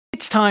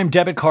It's time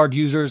debit card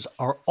users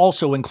are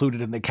also included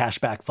in the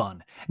cashback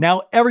fun.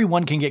 Now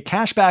everyone can get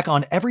cashback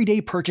on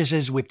everyday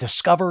purchases with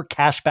Discover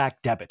Cashback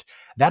Debit.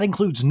 That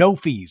includes no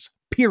fees,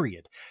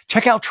 period.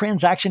 Check out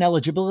transaction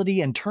eligibility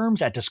and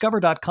terms at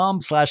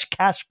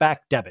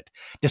discover.com/cashbackdebit.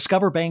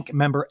 Discover Bank,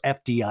 member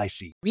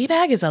FDIC.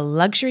 Rebag is a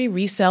luxury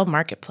resale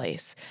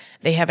marketplace.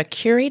 They have a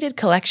curated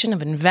collection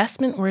of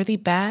investment-worthy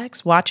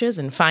bags, watches,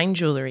 and fine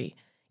jewelry.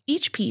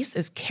 Each piece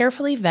is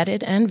carefully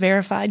vetted and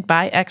verified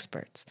by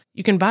experts.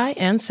 You can buy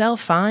and sell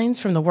finds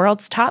from the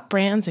world's top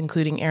brands,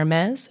 including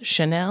Hermes,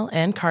 Chanel,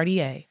 and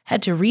Cartier.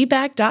 Head to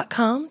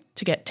Rebag.com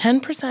to get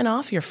 10%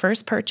 off your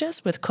first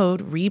purchase with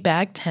code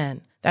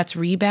REBAG10. That's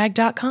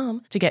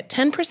Rebag.com to get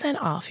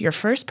 10% off your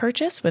first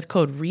purchase with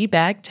code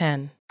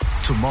REBAG10.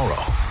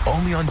 Tomorrow,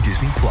 only on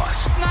Disney+.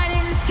 My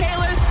name is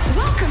Taylor.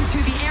 Welcome to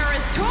the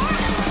Eras Tour.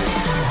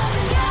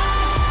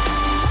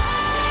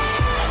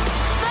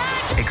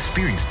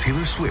 Experience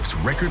Taylor Swift's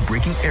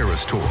record-breaking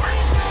Eras Tour.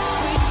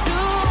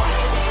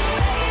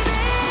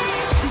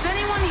 Does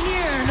anyone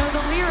here know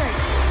the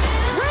lyrics?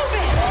 Prove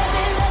it!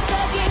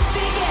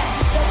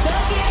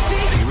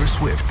 Taylor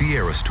Swift The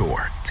Eras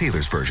Tour,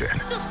 Taylor's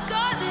version.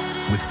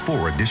 With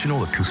 4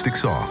 additional acoustic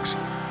songs.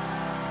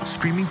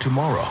 Streaming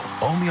tomorrow,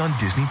 only on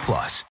Disney+.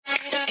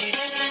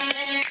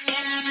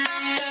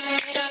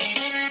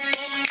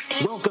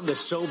 Welcome to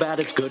So Bad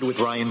It's Good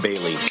with Ryan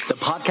Bailey, the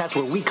podcast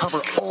where we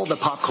cover all the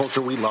pop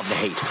culture we love to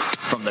hate,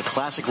 from the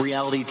classic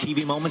reality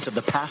TV moments of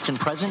the past and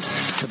present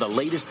to the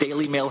latest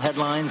Daily Mail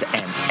headlines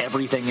and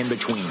everything in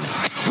between.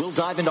 We'll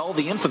dive into all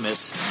the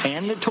infamous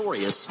and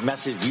notorious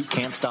messes you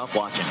can't stop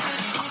watching.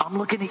 I'm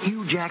looking at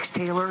you, Jax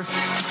Taylor.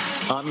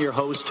 I'm your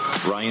host,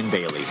 Ryan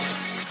Bailey.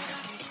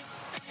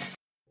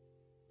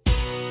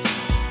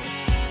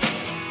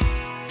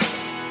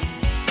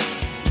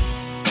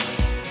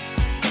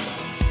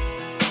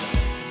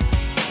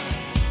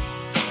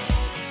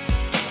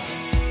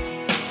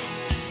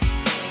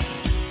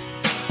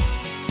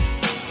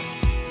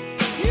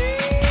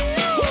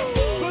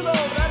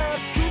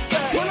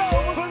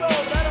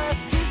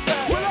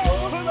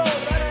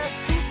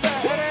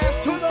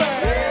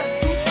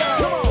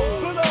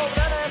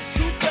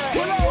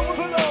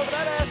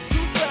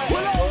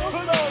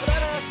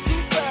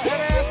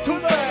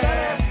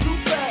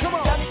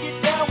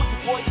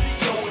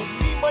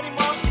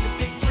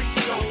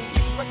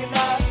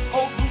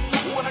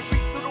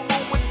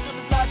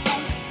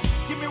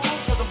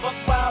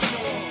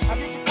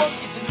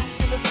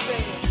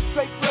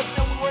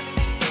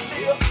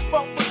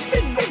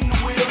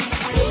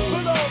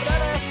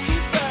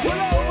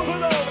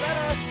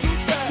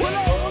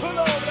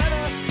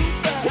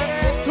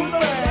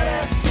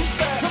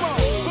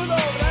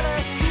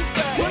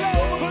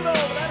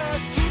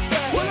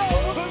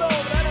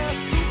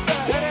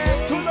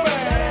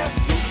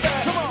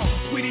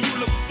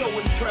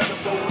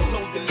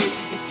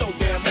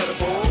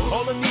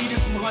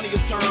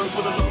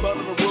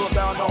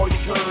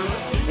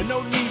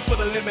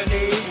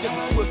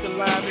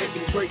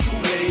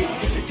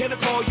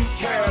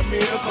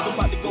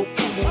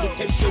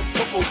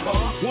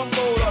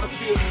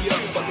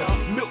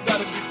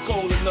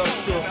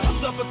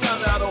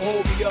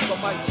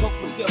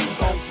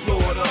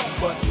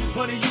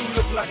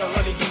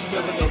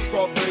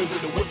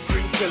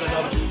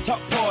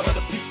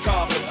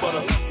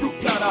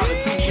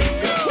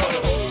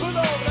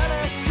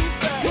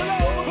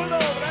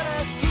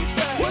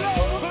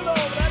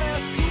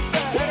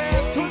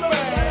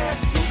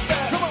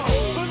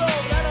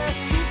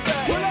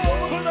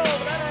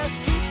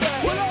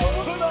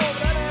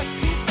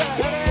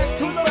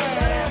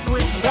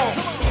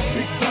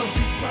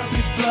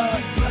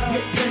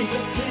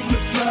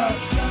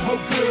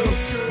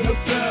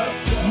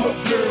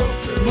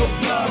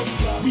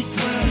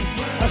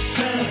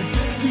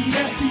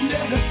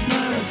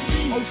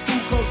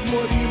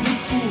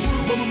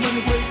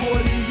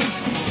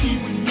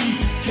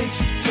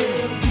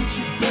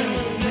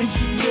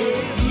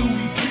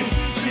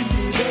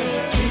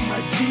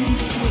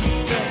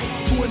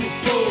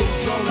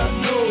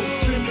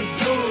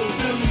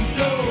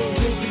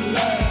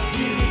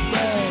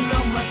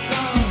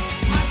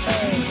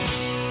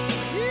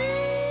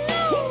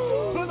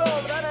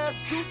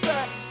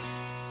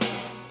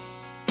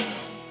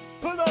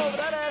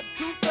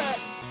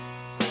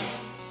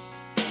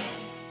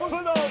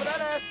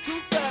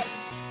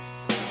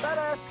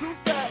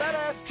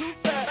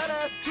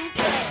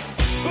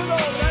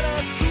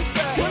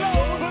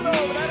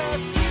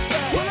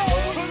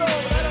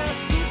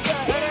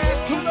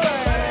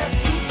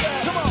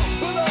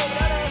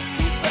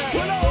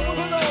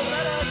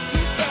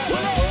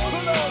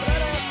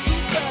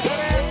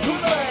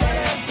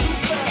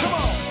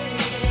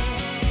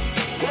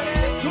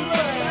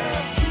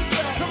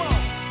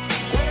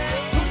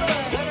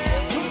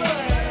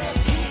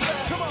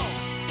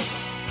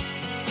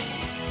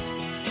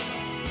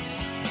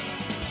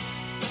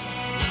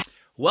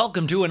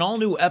 Welcome to an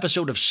all-new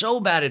episode of So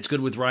Bad It's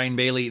Good with Ryan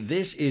Bailey.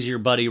 This is your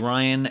buddy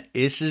Ryan.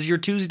 This is your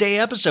Tuesday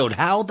episode.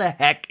 How the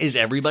heck is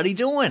everybody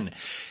doing?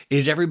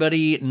 Is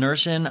everybody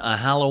nursing a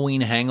Halloween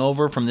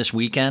hangover from this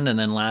weekend and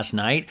then last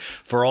night?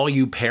 For all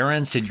you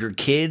parents, did your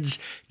kids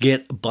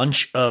get a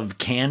bunch of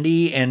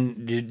candy?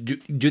 And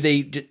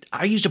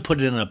I used to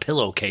put it in a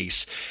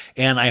pillowcase.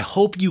 And I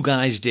hope you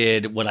guys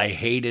did what I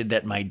hated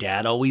that my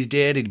dad always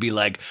did. He'd be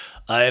like,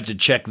 I have to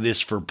check this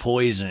for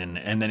poison.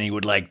 And then he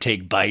would like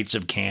take bites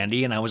of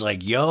candy. And I was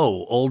like,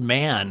 yo, old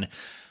man,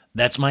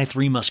 that's my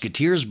Three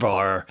Musketeers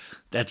bar.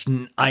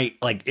 And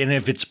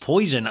if it's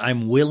poison,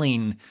 I'm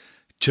willing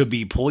to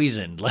be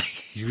poisoned.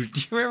 Like, do you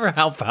remember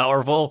how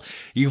powerful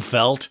you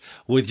felt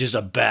with just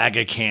a bag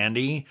of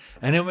candy?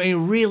 And it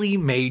really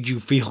made you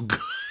feel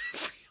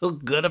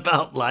good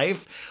about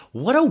life.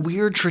 What a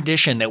weird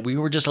tradition that we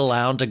were just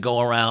allowed to go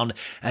around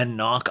and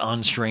knock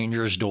on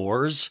strangers'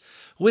 doors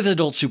with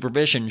adult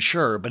supervision,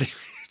 sure, but it's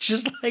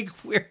just like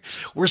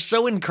we're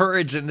so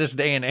encouraged in this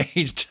day and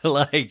age to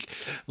like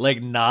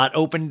not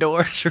open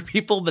doors for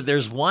people. But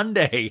there's one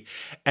day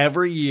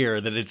every year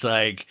that it's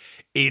like,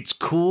 it's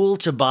cool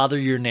to bother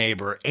your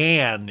neighbor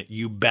and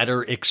you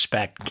better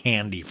expect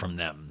candy from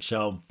them.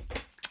 So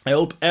I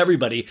hope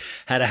everybody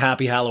had a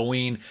happy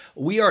Halloween.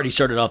 We already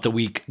started off the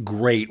week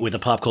great with a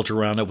pop culture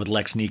roundup with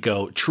Lex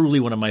Nico. Truly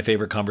one of my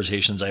favorite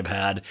conversations I've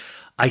had.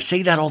 I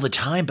say that all the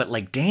time, but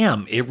like,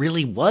 damn, it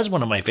really was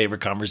one of my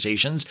favorite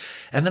conversations.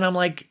 And then I'm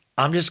like,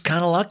 I'm just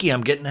kind of lucky.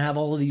 I'm getting to have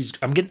all of these.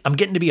 I'm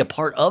getting to be a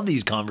part of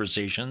these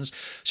conversations.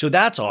 So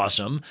that's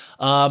awesome.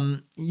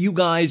 You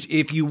guys,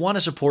 if you want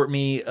to support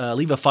me,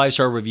 leave a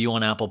 5-star review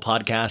on Apple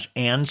Podcasts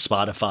and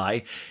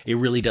Spotify. It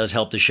really does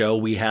help the show.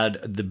 We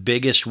had the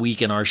biggest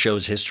week in our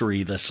show's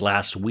history this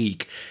last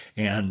week,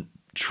 and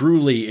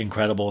truly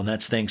incredible. And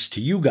that's thanks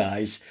to you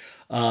guys.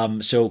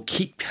 So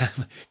keep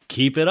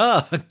it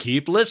up.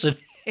 Keep listening.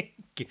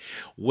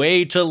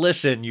 Way to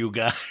listen, you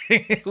guys.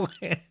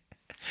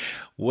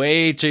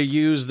 Way to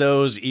use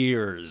those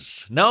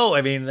ears. No,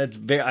 I mean,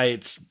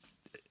 it's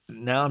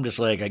now I'm just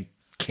like, I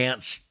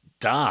can't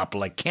stop.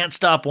 Like, can't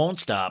stop, won't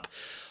stop.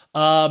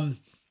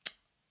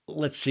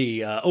 Let's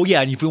see.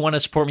 And if you want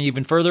to support me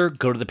even further,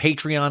 go to the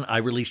Patreon. I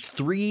released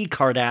 3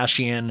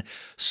 Kardashian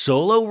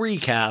solo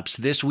recaps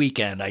this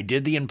weekend. I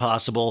did the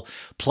impossible.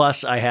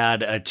 Plus, I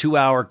had a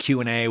 2-hour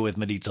Q&A with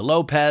Maritza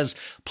Lopez.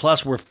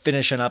 Plus, we're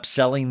finishing up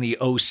selling the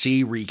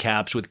OC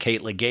recaps with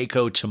Kate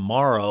Legayco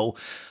tomorrow.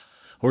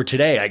 Or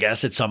today, I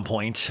guess, at some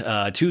point,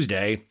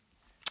 Tuesday.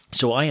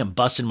 So I am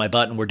busting my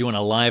butt, and we're doing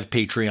a live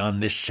Patreon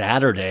this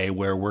Saturday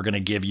where we're going to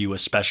give you a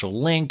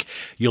special link.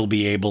 You'll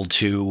be able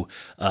to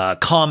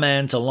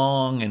comment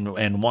along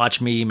and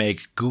watch me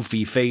make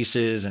goofy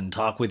faces and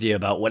talk with you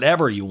about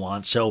whatever you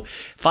want. So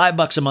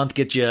 $5 a month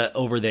gets you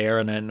over there,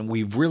 and then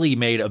we've really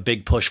made a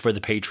big push for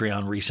the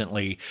Patreon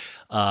recently.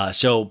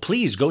 So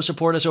please go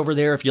support us over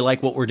there if you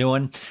like what we're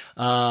doing.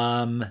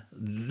 That's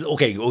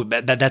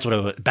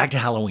back to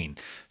Halloween.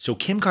 So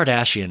Kim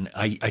Kardashian,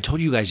 I told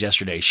you guys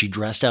yesterday, she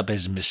dressed up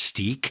as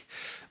Mystique,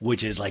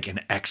 which is like an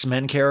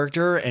X-Men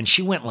character. And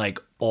she went like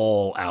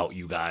all out,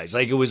 you guys.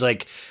 Like, it was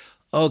like,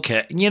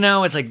 okay,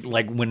 it's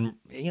like when,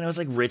 it's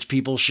like rich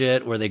people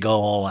shit where they go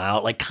all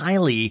out. Like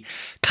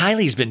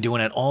Kylie's been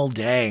doing it all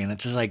day, and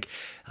it's just like,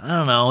 I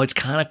don't know, it's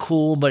kind of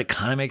cool, but it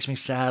kind of makes me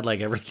sad,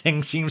 like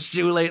everything seems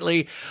to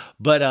lately.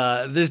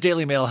 But this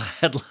Daily Mail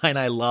headline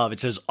I love. It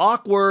says,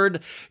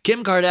 awkward,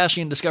 Kim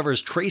Kardashian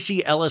discovers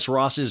Tracy Ellis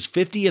Ross's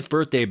 50th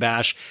birthday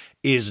bash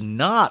is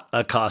not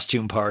a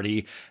costume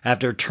party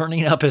after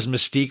turning up as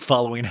Mystique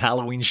following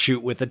Halloween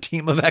shoot with a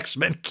team of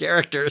X-Men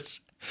characters.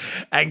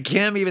 And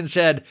Kim even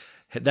said,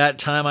 that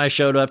time I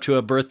showed up to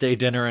a birthday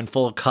dinner in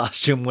full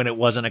costume when it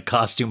wasn't a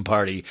costume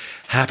party.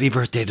 Happy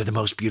birthday to the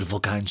most beautiful,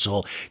 kind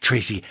soul,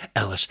 Tracy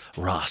Ellis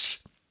Ross.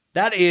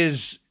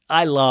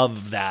 I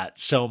love that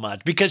so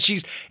much because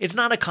it's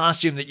not a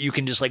costume that you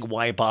can just like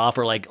wipe off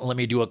or like, let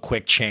me do a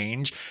quick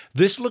change.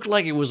 This looked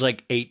like it was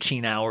like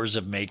 18 hours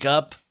of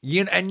makeup.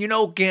 And you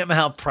know, Kim,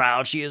 how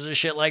proud she is of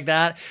shit like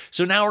that.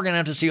 So now we're going to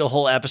have to see a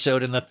whole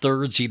episode in the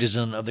 3rd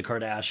season of the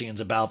Kardashians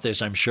about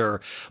this, I'm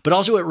sure. But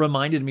also it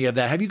reminded me of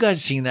that. Have you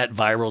guys seen that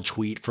viral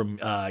tweet from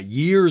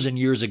years and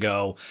years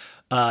ago?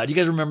 Do you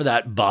guys remember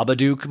that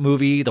Babadook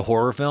movie, the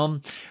horror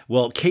film?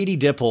 Well, Katie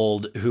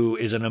Dippold, who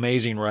is an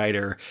amazing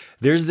writer,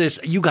 there's this,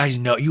 you guys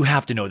know, you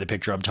have to know the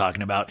picture I'm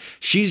talking about.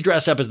 She's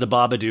dressed up as the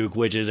Babadook,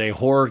 which is a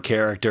horror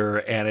character,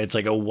 and it's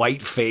like a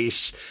white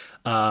face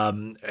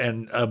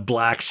and a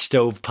black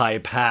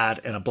stovepipe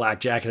hat and a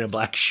black jacket and a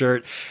black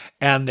shirt.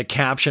 And the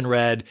caption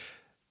read,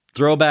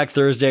 Throwback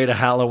Thursday to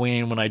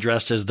Halloween when I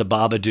dressed as the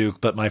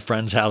Babadook, but my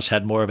friend's house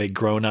had more of a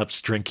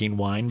grown-ups drinking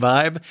wine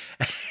vibe.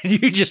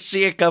 And you just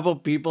see a couple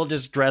people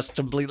just dressed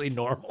completely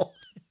normal.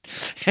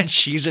 And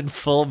she's in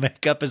full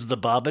makeup as the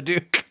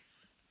Babadook.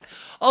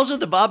 Also,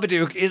 the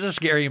Babadook is a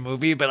scary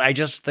movie, but I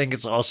just think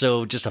it's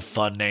also just a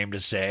fun name to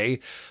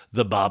say.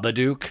 The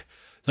Babadook.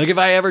 Like, if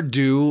I ever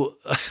do...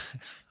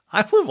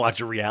 I would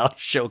watch a reality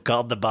show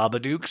called The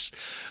Babadooks.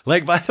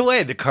 Like, by the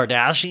way, the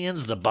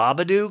Kardashians, the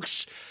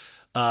Babadooks...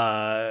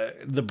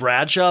 the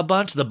Bradshaw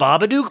bunch, the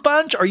Babadook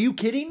bunch. Are you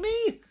kidding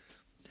me?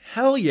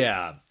 Hell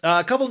yeah.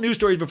 A couple news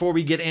stories before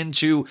we get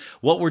into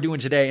what we're doing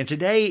today. And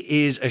today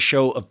is a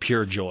show of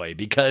pure joy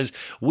because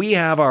we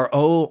have our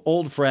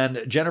old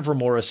friend, Jennifer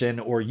Morrison,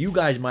 or you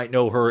guys might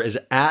know her as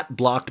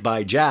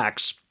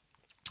 @BlockedByJax.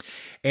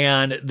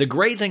 And the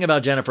great thing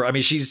about Jennifer, I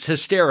mean, she's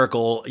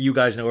hysterical. You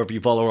guys know her if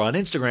you follow her on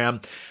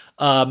Instagram.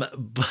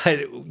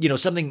 But,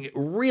 something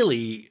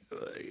really,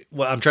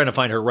 I'm trying to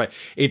find her right.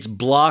 It's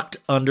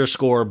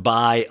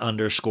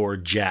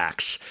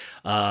blocked_by_Jax.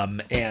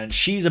 And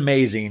she's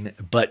amazing,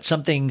 but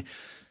something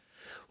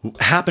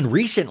happened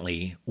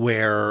recently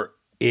where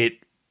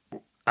it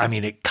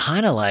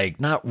kind of like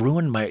not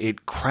ruined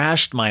it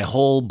crashed my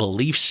whole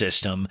belief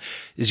system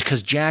is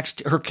because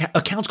her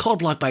account's called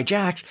Blocked by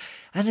Jax.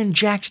 And then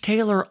Jax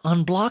Taylor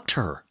unblocked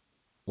her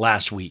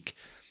last week.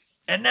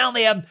 And now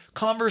they have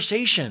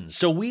conversations.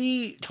 So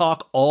we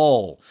talk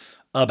all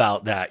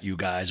about that, you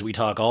guys. We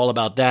talk all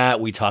about that.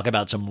 We talk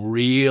about some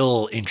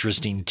real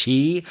interesting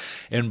tea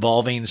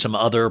involving some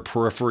other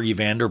Periphery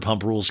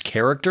Vanderpump Rules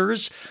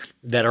characters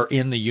that are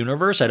in the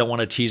universe. I don't want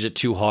to tease it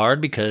too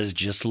hard because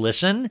just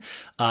listen.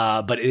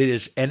 But it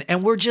is,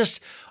 and we're just,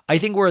 I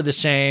think we're the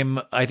same.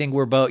 I think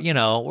we're both,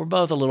 we're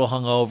both a little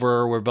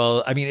hungover.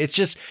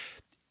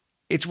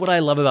 It's what I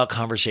love about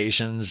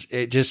conversations.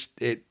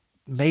 It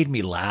made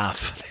me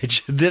laugh.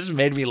 This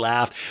made me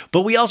laugh.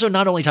 But we also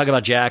not only talk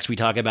about Jax, we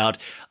talk about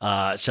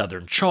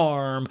Southern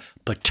Charm,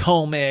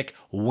 Potomac,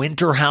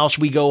 Winter House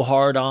we go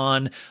hard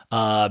on,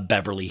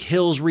 Beverly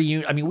Hills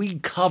reunion. I mean, we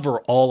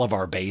cover all of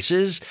our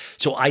bases.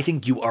 So I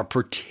think you are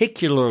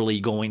particularly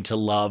going to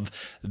love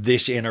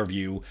this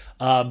interview.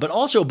 But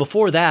also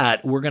before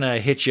that, we're going to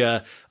hit you.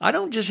 I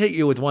don't just hit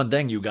you with one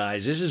thing, you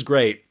guys. This is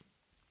great.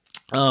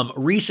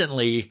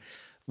 Recently,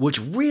 which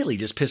really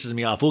just pisses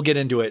me off. We'll get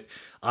into it.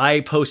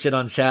 I posted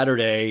on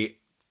Saturday,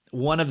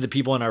 one of the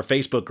people in our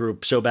Facebook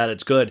group, So Bad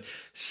It's Good,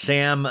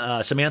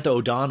 Samantha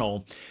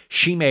O'Donnell,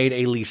 she made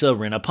a Lisa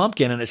Rinna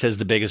Pumpkin, and it says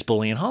the biggest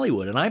bully in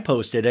Hollywood. And I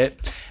posted it,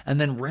 and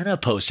then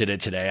Rinna posted it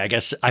today. I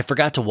guess I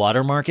forgot to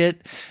watermark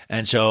it,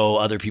 and so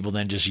other people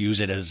then just use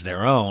it as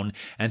their own.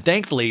 And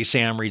thankfully,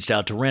 Sam reached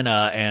out to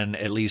Rinna, and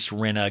at least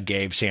Rinna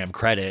gave Sam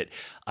credit.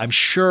 I'm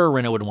sure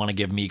Rinna would want to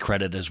give me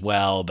credit as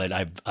well, but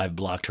I've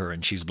blocked her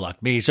and she's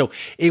blocked me, so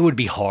it would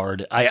be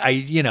hard.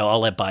 I'll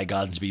let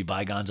bygones be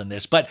bygones on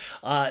this. But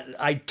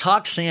I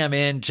talked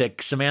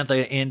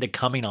Samantha into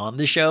coming on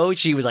the show.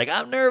 She was like,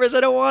 "I'm nervous, I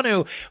don't want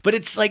to." But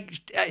it's like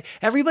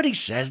everybody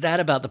says that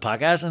about the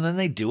podcast, and then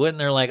they do it, and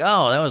they're like,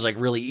 "Oh, that was like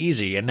really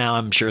easy." And now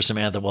I'm sure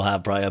Samantha will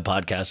have probably a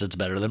podcast that's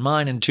better than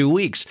mine in 2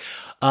 weeks.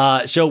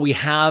 So we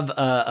have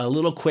a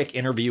little quick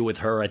interview with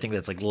her. I think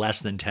that's like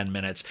less than 10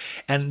 minutes.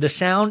 And the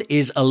sound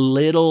is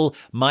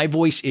my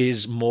voice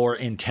is more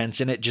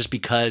intense in it just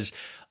because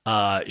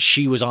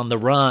she was on the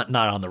run,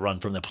 not on the run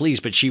from the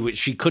police, but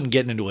she couldn't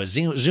get into a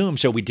Zoom.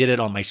 So we did it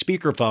on my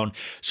speakerphone.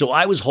 So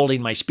I was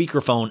holding my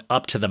speakerphone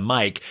up to the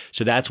mic.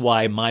 So that's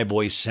why my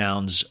voice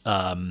sounds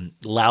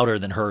louder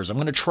than hers. I'm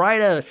going to try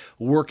to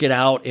work it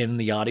out in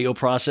the audio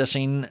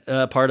processing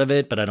part of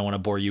it, but I don't want to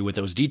bore you with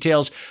those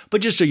details.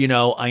 But just so you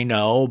know, I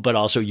know, but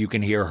also you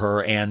can hear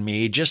her and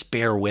me. Just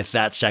bear with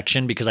that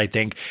section because I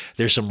think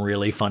there's some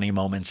really funny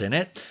moments in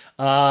it.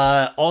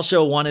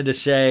 Also wanted to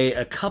say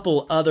a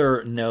couple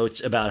other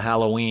notes about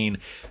Halloween.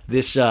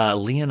 This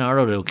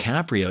Leonardo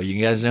DiCaprio, you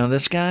guys know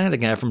this guy, the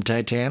guy from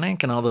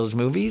Titanic and all those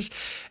movies?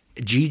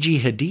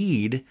 Gigi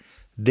Hadid,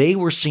 they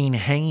were seen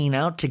hanging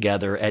out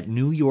together at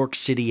New York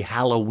City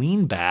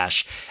Halloween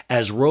Bash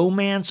as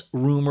romance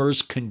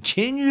rumors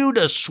continue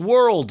to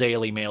swirl,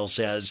 Daily Mail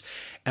says.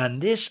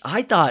 And this,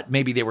 I thought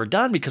maybe they were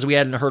done because we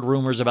hadn't heard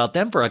rumors about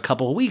them for a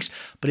couple of weeks.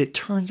 But it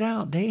turns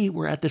out they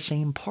were at the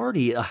same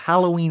party, a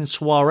Halloween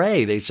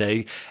soiree, they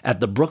say, at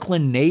the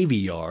Brooklyn Navy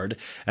Yard.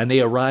 And they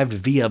arrived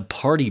via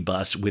party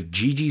bus with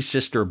Gigi's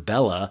sister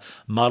Bella,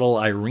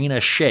 model Irina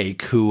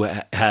Shayk, who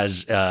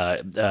has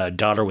a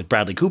daughter with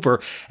Bradley Cooper,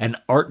 and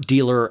art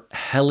dealer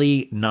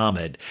Heli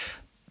Namid.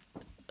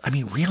 I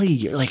mean,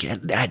 really, like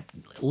at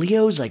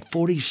Leo's like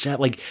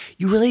 47, like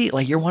you really,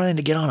 like you're wanting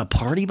to get on a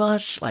party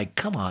bus? Like,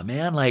 come on,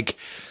 man. Like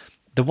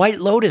the White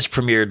Lotus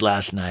premiered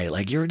last night.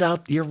 Like you're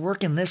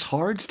working this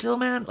hard still,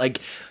 man. Like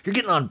you're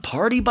getting on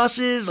party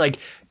buses. Like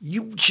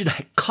you should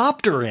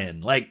copter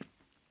in. Like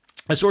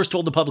a source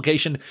told the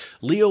publication,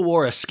 Leo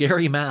wore a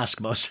scary mask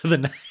most of the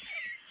night.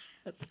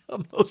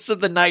 Most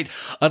of the night,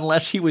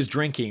 unless he was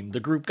drinking.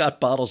 The group got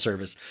bottle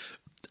service.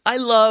 I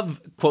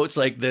love quotes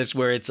like this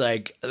where it's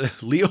like,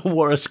 Leo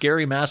wore a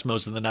scary mask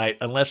most of the night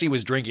unless he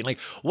was drinking. Like,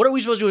 what are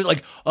we supposed to do?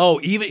 Like, oh,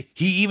 he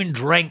even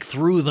drank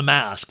through the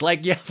mask.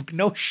 Like, yeah,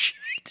 no shit.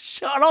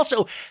 And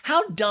also,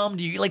 how dumb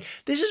do you, like,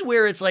 this is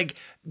where it's like,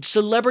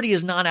 celebrity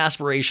is not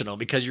aspirational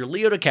because you're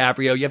Leo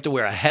DiCaprio. You have to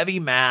wear a heavy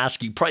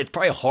mask. It's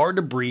probably hard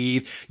to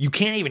breathe. You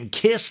can't even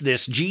kiss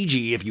this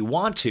Gigi if you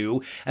want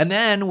to. And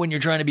then when you're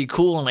trying to be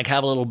cool and like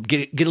have a little,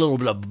 get a little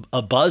bit of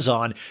a buzz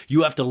on,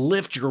 you have to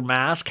lift your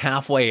mask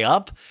halfway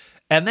up.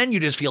 And then you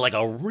just feel like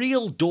a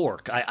real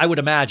dork, I would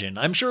imagine.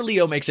 I'm sure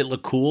Leo makes it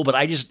look cool, but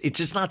it's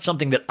just not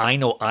something that I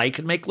know I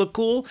could make look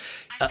cool.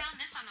 I found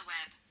this on the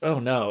web. Oh,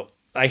 no.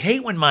 I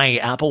hate when my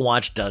Apple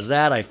Watch does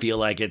that. I feel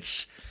like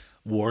it's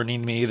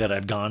warning me that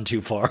I've gone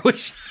too far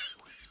with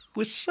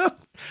some.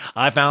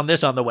 I found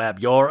this on the web.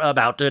 You're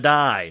about to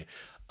die.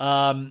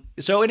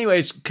 So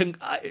anyways,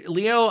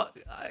 Leo,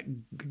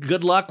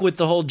 good luck with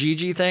the whole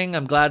Gigi thing.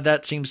 I'm glad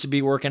that seems to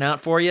be working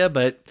out for you,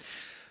 but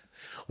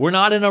we're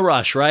not in a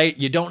rush, right?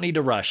 You don't need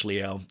to rush,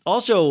 Leo.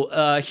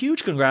 Also,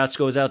 huge congrats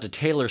goes out to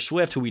Taylor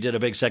Swift, who we did a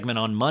big segment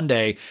on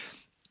Monday.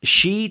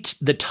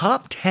 The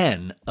top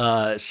 10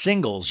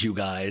 singles, you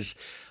guys,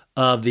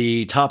 of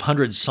the top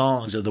 100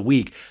 songs of the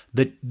week,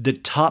 the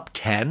top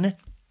 10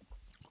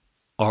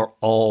 are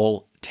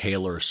all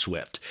Taylor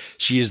Swift.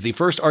 She is the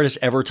first artist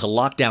ever to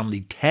lock down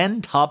the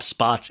 10 top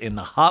spots in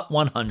the Hot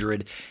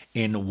 100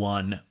 in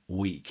 1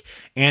 week.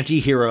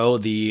 Anti-Hero,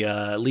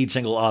 the lead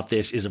single off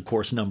this, is of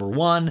course number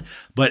 1,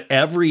 but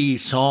every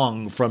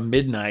song from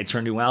Midnight's,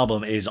 her new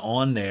album, is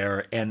on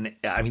there. And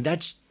I mean,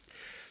 that's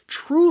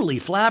truly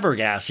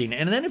flabbergasting.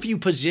 And then if you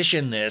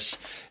position this,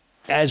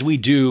 as we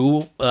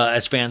do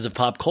as fans of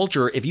pop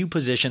culture, if you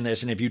position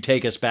this and if you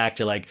take us back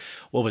to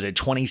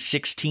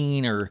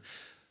 2016 or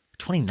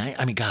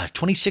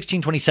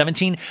 2016,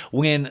 2017,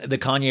 when the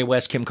Kanye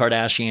West, Kim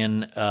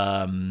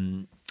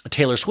Kardashian,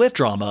 Taylor Swift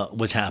drama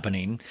was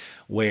happening,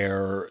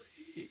 where,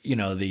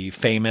 the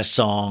famous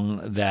song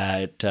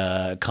that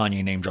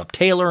Kanye name dropped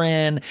Taylor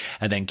in,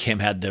 and then Kim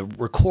had the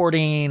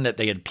recording that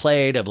they had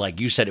played of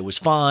you said it was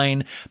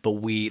fine, but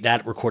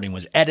that recording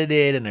was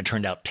edited and it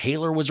turned out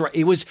Taylor was right.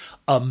 It was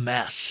a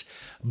mess.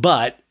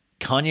 But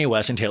Kanye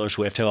West and Taylor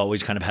Swift have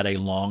always kind of had a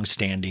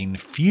long-standing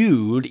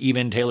feud.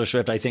 Even Taylor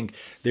Swift, I think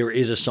there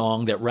is a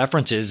song that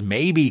references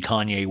maybe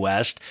Kanye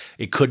West.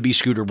 It could be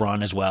Scooter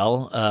Braun as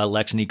well,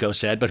 Lex Nico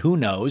said, but who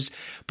knows?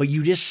 But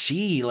you just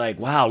see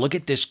wow, look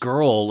at this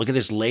girl, look at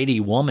this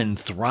woman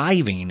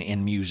thriving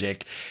in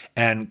music.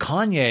 And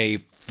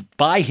Kanye,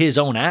 by his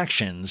own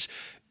actions,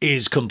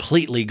 is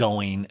completely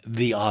going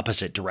the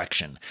opposite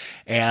direction.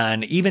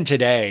 And even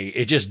today,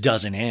 it just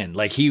doesn't end.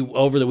 He,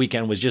 over the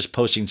weekend, was just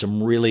posting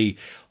some really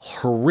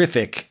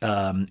horrific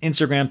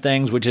Instagram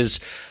things, which is,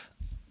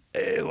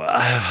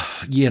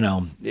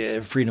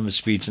 freedom of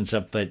speech and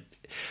stuff, but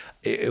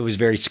it was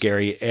very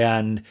scary.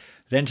 And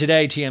then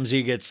today,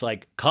 TMZ gets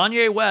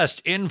Kanye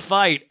West in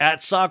fight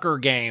at soccer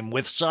game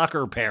with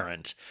soccer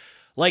parent.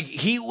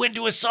 He went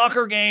to a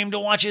soccer game to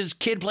watch his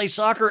kid play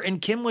soccer,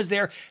 and Kim was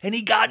there, and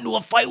he got into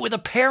a fight with a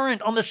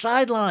parent on the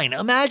sideline.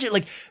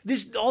 Imagine,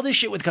 all this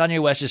shit with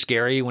Kanye West is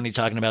scary when he's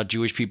talking about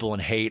Jewish people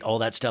and hate, all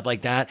that stuff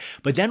like that.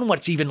 But then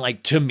what's even,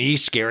 to me,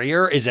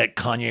 scarier is that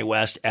Kanye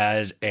West,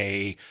 as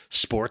a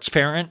sports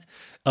parent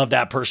of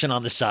that person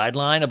on the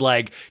sideline, of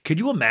could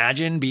you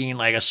imagine being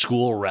a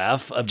school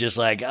ref of just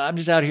I'm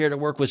just out here to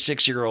work with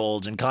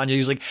 6-year-olds, and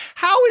Kanye's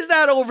how is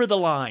that over the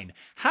line?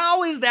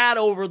 How is that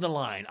over the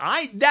line?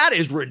 I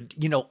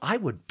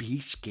would be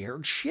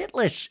scared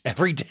shitless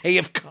every day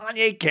if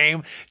Kanye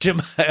came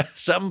to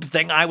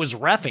something I was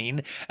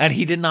reffing and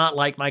he did not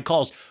like my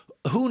calls.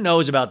 Who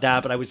knows about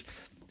that? But I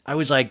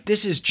was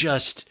this is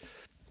just,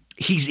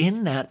 he's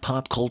in that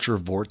pop culture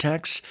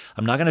vortex.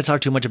 I'm not going to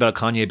talk too much about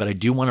Kanye, but I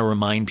do want to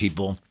remind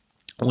people,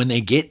 when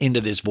they get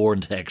into this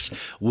vortex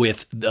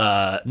with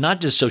not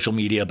just social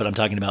media, but I'm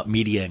talking about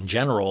media in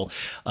general,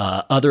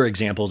 other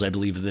examples, I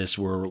believe, of this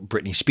were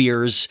Britney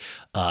Spears,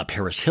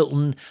 Paris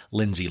Hilton,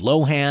 Lindsay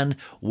Lohan,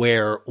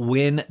 where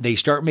when they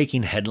start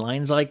making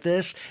headlines like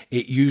this,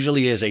 it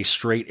usually is a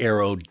straight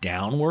arrow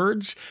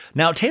downwards.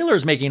 Now,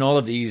 Taylor's making all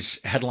of these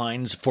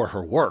headlines for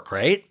her work,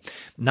 right?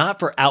 Not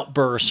for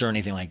outbursts or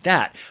anything like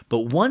that. But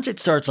once it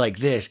starts like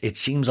this, it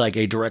seems like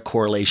a direct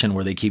correlation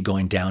where they keep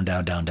going down,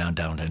 down, down, down,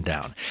 down, and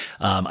down.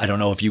 I don't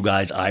know if you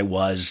guys, I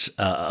was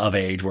of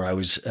age where I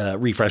was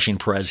refreshing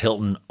Perez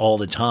Hilton all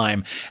the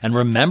time, and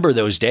remember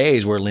those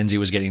days where Lindsay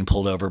was getting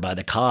pulled over by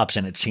the cops,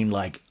 and it seemed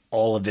like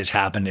all of this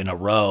happened in a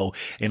row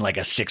in a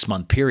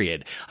 6-month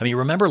period. I mean,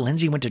 remember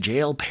Lindsay went to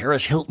jail,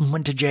 Paris Hilton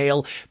went to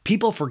jail.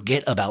 People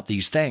forget about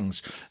these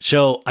things.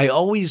 So I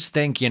always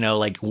think,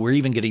 we're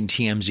even getting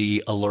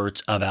TMZ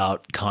alerts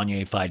about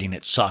Kanye fighting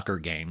at soccer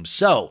games.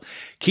 So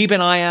keep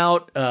an eye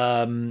out.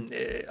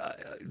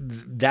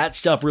 That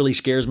stuff really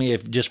scares me,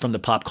 if just from the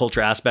pop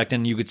culture aspect.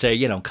 And you could say,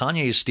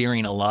 Kanye is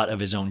steering a lot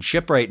of his own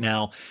ship right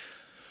now.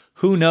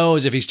 Who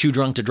knows if he's too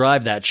drunk to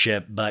drive that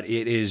ship, but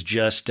it is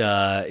just,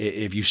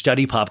 if you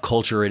study pop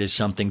culture, it is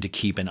something to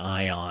keep an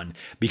eye on,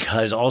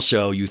 because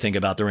also you think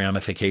about the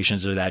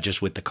ramifications of that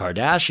just with the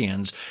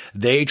Kardashians.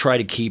 They try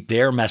to keep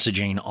their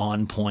messaging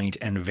on point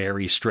and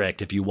very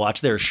strict. If you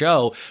watch their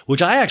show,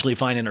 which I actually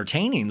find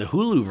entertaining, the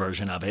Hulu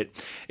version of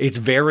it, it's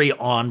very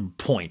on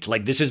point.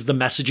 This is the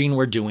messaging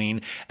we're doing,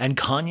 and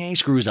Kanye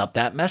screws up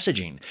that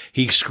messaging.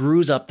 He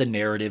screws up the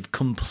narrative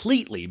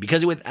completely,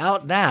 because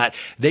without that,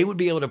 they would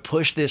be able to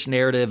push this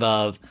narrative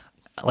of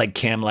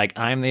Kim,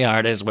 I'm the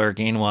hardest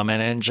working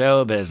woman in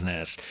show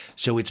business.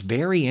 So it's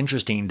very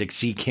interesting to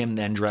see Kim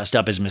then dressed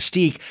up as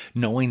Mystique,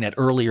 knowing that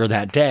earlier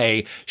that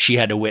day she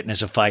had to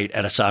witness a fight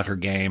at a soccer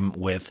game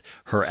with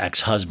her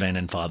ex-husband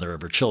and father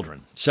of her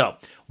children. So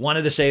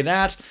wanted to say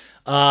that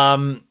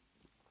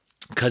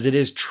because it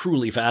is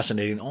truly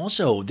fascinating.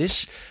 Also,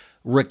 this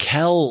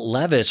Raquel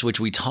Leviss, which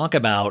we talk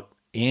about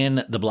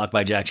in the Blocked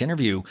by Jax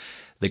interview,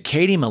 the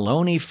Katie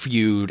Maloney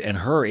feud and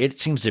her, it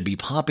seems to be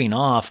popping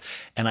off.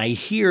 And I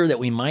hear that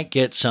we might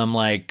get some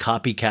like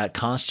copycat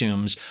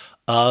costumes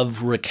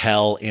of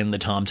Raquel in the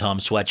Tom Tom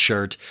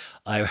sweatshirt.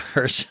 I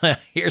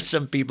hear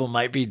some people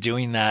might be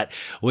doing that,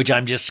 which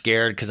I'm just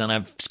scared because then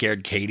I'm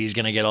scared Katie's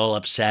going to get all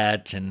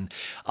upset. And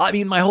I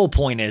mean, my whole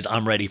point is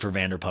I'm ready for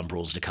Vanderpump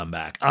Rules to come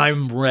back.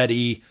 I'm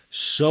ready,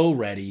 so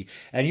ready.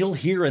 And you'll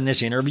hear in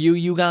this interview,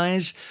 you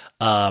guys,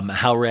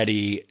 how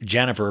ready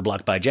Jennifer,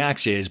 Blocked by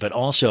Jax, is, but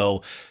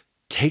also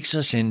takes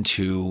us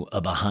into a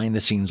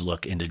behind-the-scenes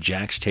look into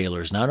Jax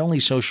Taylor's not only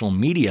social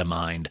media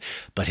mind,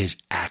 but his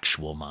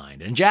actual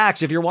mind. And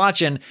Jax, if you're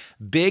watching,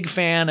 big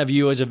fan of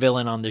you as a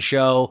villain on the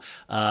show.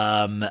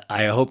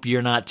 I hope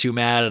you're not too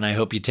mad, and I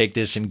hope you take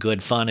this in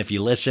good fun if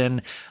you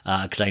listen,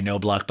 because I know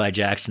Blocked by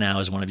Jax now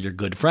is one of your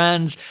good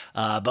friends.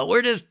 But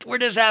we're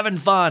just having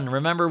fun.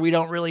 Remember, we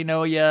don't really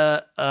know you,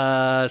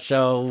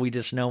 so we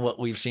just know what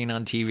we've seen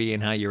on TV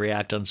and how you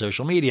react on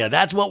social media.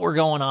 That's what we're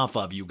going off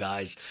of, you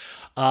guys.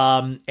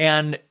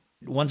 And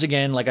once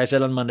again, like I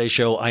said on Monday's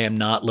show, I am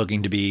not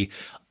looking to be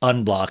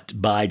unblocked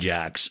by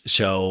Jax.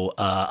 So,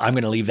 I'm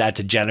going to leave that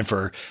to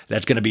Jennifer.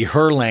 That's going to be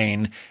her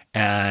lane.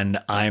 And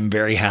I'm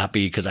very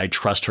happy because I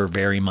trust her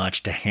very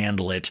much to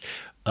handle it,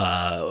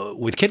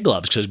 with kid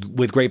gloves, because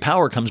with great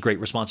power comes great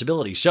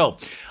responsibility. So,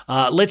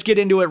 let's get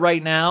into it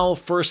right now.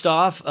 First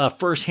off, a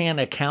first-hand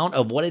account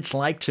of what it's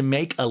like to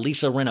make a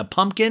Lisa Rinna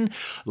Pumpkin.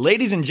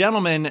 Ladies and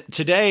gentlemen,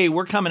 today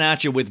we're coming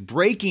at you with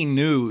breaking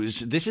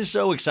news. This is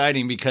so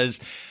exciting because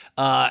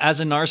as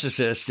a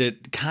narcissist,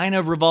 it kind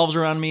of revolves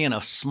around me in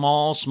a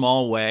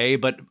small way,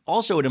 but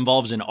also it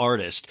involves an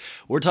artist.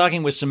 We're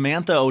talking with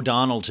Samantha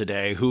O'Donnell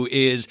today, who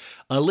is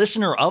a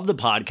listener of the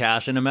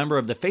podcast and a member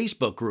of the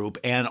Facebook group.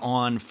 And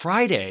on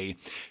Friday,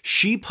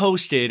 she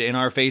posted in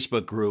our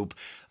Facebook group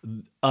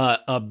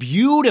a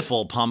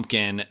beautiful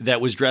pumpkin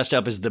that was dressed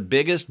up as the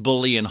biggest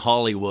bully in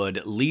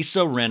Hollywood, Lisa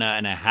Rinna,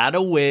 and it had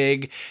a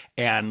wig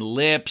and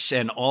lips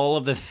and all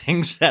of the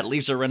things that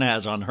Lisa Rinna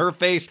has on her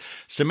face.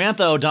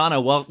 Samantha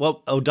O'Donnell,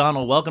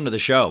 welcome to the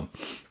show.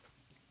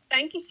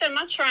 Thank you so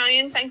much,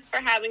 Ryan. Thanks for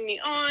having me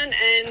on,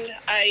 and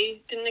I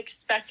didn't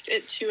expect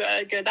it to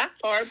go that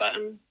far, but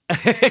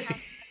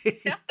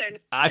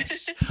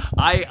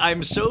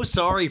I'm so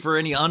sorry for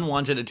any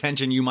unwanted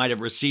attention you might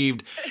have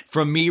received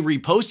from me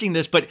reposting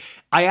this, but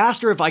I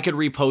asked her if I could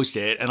repost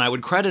it, and I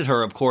would credit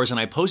her, of course, and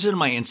I posted it on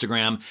my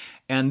Instagram,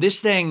 and this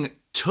thing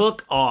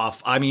took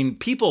off. I mean,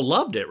 people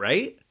loved it,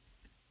 right?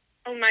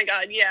 Oh my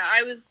God, yeah.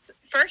 I was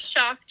first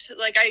shocked.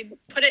 Like, I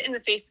put it in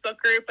the Facebook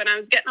group, and I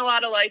was getting a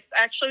lot of likes.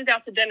 I actually was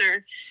out to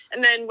dinner,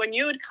 and then when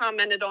you had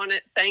commented on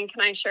it saying,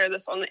 can I share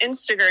this on the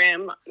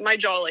Instagram, my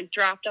jaw, like,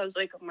 dropped. I was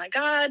like, oh my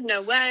God,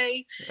 no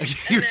way.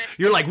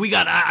 You're like,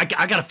 I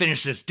got to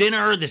finish this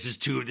dinner. This is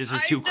too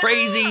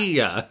crazy.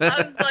 Yeah.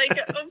 I was like,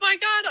 oh my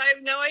God, I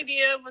have no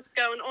idea what's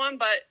going on,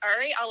 but all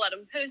right, I'll let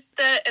him post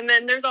it. And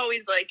then there's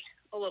always, like,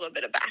 a little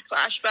bit of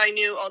backlash, but I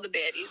knew all the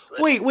baddies.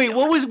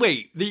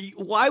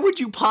 Why would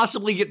you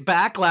possibly get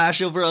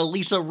backlash over a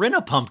Lisa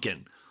Rinna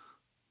pumpkin?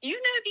 You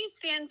know, these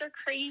fans are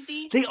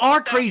crazy. They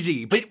are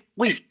crazy, but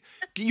wait,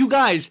 you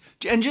guys,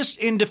 and just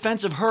in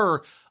defense of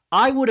her,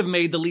 I would have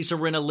made the Lisa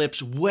Rinna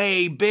lips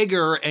way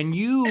bigger, and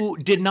you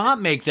did not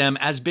make them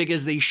as big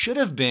as they should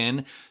have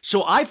been,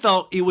 so I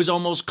felt it was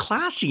almost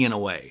classy in a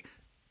way.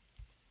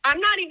 I'm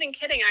not even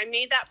kidding. I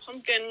made that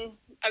pumpkin,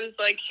 I was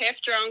like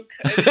half drunk.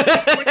 It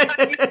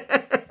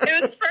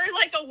was for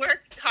like a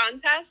work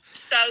contest.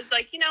 So I was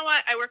like, you know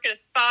what? I work at a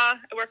spa.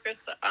 I work with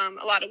a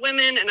lot of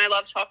women, and I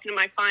love talking to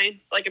my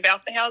clients like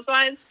about the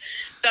housewives.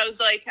 So I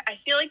was like, I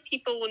feel like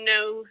people will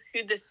know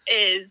who this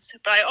is,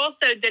 but I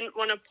also didn't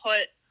want to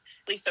put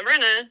Lisa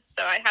Rinna,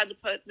 so I had to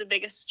put the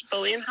biggest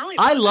bully in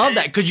Hollywood. I love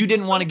that because you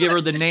didn't want to give her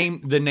the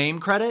name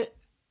credit.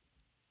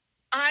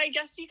 I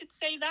guess you could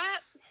say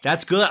that.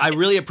 That's good. I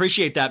really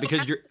appreciate that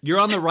because you're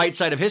on the right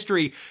side of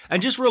history.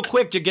 And just real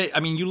quick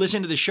you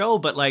listen to the show,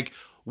 but like,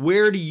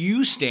 where do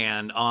you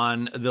stand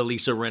on the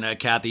Lisa Rinna,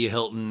 Kathy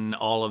Hilton,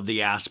 all of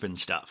the Aspen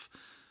stuff?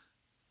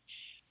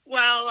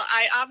 Well,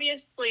 I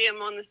obviously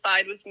am on the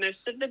side with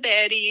most of the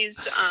baddies.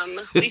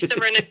 Lisa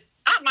Rinna,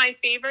 not my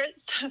favorite,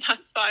 so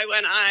that's why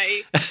when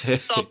I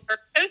saw her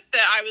post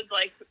it, I was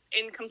like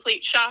in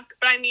complete shock.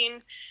 But I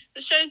mean,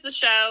 the show's the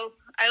show.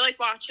 I like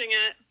watching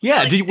it.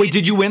 Yeah.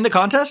 Did you win the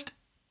contest?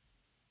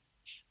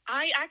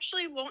 I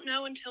actually won't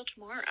know until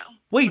tomorrow.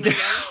 Wait,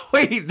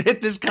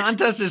 this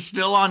contest is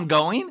still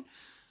ongoing?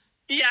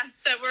 Yeah,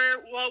 so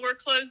we're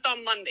closed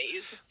on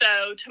Mondays.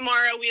 So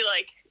tomorrow we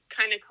like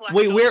kind of collect.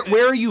 Wait,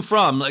 where are you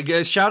from? Like,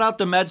 shout out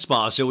the Med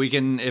Spa so we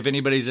can, if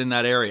anybody's in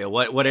that area.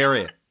 What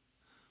area?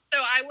 So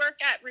I work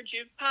at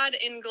RejuvePod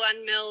in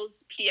Glen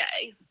Mills, PA.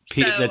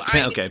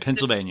 Okay,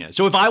 Pennsylvania.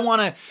 So if I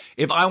want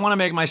to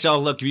make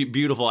myself look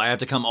beautiful, I have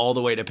to come all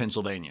the way to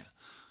Pennsylvania.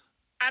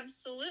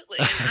 Absolutely.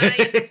 And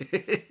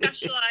I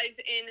specialize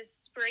in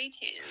spray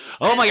tans.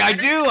 Oh my God, I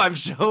do.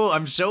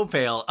 I'm so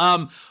pale.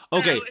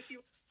 Okay. So if you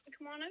want to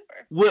come on on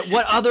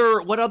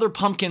over. What other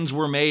pumpkins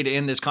were made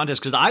in this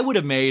contest? Because I would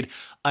have made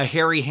a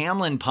Harry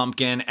Hamlin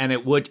pumpkin, and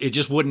it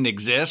just wouldn't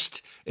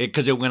exist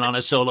because it went on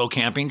a solo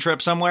camping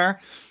trip somewhere.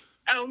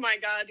 Oh my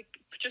God!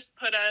 Just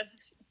put a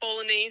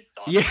bolognese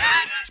sauce. Yeah,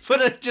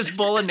 just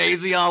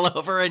bolognese all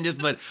over and just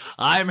put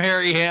I'm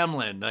Harry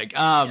Hamlin.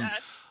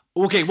 Yes.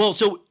 Okay, well,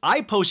 so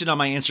I posted on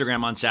my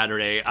Instagram on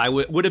Saturday. I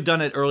would have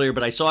done it earlier,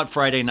 but I saw it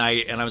Friday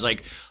night, and I was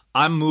like,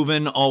 I'm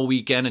moving all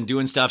weekend and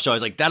doing stuff. So I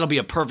was like, that'll be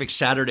a perfect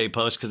Saturday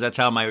post because that's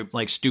how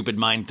my stupid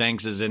mind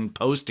thinks is in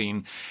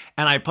posting.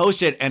 And I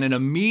post it, and it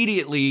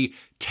immediately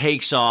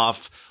takes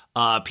off.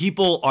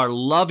 People are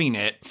loving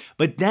it.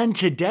 But then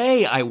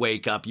today I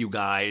wake up, you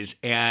guys,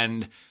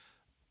 and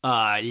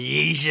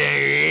Lisa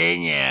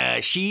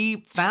Rinna,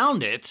 she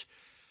found it.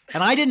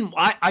 And I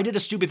did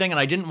a stupid thing and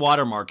I didn't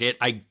watermark it.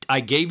 I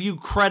gave you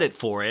credit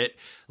for it.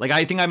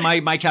 I think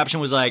my caption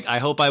was like, I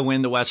hope I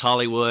win the West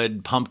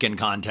Hollywood pumpkin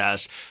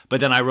contest. But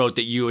then I wrote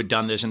that you had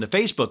done this in the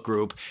Facebook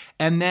group.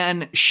 And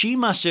then she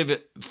must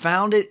have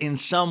found it in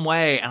some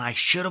way and I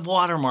should have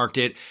watermarked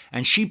it.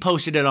 And she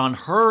posted it on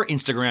her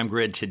Instagram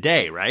grid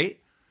today, right?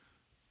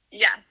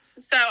 Yes.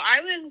 So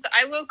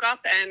I woke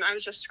up and I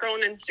was just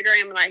scrolling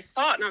Instagram and I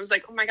saw it and I was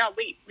like, oh my God,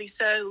 wait,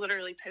 Lisa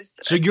literally posted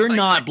it. So you're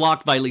not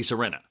blocked by Lisa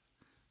Rinna?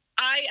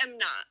 I am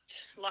not,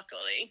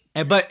 luckily.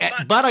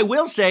 But I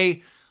will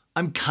say,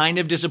 I'm kind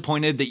of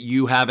disappointed that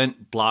you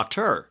haven't blocked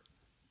her.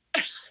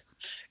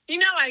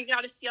 I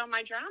got to see all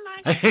my drama.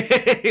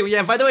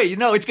 Yeah, by the way,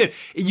 it's good.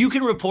 You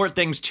can report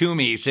things to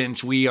me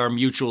since we are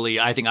mutually,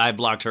 I think I've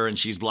blocked her and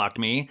she's blocked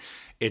me.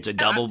 It's a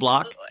double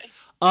block.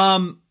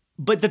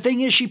 But the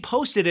thing is, she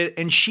posted it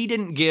and she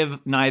didn't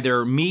give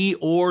neither me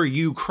or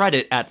you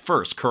credit at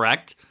first,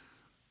 correct?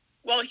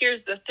 Well,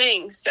 here's the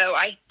thing. So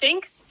I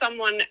think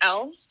someone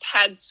else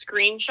had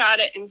screenshot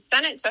it and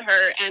sent it to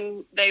her,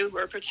 and they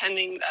were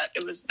pretending that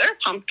it was their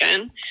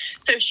pumpkin.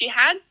 So she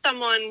had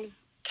someone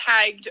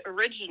tagged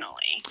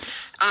originally.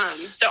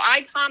 So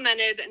I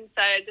commented and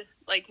said,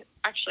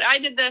 actually, I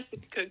did this.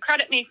 If you could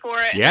credit me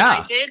for it. Yeah.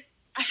 And I did.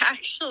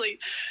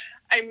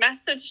 I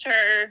messaged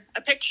her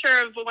a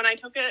picture of when I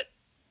took it.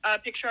 A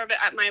picture of it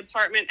at my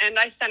apartment, and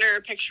I sent her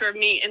a picture of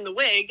me in the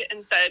wig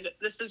and said,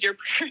 this is your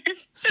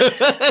proof. And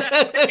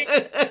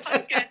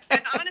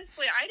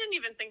honestly, I didn't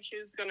even think she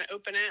was going to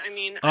open it. I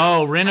mean,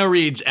 Rinna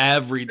reads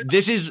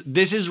this is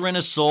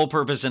Rinna's sole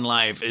purpose in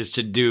life is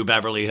to do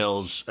Beverly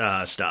Hills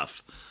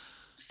stuff.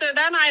 So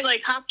then I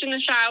hopped in the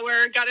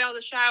shower, got out of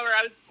the shower.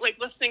 I was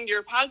listening to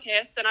your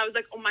podcast and I was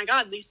like, oh my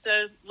God,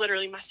 Lisa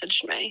literally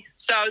messaged me.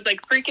 So I was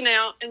freaking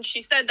out. And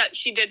she said that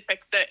she did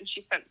fix it and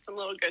she sent some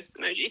little ghost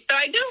emojis. So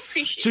I do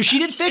appreciate So she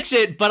did fix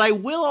it, but I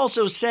will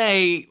also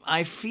say,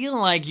 I feel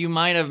like you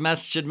might have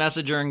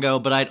message her and go,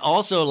 but I'd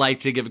also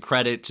like to give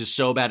credit to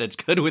So Bad It's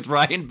Good with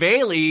Ryan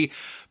Bailey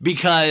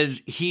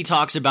because he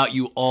talks about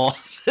you all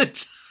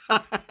the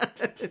time.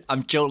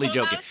 I'm totally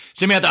joking.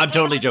 Samantha, I'm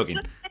totally joking.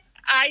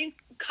 I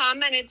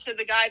commented to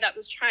the guy that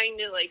was trying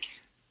to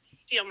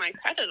steal my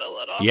credit a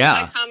little. Yeah.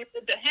 I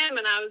commented to him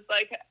and I was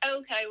like,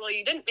 okay, well,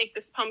 you didn't make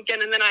this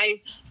pumpkin. And then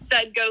I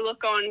said, go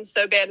look on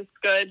So Bad It's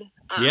Good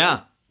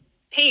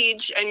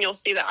page and you'll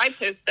see that I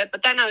posted it.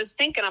 But then I was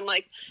thinking, I'm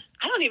like,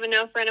 I don't even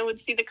know if Rinna would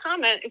see the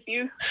comment if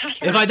you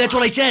that's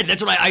what I said.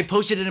 That's what I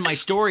posted it in my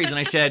stories and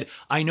I said,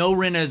 I know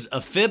Rinna's a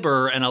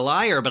fibber and a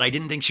liar, but I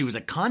didn't think she was a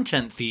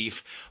content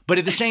thief. But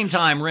at the same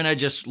time, Rinna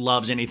just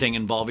loves anything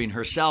involving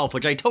herself,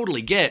 which I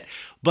totally get.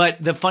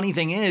 But the funny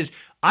thing is,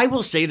 I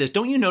will say this.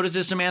 Don't you notice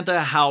this,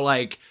 Samantha, how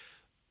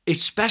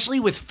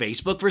especially with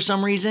Facebook for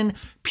some reason,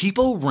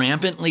 people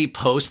rampantly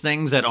post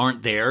things that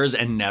aren't theirs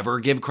and never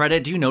give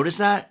credit. Do you notice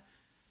that?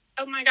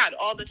 Oh my God,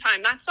 all the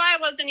time. That's why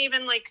I wasn't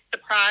even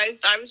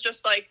surprised. I was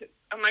just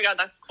oh my God,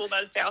 that's cool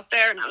that it's out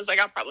there. And I was like,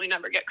 I'll probably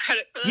never get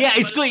credit for this. Yeah,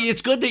 it's good.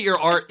 It's good that your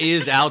art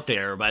is out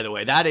there, by the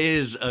way. That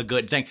is a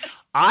good thing.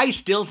 I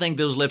still think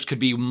those lips could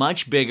be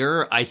much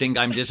bigger. I think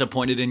I'm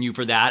disappointed in you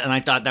for that. And I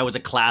thought that was a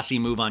classy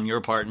move on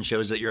your part and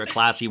shows that you're a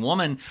classy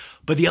woman.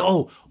 But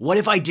what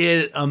if I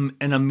did an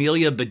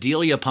Amelia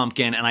Bedelia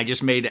pumpkin and I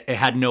just it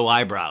had no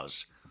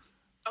eyebrows?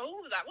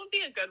 Oh, that would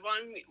be a good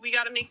one. We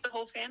got to make the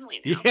whole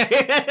family now.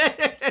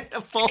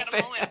 Full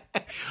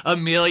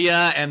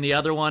Amelia and the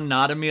other one,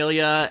 not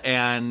Amelia,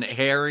 and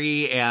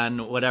Harry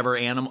and whatever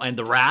animal, and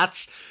the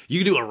rats.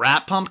 You could do a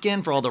rat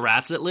pumpkin for all the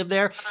rats that live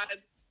there.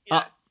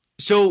 Yes.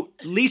 So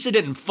Lisa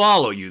didn't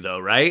follow you though,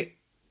 right?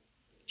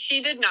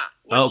 She did not.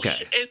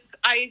 Okay.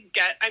 I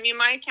mean,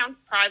 my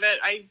account's private.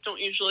 I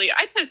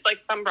post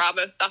some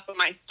Bravo stuff on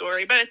my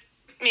story, but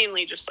it's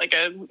mainly just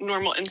a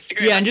normal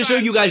Instagram. Yeah, and just so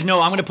you guys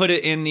know, I'm going to put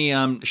it in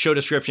the show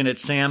description.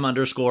 It's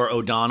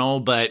Sam_O'Donnell,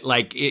 but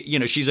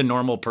she's a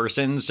normal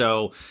person,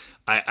 so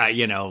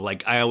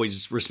I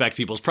always respect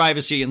people's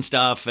privacy and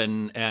stuff,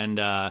 and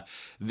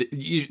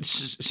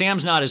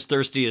Sam's not as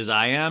thirsty as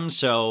I am,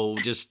 so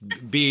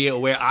just be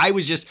aware. I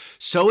was just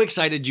so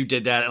excited you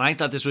did that, and I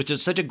thought this was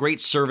just such a great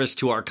service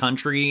to our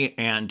country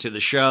and to the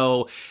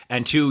show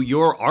and to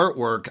your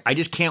artwork. I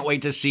just can't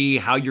wait to see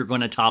how you're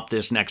going to top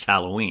this next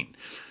Halloween.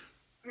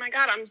 Oh my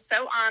God, I'm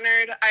so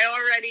honored. I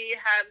already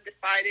have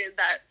decided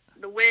that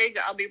the wig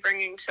I'll be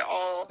bringing to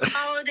all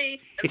holiday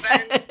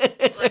events.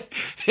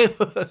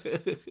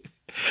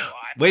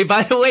 Wait,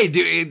 by the way,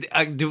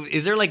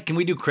 is there can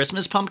we do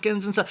Christmas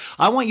pumpkins and stuff?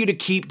 I want you to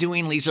keep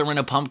doing Lisa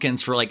Rinna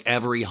Pumpkins for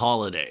every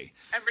holiday.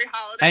 Every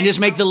holiday. And just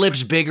make the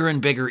lips bigger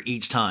and bigger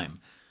each time.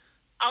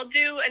 I'll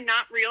do a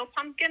not real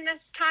pumpkin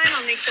this time.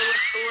 I'll make the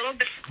lips a little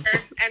bit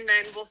bigger, and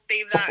then we'll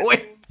save that.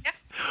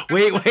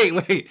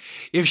 Wait.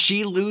 If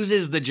she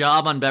loses the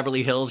job on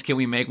Beverly Hills, can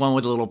we make one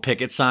with a little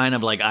picket sign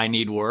of I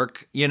need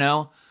work, Oh my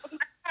God,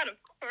 of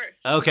course.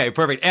 Okay,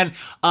 perfect. And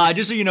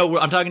just so you know,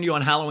 I'm talking to you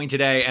on Halloween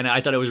today, and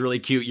I thought it was really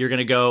cute. You're going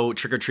to go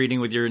trick-or-treating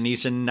with your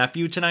niece and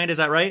nephew tonight, is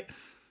that right?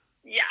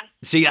 Yes.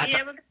 See, we're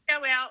going to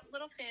go out,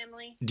 little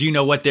family. Do you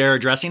know what they're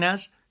dressing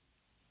as?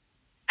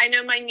 I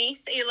know my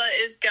niece Ayla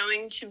is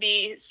going to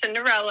be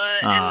Cinderella,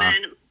 and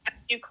then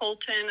nephew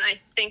Colton, I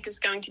think, is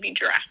going to be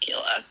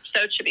Dracula.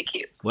 So it should be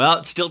cute. Well,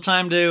 it's still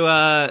time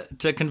to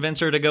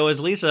convince her to go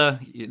as Lisa,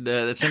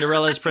 the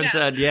Cinderella's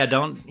princess. Yeah,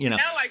 don't. No,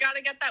 I got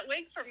to get that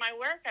wig for my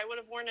work. I would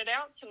have worn it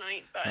out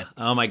tonight, but.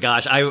 Oh my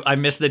gosh, I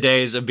miss the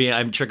days of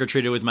I'm trick or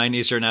treated with my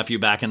niece or nephew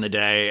back in the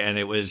day, and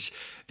it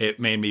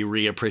made me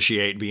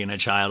reappreciate being a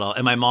child.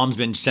 And my mom's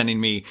been sending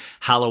me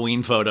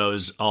Halloween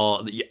photos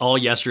all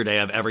yesterday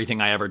of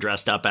everything I ever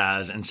dressed up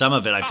as. And some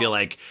of it, I feel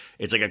like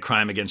it's a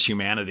crime against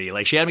humanity.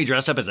 She had me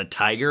dressed up as a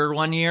tiger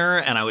one year,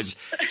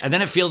 and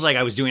then it feels like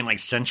I was doing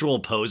sensual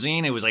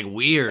posing. It was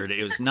weird.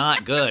 It was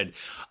not good.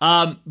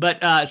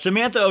 But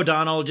Samantha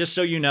O'Donnell, just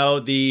so you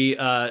know, the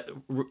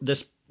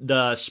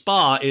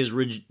spa is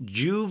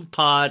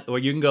RejuvePod, or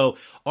you can go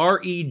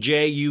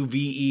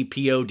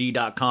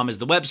RejuvePod.com is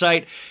the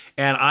website.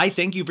 And I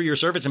thank you for your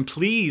service. And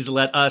please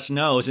let us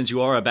know, since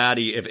you are a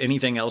baddie, if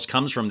anything else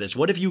comes from this.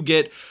 What if you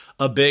get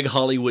a big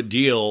Hollywood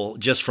deal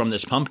just from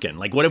this pumpkin?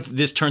 What if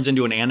this turns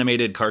into an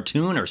animated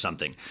cartoon or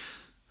something?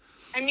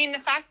 I mean, the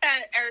fact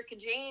that Erica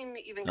Jane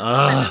even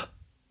commented,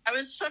 I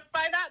was shook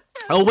by that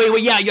too. Oh,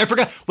 wait, yeah, I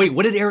forgot. Wait,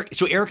 what did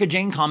Erica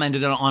Jane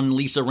commented on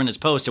Lisa Rinna's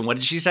post, and what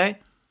did she say?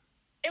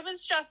 It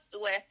was just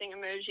laughing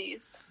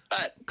emojis,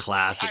 but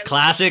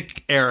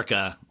classic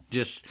Erica.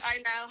 I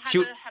know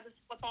had to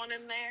slip on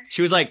in there.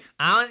 She was like,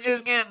 I was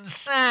just getting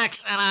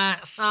sex, and I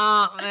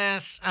saw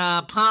this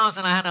post,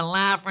 and I had to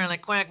laugh really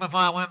quick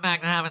before I went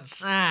back to having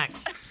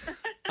sex.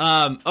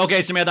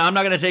 Okay, Samantha, I'm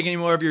not going to take any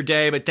more of your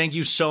day, but thank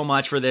you so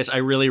much for this. I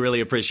really,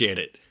 really appreciate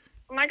it.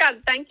 Oh my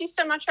God, thank you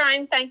so much,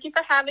 Ryan. Thank you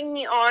for having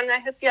me on. I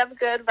hope you have a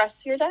good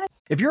rest of your day.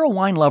 If you're a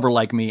wine lover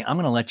like me, I'm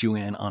going to let you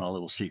in on a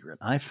little secret.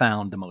 I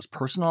found the most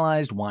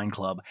personalized wine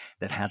club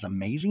that has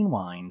amazing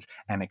wines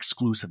and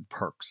exclusive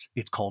perks.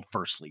 It's called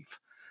First Leaf.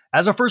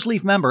 As a First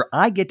Leaf member,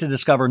 I get to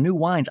discover new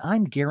wines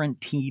I'm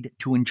guaranteed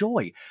to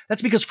enjoy.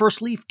 That's because First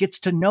Leaf gets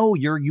to know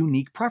your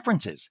unique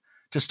preferences.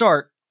 To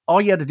start, all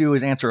you have to do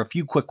is answer a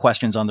few quick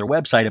questions on their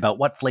website about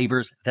what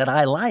flavors that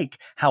I like,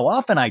 how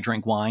often I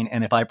drink wine,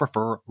 and if I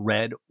prefer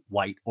red,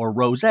 white, or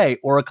rosé,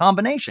 or a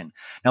combination.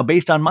 Now,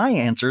 based on my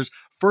answers,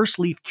 First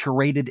Leaf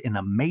curated an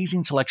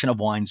amazing selection of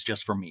wines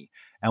just for me.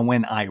 And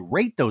when I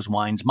rate those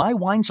wines, my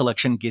wine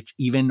selection gets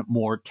even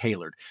more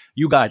tailored.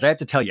 You guys, I have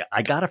to tell you,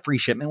 I got a free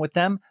shipment with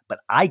them, but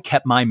I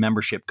kept my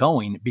membership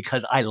going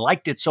because I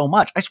liked it so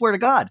much. I swear to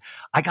God,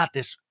 I got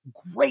this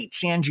great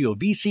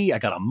Sangiovese. I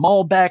got a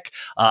Malbec.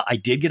 I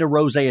did get a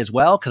rosé as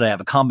well because I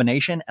have a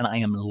combination, and I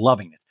am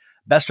loving it.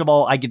 Best of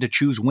all, I get to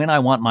choose when I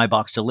want my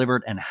box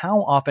delivered and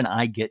how often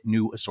I get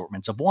new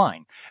assortments of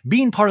wine.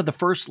 Being part of the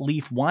First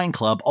Leaf Wine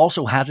Club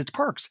also has its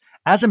perks.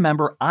 As a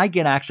member, I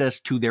get access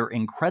to their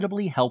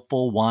incredibly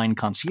helpful wine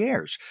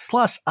concierge.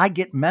 Plus, I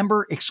get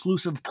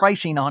member-exclusive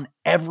pricing on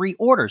every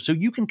order, so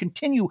you can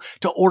continue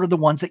to order the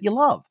ones that you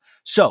love.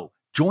 So,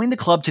 join the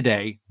club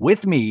today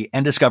with me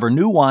and discover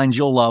new wines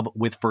you'll love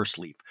with First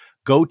Leaf.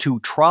 Go to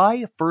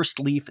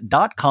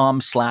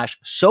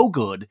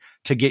tryfirstleaf.com/so-good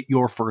to get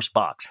your first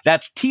box.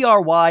 That's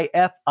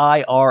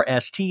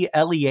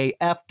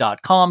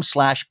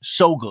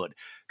tryfirstleaf.com/so-good.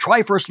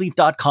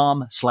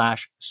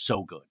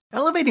 Tryfirstleaf.com/so-good.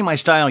 Elevating my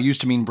style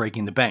used to mean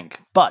breaking the bank,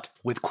 but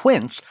with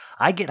Quince,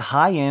 I get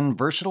high-end,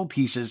 versatile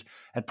pieces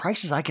at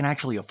prices I can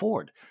actually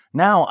afford.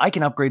 Now I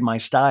can upgrade my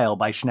style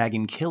by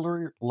snagging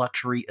killer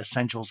luxury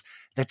essentials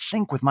that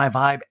sync with my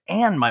vibe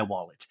and my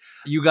wallet.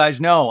 You guys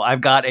know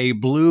I've got a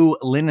blue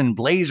linen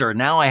blazer.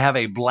 Now I have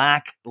a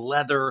black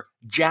leather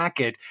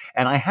jacket,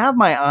 and I have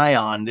my eye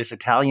on this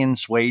Italian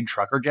suede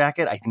trucker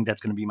jacket. I think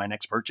that's going to be my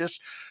next purchase.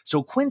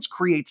 So Quince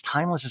creates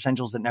timeless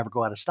essentials that never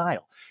go out of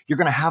style. You're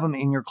going to have them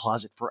in your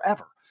closet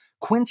forever.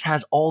 Quince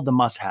has all the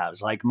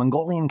must-haves like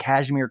Mongolian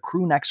cashmere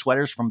crew neck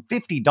sweaters from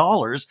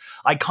 $50,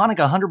 iconic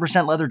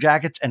 100% leather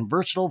jackets, and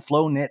versatile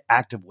flow knit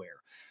activewear.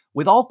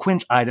 With all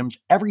Quince items,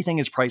 everything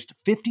is priced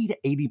 50 to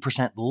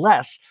 80%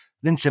 less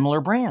than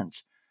similar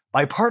brands.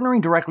 By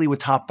partnering directly with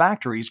top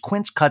factories,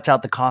 Quince cuts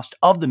out the cost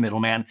of the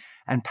middleman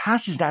and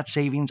passes that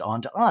savings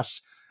on to us.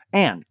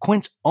 And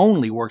Quince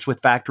only works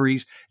with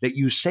factories that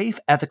use safe,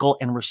 ethical,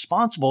 and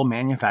responsible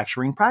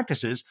manufacturing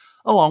practices,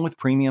 along with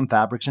premium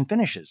fabrics and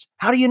finishes.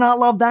 How do you not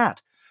love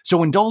that?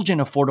 So indulge in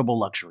affordable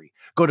luxury.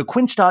 Go to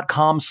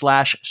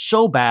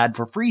quince.com/sobad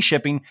for free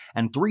shipping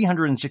and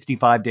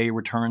 365-day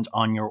returns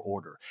on your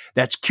order.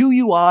 That's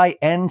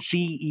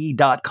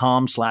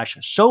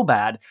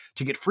QUINCE.com/sobad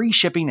to get free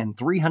shipping and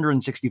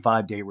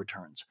 365-day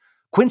returns.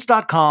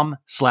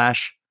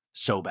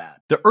 Quince.com/sobad.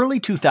 The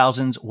early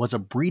 2000s was a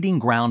breeding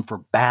ground for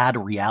bad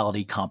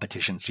reality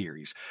competition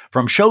series.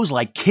 From shows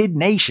like Kid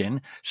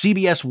Nation,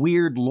 CBS'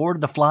 weird Lord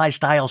of the Flies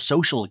style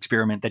social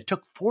experiment that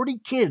took 40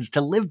 kids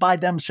to live by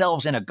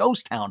themselves in a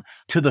ghost town,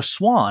 to The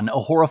Swan,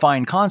 a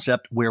horrifying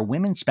concept where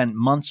women spent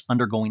months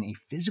undergoing a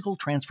physical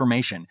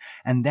transformation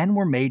and then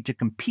were made to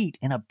compete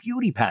in a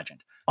beauty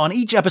pageant. On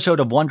each episode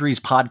of Wondery's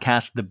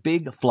podcast, The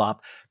Big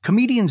Flop,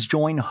 comedians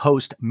join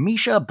host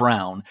Misha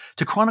Brown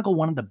to chronicle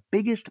one of the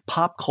biggest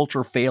pop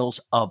culture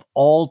fails of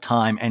all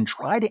time and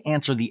try to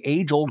answer the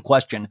age-old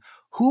question,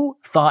 who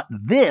thought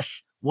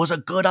this was a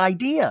good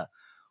idea?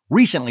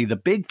 Recently, The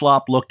Big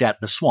Flop looked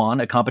at The Swan,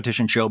 a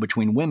competition show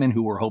between women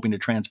who were hoping to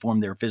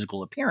transform their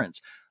physical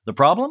appearance. The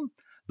problem?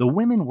 The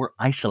women were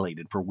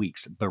isolated for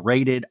weeks,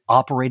 berated,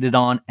 operated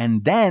on,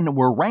 and then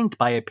were ranked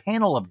by a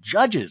panel of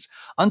judges.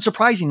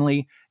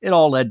 Unsurprisingly, it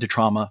all led to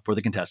trauma for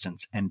the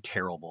contestants and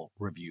terrible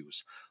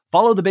reviews.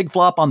 Follow The Big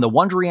Flop on the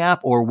Wondery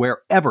app or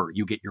wherever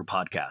you get your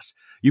podcasts.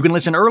 You can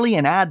listen early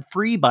and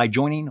ad-free by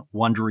joining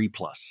Wondery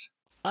Plus.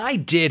 I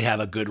did have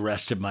a good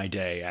rest of my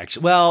day,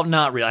 actually. Well,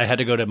 not really. I had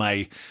to go to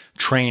my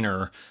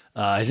trainer.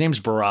 His name's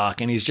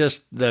Barack, and he's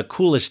just the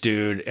coolest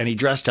dude, and he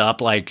dressed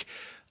up like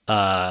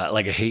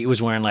he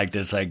was wearing like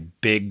this like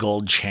big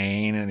gold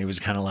chain, and he was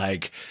kind of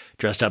like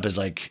dressed up as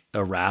like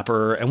a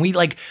rapper, and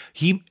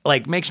he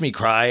makes me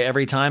cry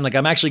every time. Like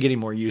I'm actually getting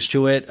more used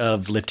to it,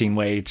 of lifting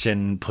weights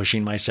and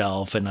pushing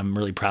myself, and I'm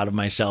really proud of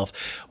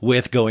myself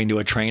with going to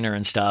a trainer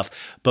and stuff.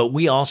 But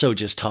we also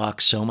just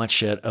talk so much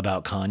shit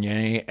about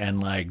Kanye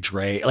and like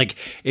Dre. Like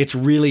it's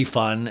really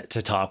fun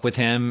to talk with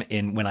him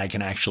when I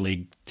can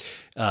actually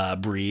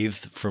breathe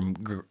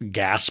from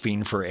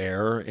gasping for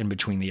air in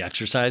between the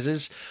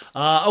exercises.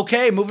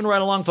 Okay, moving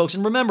right along, folks.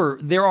 And remember,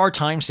 there are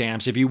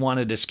timestamps if you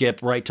wanted to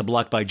skip right to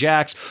Blocked by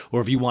Jax,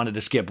 or if you wanted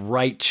to skip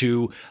right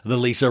to the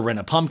Lisa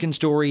Rinna Pumpkin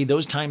story.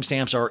 Those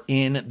timestamps are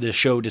in the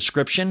show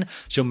description,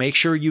 so make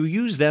sure you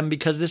use them,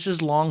 because this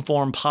is long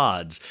form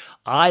pods.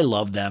 I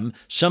love them.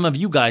 Some of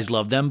you guys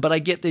love them, but I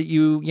get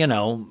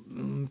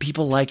that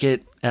people like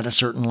it at a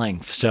certain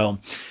length. So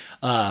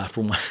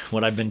from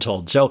what I've been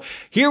told. So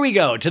here we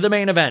go to the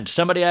main event.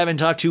 Somebody I haven't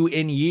talked to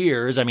in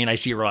years. I mean, I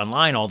see her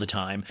online all the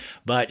time,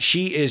 but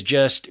she is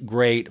just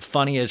great,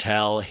 funny as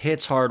hell,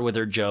 hits hard with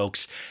her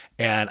jokes,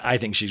 and I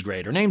think she's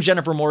great. Her name's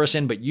Jennifer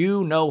Morrison, but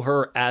you know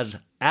her as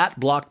at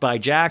Blocked by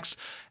Jax,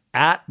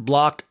 at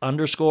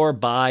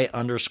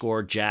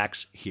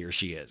blocked_by_Jax. Here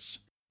she is.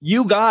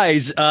 You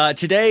guys,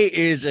 today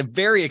is a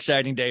very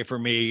exciting day for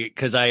me,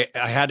 because I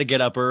had to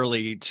get up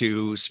early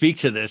to speak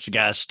to this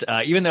guest,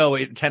 even though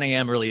 10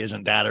 a.m. really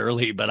isn't that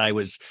early, but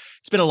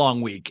it's been a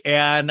long week,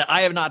 and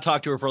I have not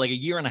talked to her for like a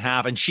year and a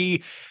half. And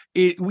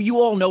you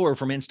all know her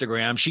from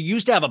Instagram. She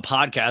used to have a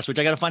podcast, which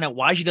I got to find out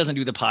why she doesn't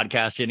do the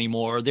podcast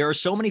anymore. There are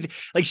so many,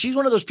 like she's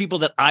one of those people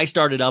that I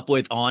started up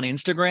with on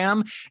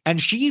Instagram,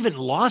 and she even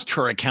lost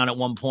her account at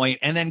one point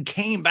and then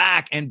came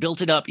back and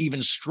built it up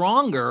even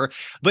stronger.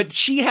 But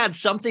she had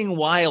something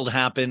wild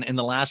happen in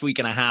the last week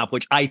and a half,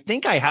 which I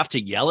think I have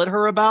to yell at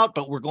her about,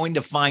 but we're going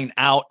to find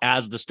out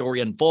as the story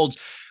unfolds.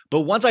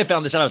 But once I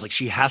found this out, I was like,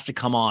 she has to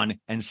come on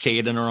and say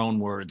it in her own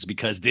words,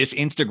 because this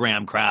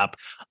Instagram crap,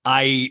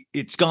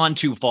 it's gone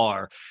too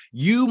far.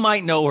 You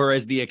might know her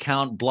as the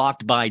account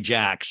Blocked by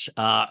Jax.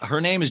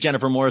 Her name is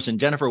Jennifer Morrison.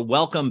 Jennifer,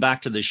 welcome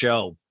back to the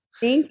show.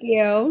 Thank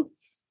you.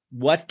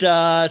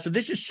 So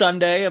this is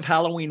Sunday of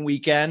Halloween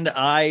weekend.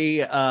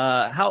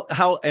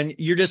 And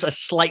you're just a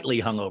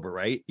slightly hungover,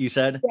 right? You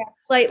said? Yeah,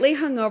 slightly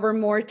hungover,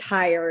 more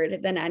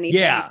tired than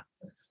anything. Yeah.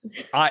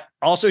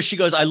 She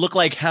goes, I look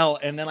like hell.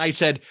 And then I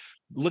said,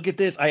 look at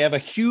this. I have a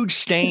huge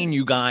stain,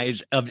 you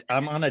guys,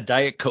 I'm on a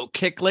Diet Coke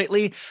kick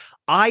lately.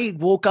 I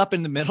woke up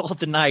in the middle of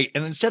the night,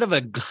 and instead of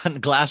a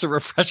glass of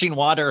refreshing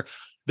water,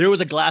 there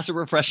was a glass of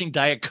refreshing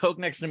Diet Coke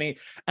next to me.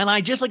 And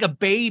I just, like a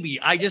baby,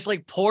 I just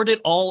like poured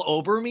it all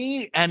over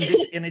me. And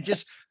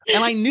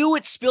I knew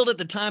it spilled at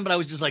the time, but I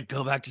was just like,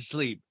 go back to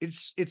sleep.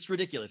 It's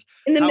ridiculous.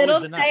 In the middle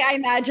of the night, I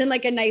imagine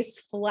like a nice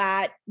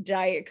flat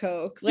Diet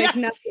Coke. Like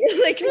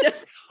nothing, like no.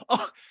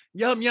 Oh,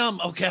 yum.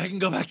 Okay, I can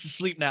go back to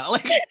sleep now.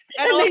 Like,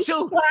 and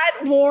also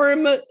flat,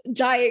 warm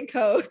Diet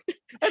Coke.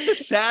 And the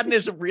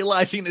sadness of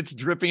realizing it's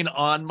dripping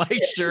on my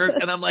shirt,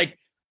 and I'm like,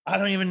 I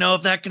don't even know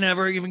if that can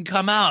ever even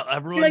come out.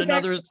 I've ruined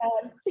another. I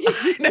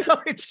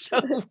know, it's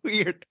so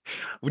weird.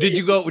 Did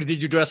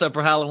you dress up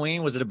for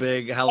Halloween? Was it a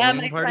big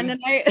Halloween party? Friend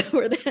and I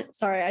were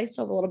sorry, I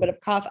still have a little bit of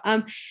cough.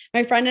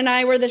 My friend and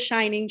I were the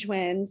Shining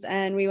twins,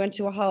 and we went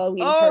to a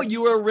Halloween party.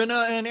 You were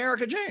Rinna and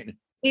Erica Jane.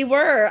 We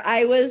were.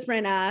 I was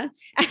Rinna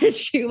and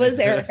she was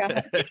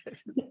Erica.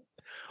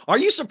 Are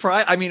you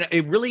surprised? I mean,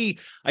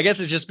 I guess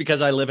it's just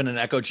because I live in an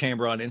echo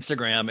chamber on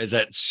Instagram, is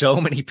that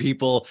so many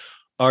people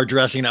are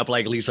dressing up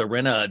like Lisa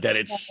Rinna that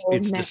it's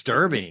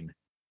disturbing.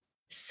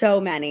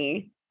 So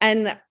many.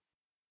 And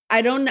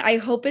I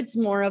hope it's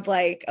more of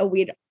like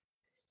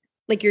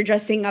like you're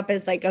dressing up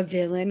as like a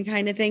villain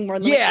kind of thing more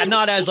than Yeah, like,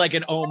 not as like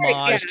an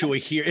homage to a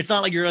hero. It's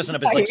not like you're dressing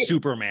up as like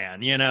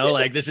Superman, you know,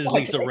 like this is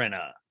Lisa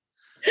Rinna.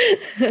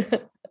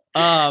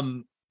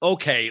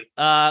 Okay.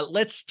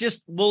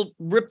 We'll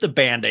rip the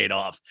Band-Aid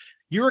off.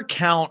 Your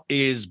account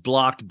is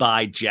blocked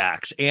by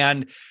Jax.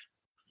 And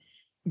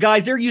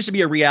guys, there used to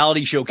be a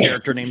reality show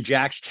character named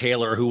Jax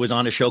Taylor who was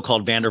on a show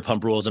called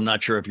Vanderpump Rules. I'm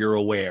not sure if you're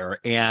aware.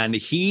 And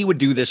he would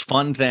do this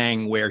fun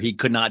thing where he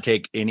could not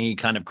take any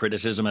kind of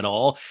criticism at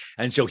all.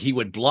 And so he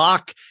would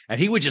block, and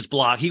he would just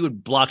block. He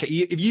would block.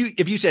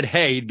 If you said,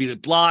 hey, he'd be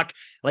like, block.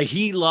 Like,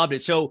 he loved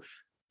it. So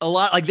a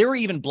lot, like, they were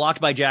even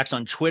blocked by Jax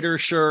on Twitter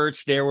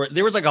shirts. There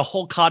was like a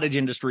whole cottage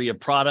industry of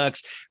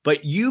products,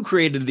 but you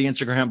created the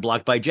Instagram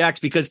blocked by Jax,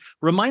 because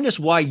remind us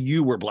why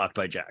you were blocked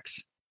by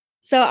Jax.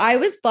 So I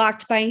was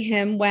blocked by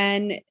him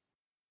when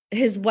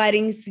his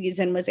wedding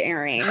season was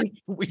airing.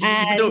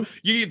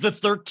 The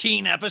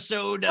 13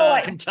 episode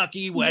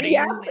Kentucky wedding.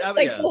 Yeah,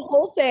 the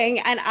whole thing.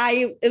 And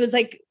it was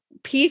like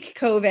peak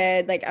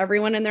COVID, like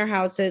everyone in their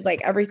houses,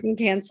 like everything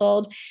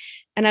canceled.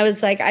 And I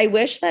was like, I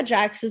wish that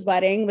Jax's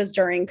wedding was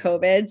during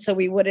COVID so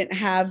we wouldn't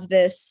have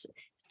this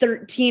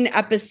 13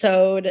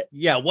 episode.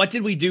 Yeah. What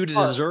did we do to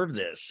deserve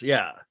this?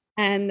 Yeah.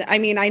 And I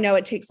mean, I know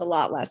it takes a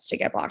lot less to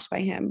get blocked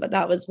by him, but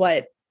that was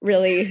what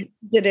really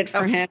did it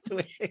for him.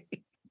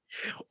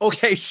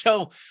 Okay.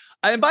 So,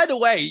 and by the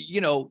way,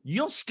 you know, I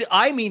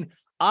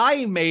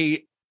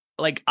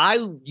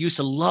used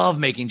to love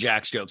making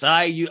Jax jokes.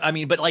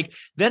 But like,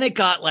 then it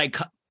got like,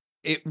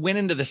 it went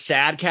into the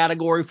sad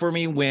category for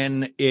me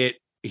when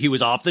he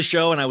was off the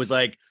show, and I was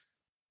like,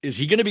 is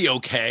he going to be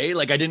okay?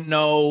 Like, I didn't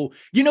know,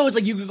 you know, it's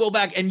like you could go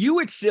back and you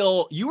were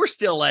still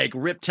like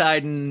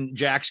riptiding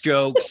Jax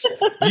jokes.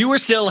 You were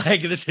still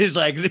like,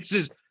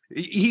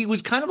 he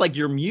was kind of like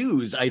your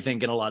muse, I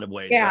think, in a lot of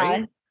ways. Yeah.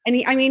 Right? And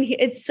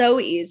it's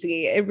so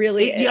easy. It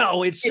really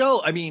is.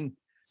 So easy.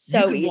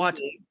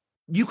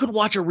 You could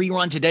watch a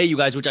rerun today, you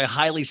guys, which I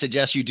highly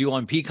suggest you do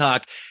on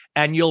Peacock,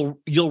 and you'll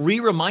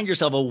remind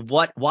yourself of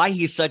why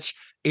he's such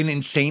an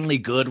insanely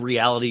good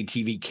reality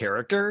TV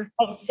character.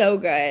 Oh, so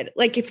good.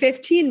 Like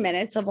 15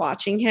 minutes of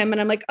watching him, and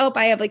I'm like, oh,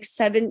 I have like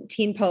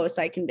 17 posts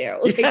I can do.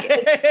 Like,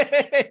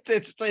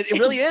 it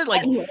really is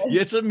like,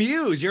 it's a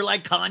muse. You're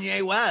like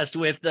Kanye West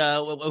with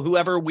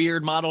whoever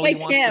weird model like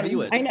he wants to be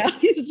with.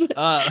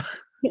 I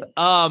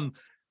know.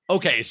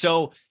 Okay,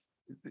 so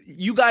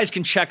you guys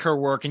can check her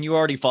work, and you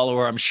already follow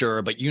her, I'm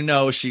sure, but you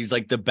know she's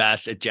like the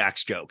best at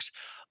Jax jokes.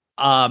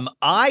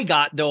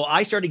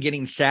 I started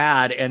getting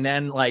sad, and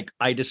then like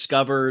I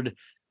discovered,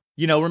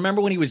 you know,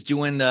 remember when he was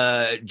doing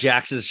the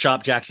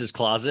Jax's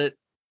Closet,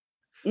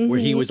 where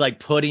he was like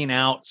putting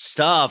out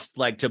stuff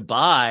like to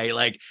buy,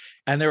 like,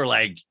 and they were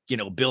like, you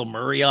know, Bill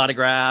Murray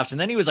autographs,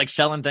 and then he was like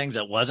selling things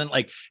that wasn't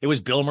like, it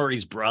was Bill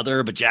Murray's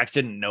brother, but Jax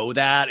didn't know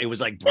that it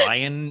was like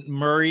Brian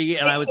Murray,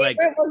 and I was like,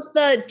 it was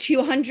the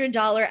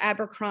 $200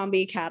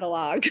 Abercrombie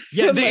catalog.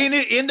 Yeah,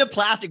 in the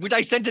plastic, which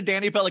I sent to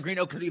Danny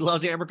Pellegrino because he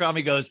loves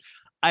Abercrombie. Goes,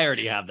 I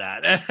already have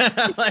that.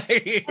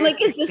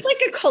 like, is this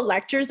like a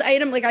collector's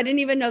item? Like, I didn't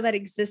even know that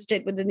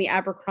existed within the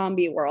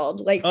Abercrombie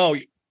world. Like, oh,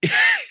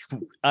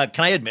 can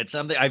I admit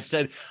something? I've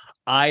said,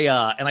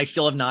 and I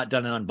still have not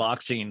done an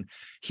unboxing.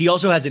 He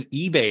also has an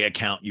eBay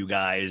account, you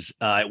guys.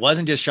 It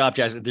wasn't just Shop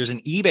Jax. There's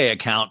an eBay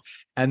account,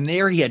 and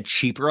there he had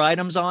cheaper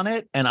items on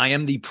it. And I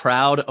am the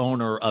proud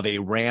owner of a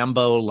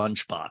Rambo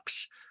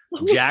lunchbox.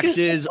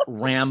 Jax's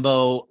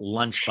Rambo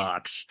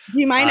lunchbox. Do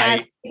you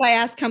mind if I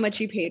ask how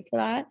much you paid for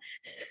that?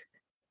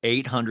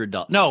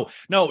 $800. No,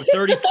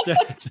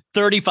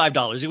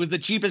 $35. It was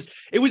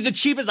the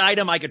cheapest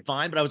item I could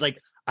find, but I was like,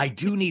 I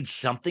do need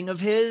something of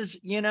his,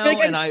 you know, like,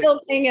 and I'm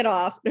still paying it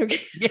off. Okay.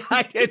 Yeah,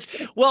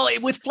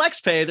 with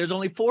FlexPay, there's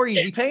only 4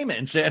 easy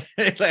payments. And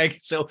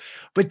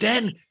but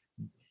then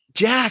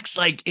Jax,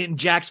 like in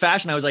Jax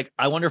fashion, I was like,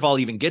 I wonder if I'll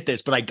even get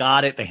this, but I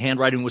got it. The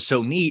handwriting was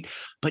so neat,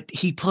 but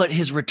he put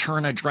his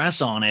return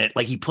address on it.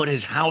 Like, he put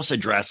his house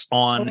address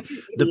on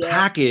the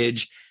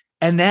package.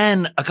 And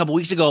then a couple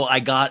weeks ago,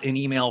 I got an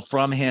email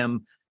from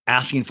him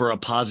asking for a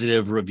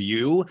positive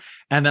review.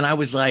 And then I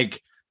was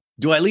like,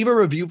 do I leave a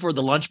review for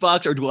the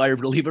lunchbox, or do I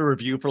leave a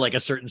review for like a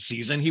certain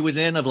season he was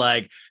in, of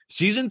like,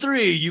 season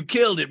 3, you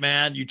killed it,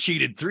 man. You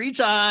cheated 3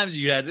 times.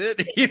 You had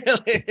it.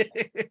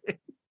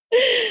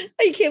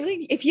 I can't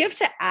believe if you have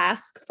to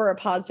ask for a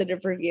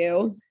positive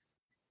review.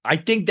 I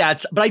think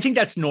that's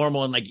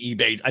normal in like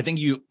eBay. I think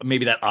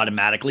maybe that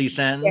automatically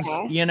sends,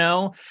 you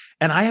know,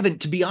 and I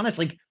haven't, to be honest,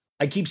 like,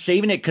 I keep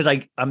saving it because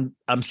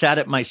I'm sad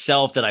at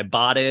myself that I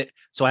bought it.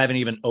 So I haven't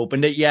even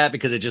opened it yet,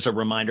 because it's just a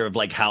reminder of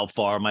like how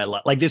far my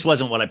life, like, this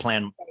wasn't what I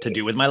planned to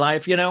do with my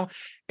life, you know?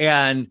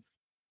 And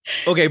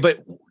okay,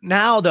 but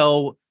now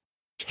though,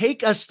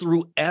 take us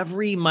through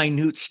every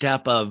minute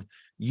step of,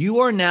 you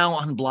are now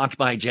unblocked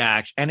by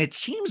Jax. And it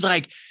seems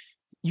like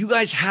you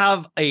guys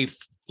have a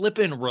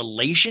flipping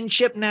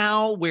relationship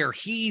now where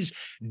he's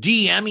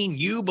DMing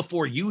you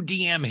before you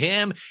DM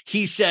him.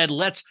 He said,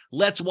 let's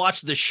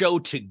watch the show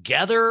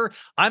together.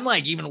 I'm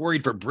like even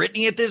worried for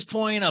Brittany at this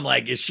point. I'm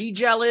like, is she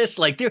jealous?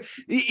 Like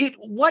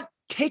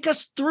take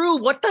us through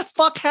what the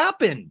fuck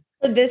happened?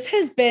 This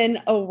has been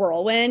a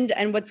whirlwind.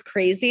 And what's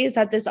crazy is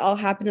that this all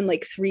happened in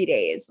like 3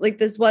 days. Like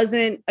this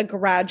wasn't a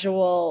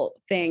gradual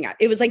thing.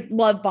 It was like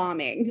love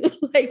bombing,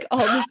 like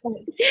all of a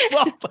sudden.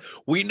 Well,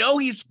 we know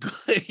he's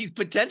good. He's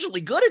potentially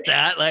good at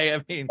that. Like,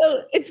 I mean,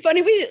 so it's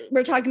funny.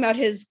 We're talking about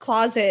his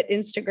closet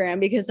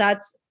Instagram because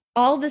that's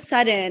all of a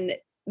sudden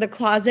the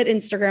closet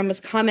Instagram was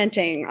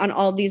commenting on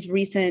all these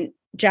recent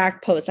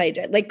Jack posts I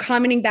did, like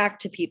commenting back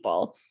to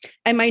people,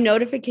 and my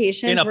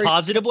notifications in a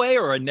positive way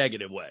or a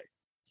negative way.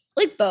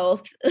 Like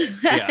both.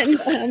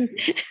 Yeah.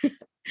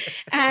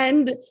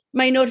 and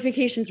my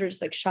notifications were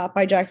just like shop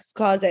by Jack's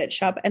Closet,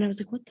 shop. And I was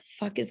like, what the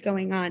fuck is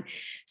going on?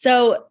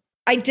 So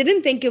I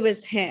didn't think it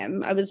was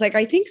him. I was like,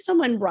 I think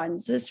someone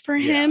runs this for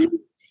him.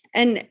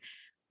 And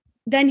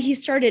then he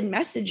started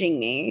messaging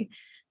me.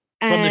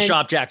 From the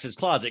shop Jax's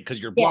Closet,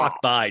 because you're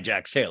blocked by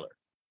Jax Taylor.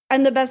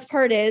 And the best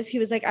part is he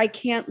was like, I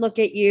can't look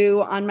at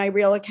you on my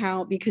real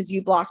account because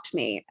you blocked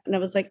me. And I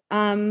was like,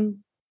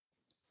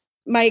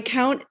 my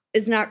account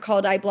is not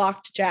called I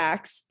blocked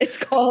Jax. It's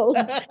called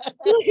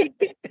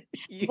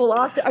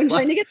blocked. I'm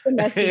trying to get the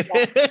message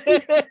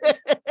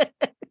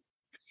out.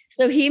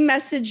 So he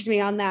messaged me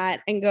on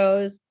that and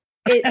goes,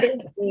 it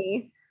is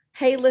me.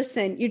 Hey,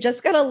 listen, you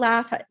just got to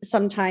laugh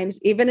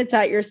sometimes, even it's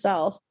at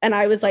yourself. And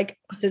I was like,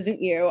 this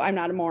isn't you. I'm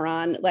not a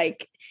moron.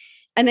 Like,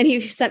 and then he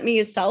sent me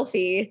a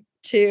selfie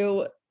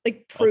to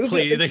like prove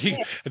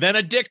it. Then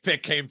a dick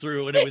pic came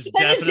through and it was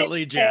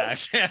definitely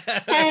Jax.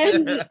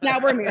 And now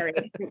we're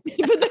married.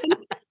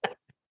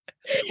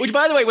 Which,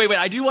 by the way, wait,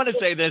 I do want to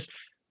say this.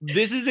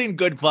 This is in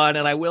good fun.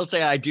 And I will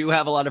say I do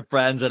have a lot of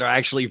friends that are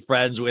actually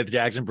friends with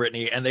Jax and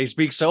Brittany, and they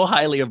speak so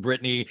highly of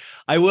Brittany.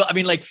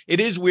 Like, it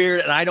is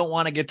weird, and I don't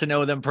want to get to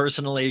know them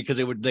personally because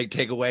it would like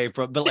take away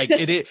from, but like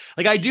it is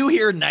like I do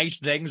hear nice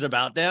things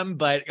about them.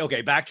 But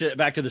okay, back to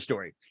the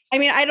story. I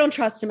mean, I don't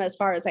trust him as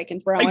far as I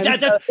can throw him.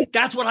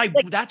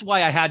 That's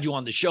why I had you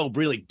on the show,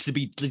 really,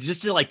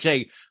 to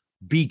say,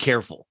 be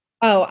careful.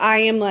 Oh, I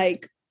am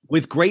like,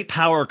 with great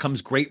power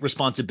comes great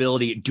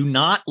responsibility. Do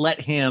not let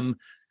him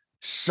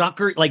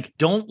sucker, like,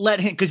 don't let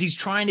him, because he's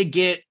trying to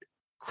get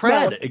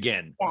cred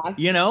again. Yeah.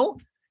 You know,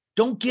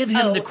 don't give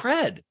him the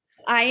cred.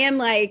 I am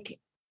like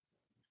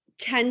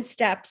 10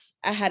 steps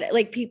ahead.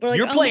 Like, people are like,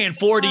 you're playing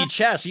 4D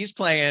chess. He's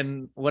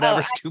playing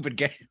whatever stupid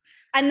game.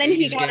 And then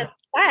he got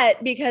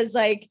upset because,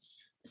 like,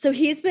 so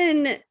he's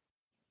been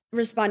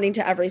responding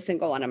to every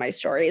single one of my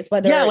stories.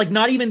 Whether like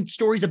not even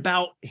stories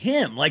about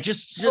him, like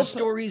just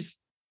stories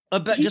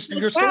about just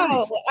your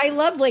stories. I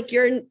love like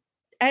your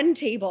end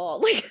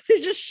table, like they're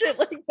just shit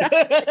like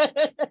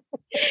that.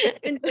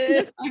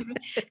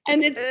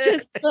 and it's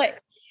just like,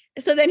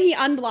 so then he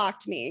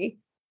unblocked me.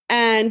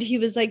 And he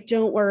was like,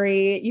 don't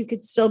worry, you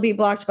could still be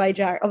blocked by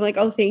Jack. I'm like,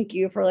 oh, thank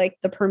you for like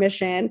the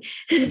permission.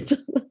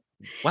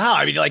 Wow.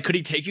 I mean, like, could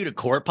he take you to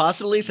court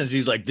possibly, since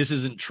he's like, this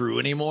isn't true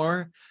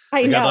anymore?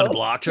 I know. I've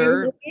unblocked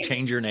her.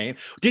 Change your name.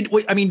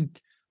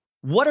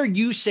 What are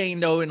you saying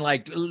though? And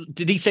like,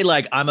 did he say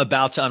like, I'm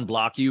about to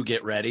unblock you,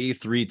 get ready,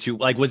 3, 2,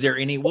 like, was there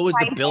any, what was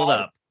the build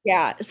up?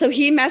 Yeah. So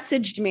he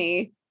messaged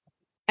me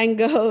and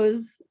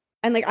goes,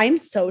 and like, I'm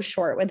so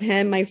short with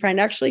him. My friend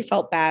actually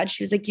felt bad.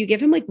 She was like, you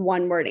give him like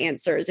 1-word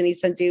answers and he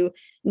sends you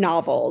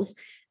novels.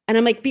 And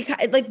I'm like, because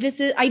like, this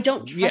is, I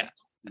don't trust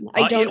him.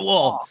 I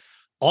don't.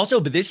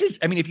 Also, but this is,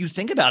 I mean, if you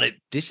think about it,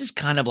 this is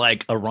kind of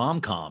like a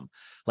rom-com.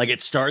 Like,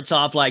 it starts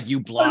off like you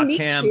blocked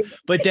him,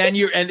 but then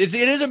and it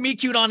is a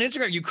meet cute on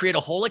Instagram. You create a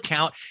whole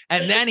account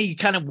and then he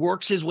kind of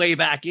works his way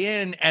back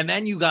in. And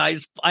then you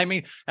guys, I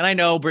mean, and I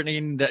know Brittany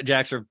and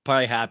Jax are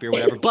probably happy or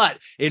whatever, but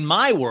in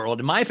my world,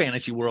 in my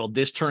fantasy world,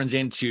 this turns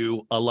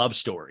into a love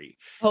story.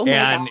 Oh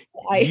my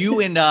God. You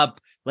end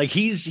up like,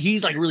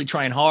 he's like really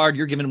trying hard.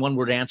 You're giving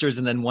 1-word answers.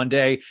 And then one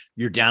day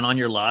you're down on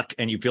your luck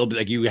and you feel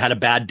like you had a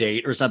bad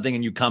date or something.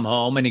 And you come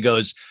home and he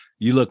goes,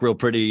 you look real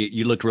pretty.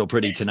 You looked real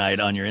pretty tonight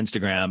on your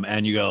Instagram.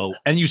 And you go,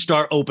 and you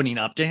start opening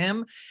up to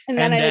him. And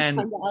then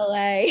I come to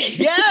LA.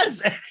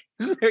 Yes.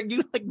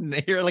 You're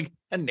like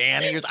a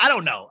nanny. I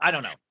don't know.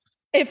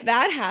 If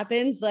that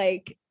happens,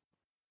 like,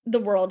 the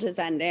world is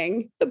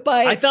ending.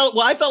 But I felt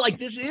like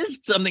this is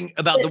something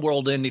about the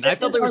world ending. I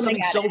felt there was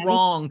something so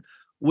wrong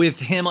with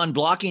him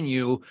unblocking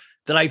you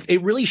that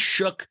it really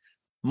shook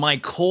my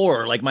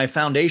core, like my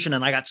foundation.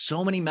 And I got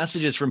so many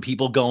messages from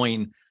people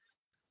going,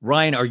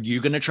 Ryan, are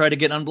you going to try to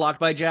get unblocked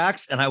by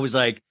Jax? And I was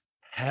like,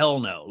 hell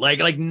no.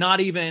 Like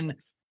not even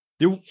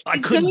there. I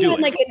couldn't do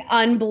it. Like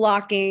an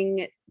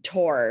unblocking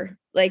tour.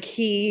 Like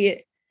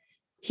he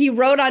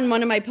wrote on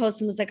one of my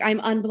posts and was like,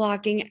 I'm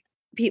unblocking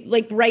people,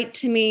 like, write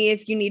to me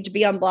if you need to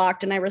be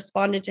unblocked. And I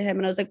responded to him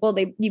and I was like, well,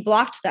 you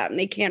blocked them.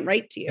 They can't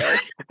write to you.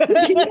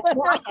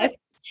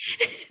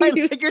 I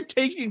think you're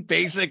taking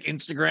basic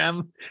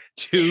Instagram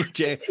to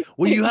Jay.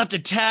 Well, you have to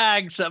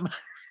tag some.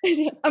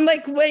 I'm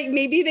like, wait,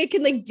 maybe they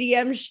can like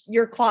DM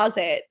your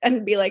closet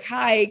and be like,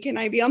 hi, can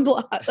I be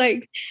unblocked?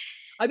 Like,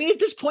 I mean, at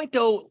this point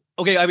though,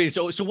 okay. I mean,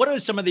 so what are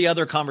some of the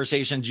other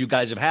conversations you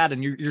guys have had?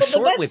 And you're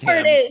short with him.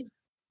 The best part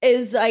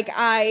is like,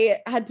 I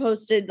had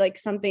posted like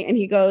something and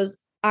he goes,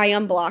 I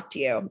unblocked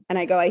you. And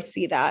I go, I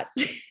see that.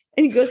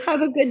 And he goes,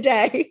 have a good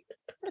day.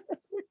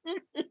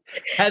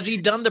 Has he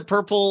done the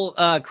purple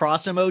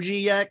cross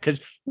emoji yet?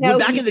 Because no,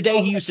 back in the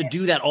day, he used to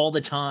do that all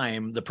the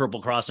time, the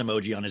purple cross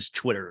emoji on his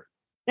Twitter.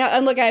 Now,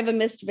 and look, I have a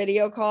missed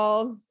video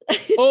call.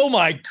 Oh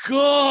my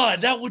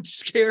God, that would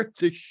scare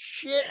the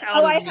shit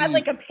out of me. I had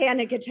like a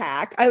panic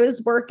attack. I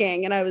was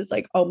working and I was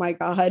like, oh my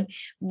God.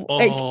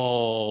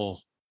 Oh.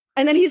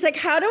 And then he's like,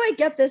 how do I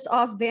get this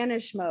off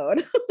vanish mode?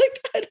 Like,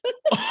 I don't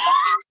know.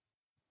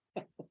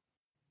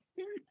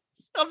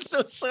 I'm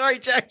so sorry,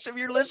 Jax, if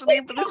you're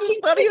listening, but this is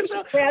funny as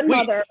hell.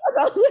 Grandmother.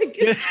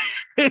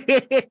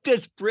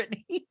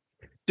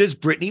 Does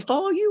Brittany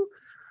follow you?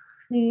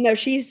 No,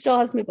 she still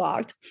has me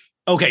blocked.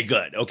 Okay,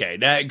 good. Okay.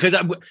 Because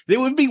it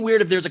would be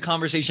weird if there's a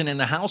conversation in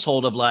the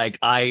household of like,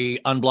 I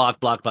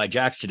blocked by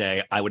Jax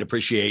today. I would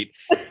appreciate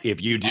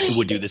if you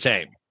would do the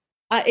same.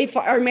 If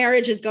our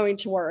marriage is going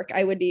to work,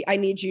 I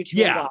need you to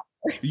unblock.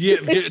 Yeah,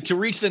 to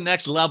reach the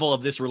next level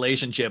of this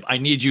relationship, I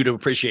need you to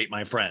appreciate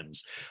my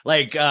friends.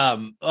 Like,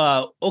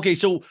 okay,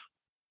 so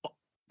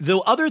the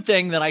other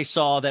thing that I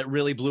saw that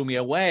really blew me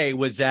away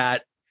was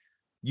that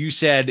you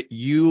said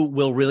you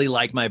will really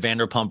like my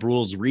Vanderpump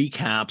Rules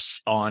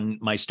recaps on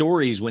my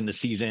stories when the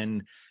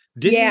season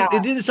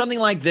did something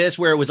like this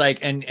where it was like,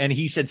 and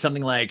he said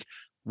something like,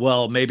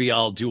 well, maybe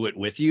I'll do it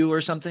with you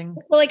or something.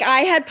 Well, like I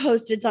had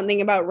posted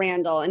something about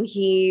Randall and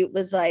he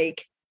was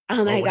like,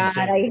 oh my God,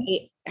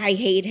 I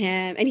hate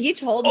him. And he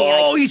told me.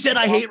 Oh, he said,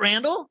 I hate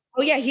Randall?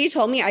 Oh yeah. He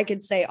told me I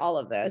could say all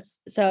of this.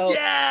 So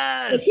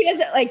yes.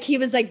 He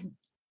was like,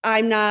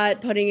 I'm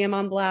not putting him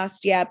on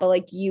blast yet, but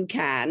like you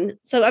can.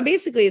 So I'm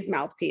basically his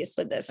mouthpiece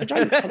with this, which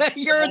I'm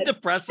you're the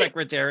press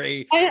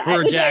secretary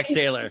for Jax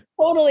Taylor.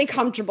 Totally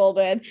comfortable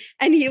with.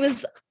 And he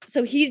was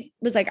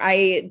like,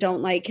 I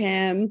don't like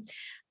him.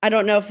 I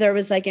don't know if there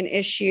was like an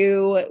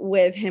issue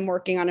with him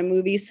working on a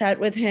movie set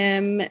with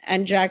him,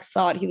 and Jax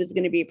thought he was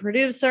going to be a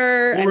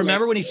producer. Well,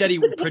 remember when he said he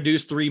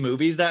produced 3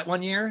 movies that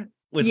one year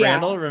with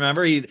Randall?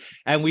 Remember we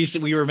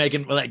were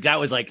making like, that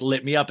was like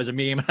lit me up as a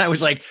meme. And I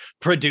was like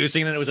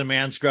producing and it was a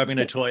man scrubbing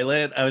a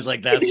toilet. I was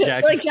like, that's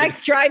Jax. Like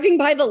Jax driving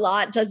by the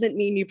lot doesn't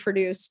mean you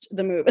produced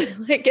the movie.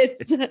 Like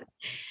it's,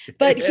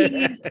 but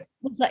he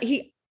was like,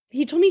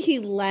 he told me he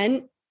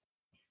lent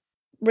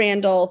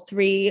Randall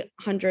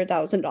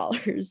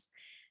 $300,000.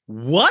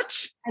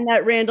 What? And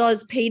that Randall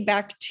has paid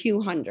back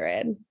 $200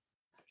 or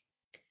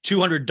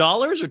 $200,000?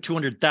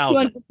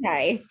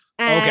 $200K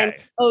and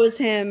owes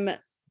him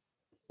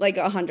like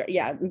 100.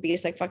 Yeah,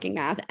 basic fucking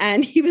math.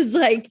 And he was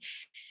like,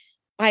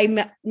 I'm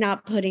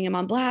not putting him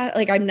on blast.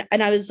 Like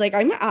I was like,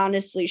 I'm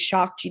honestly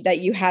shocked that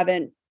you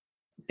haven't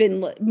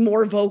been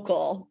more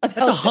vocal. That's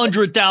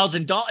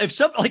 $100,000. If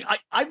some like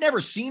I've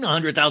never seen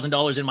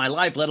 $100,000 in my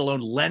life, let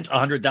alone lent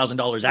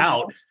 $100,000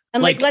 out.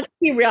 And like, let's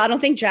be real. I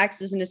don't think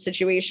Jax is in a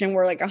situation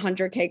where like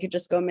 100K could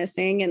just go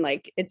missing and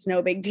like, it's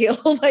no big deal.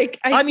 Like,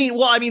 I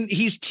mean,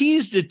 he's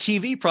teased a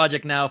TV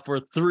project now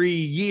for 3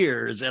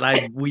 years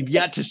and we've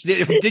yet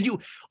to,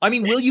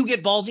 will you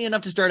get ballsy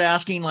enough to start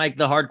asking like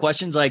the hard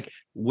questions? Like,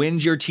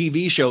 when's your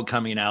TV show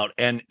coming out?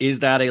 And is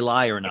that a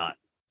lie or not?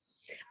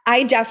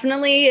 I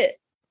definitely,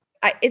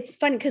 it's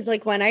fun because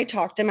like when I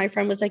talked to him, my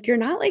friend was like, you're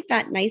not like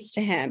that nice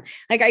to him.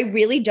 Like, I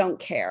really don't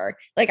care.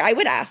 Like I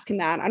would ask him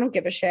that. I don't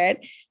give a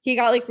shit. He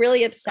got like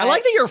really upset. I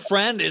like that your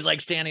friend is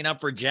like standing up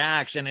for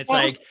Jax and it's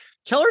like,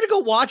 tell her to go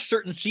watch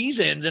certain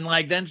seasons and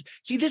like, then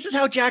see, this is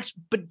how this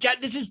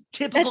is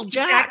typical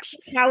Jax.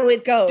 How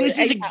it goes. This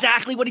is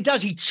exactly what he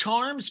does. He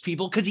charms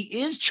people because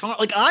he is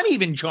like, I'm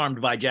even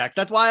charmed by Jax.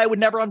 That's why I would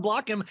never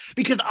unblock him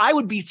because I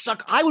would be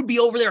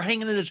over there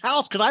hanging in his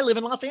house because I live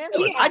in Los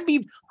Angeles. Yeah. I'd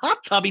be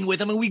hot tubbing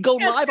with him and we go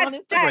live on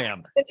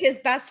Instagram. With his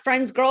best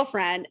friend's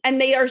girlfriend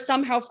and they are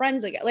somehow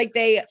friends again. Like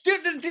this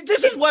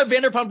is why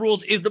Vanderpump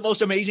Rules is the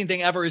most amazing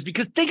thing ever is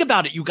because think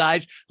about it, you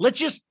guys. Let's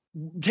just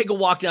take a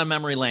walk down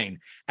memory lane.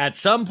 At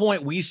some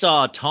point, we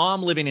saw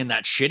Tom living in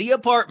that shitty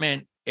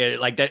apartment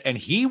like that, and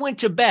he went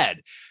to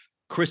bed.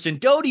 Kristen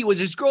Doty was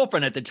his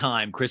girlfriend at the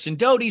time. Kristen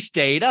Doty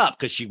stayed up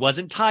because she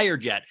wasn't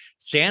tired yet.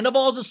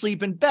 Sandoval's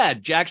asleep in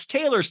bed. Jax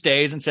Taylor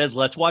stays and says,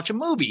 let's watch a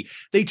movie.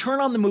 They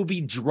turn on the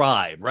movie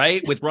Drive,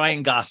 right? With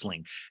Ryan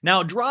Gosling.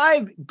 Now,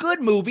 Drive,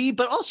 good movie,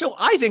 but also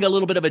I think a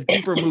little bit of a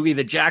deeper movie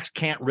that Jax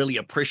can't really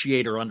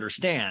appreciate or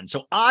understand.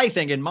 So I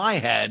think in my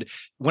head,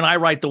 when I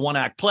write the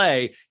 1-act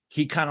play,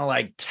 he kind of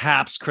like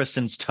taps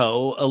Kristen's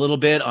toe a little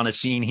bit on a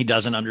scene he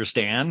doesn't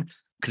understand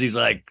because he's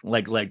like,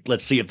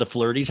 let's see if the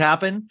flirties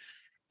happen.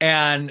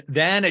 And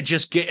then it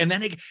just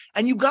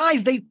and you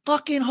guys, they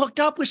fucking hooked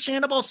up with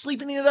Sandoval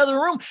sleeping in the other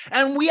room.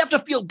 And we have to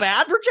feel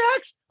bad for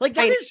Jax? Like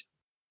that is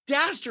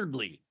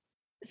dastardly.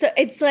 So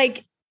it's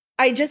like,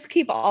 I just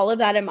keep all of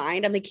that in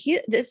mind. I'm like,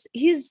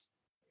 is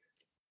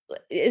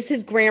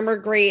his grammar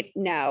great?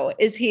 No.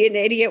 Is he an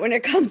idiot when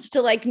it comes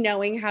to like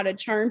knowing how to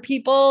charm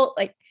people?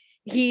 Like,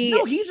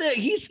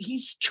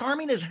 He's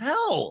charming as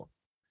hell.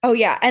 Oh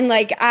yeah. And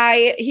like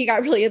he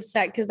got really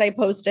upset because I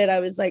posted, I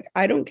was like,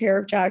 I don't care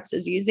if Jax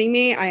is using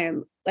me. I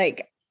am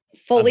like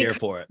fully here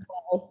for it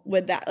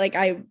with that. Like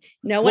I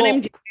know what I'm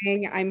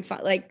doing. I'm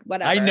like,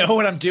 whatever. I know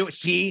what I'm doing.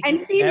 See,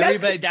 and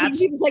everybody,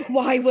 he was like,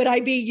 why would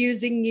I be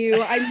using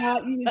you? I'm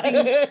not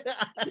using you.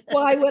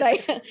 Why would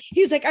I?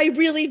 He's like, I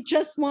really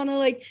just want to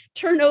like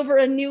turn over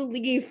a new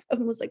leaf. I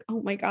was like,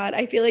 oh my God.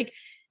 I feel like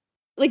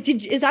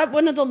is that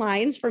one of the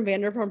lines from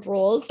Vanderpump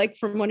Rules? Like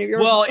from one of your?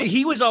 Well,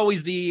 he was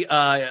always the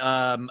Rinna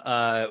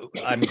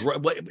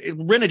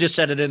just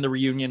said it in the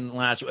reunion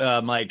last.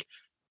 Like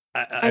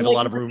I have a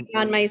lot of room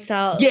on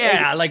myself.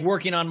 Yeah, like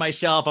working on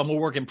myself. I'm a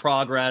work in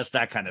progress.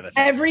 That kind of a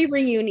thing. Every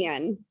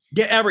reunion.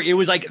 Yeah, it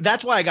was like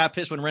that's why I got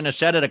pissed when Rinna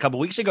said it a couple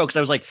weeks ago because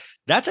I was like,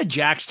 that's a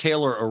Jax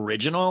Taylor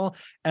original,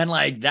 and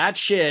like that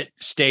shit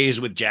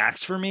stays with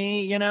Jax for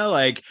me. You know,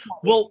 like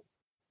well,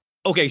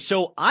 okay,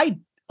 so I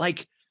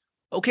like.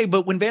 Okay,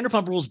 but when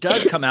Vanderpump Rules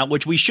does come out,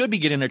 which we should be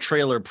getting a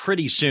trailer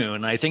pretty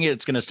soon, I think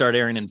it's going to start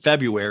airing in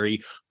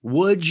February.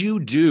 Would you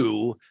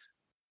do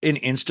an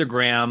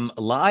Instagram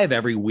live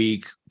every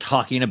week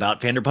talking about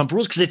Vanderpump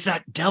Rules? Because it's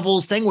that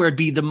devil's thing where it'd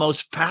be the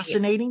most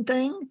fascinating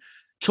thing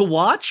to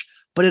watch,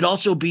 but it'd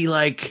also be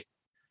like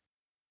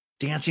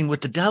dancing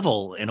with the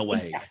devil in a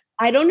way.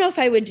 I don't know if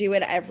I would do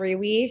it every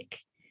week.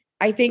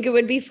 I think it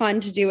would be fun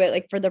to do it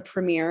like for the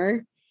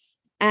premiere.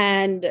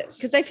 And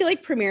because I feel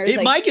like premieres,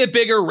 it might get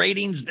bigger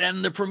ratings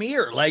than the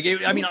premiere. Like,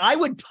 I mean, I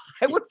would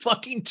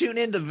fucking tune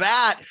into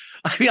that.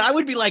 I mean, I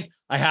would be like,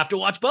 I have to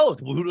watch both.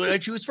 Who do I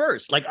choose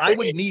first? Like, I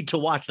would need to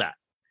watch that.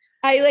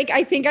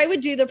 I think I would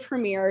do the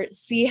premiere,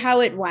 see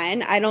how it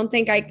went. I don't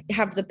think I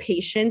have the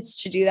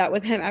patience to do that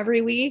with him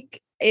every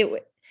week.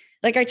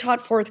 Like I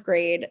taught fourth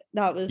grade.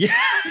 That was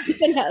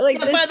like.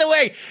 By the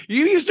way,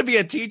 you used to be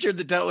a teacher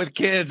that dealt with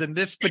kids, and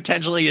this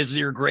potentially is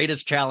your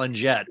greatest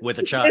challenge yet with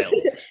a child.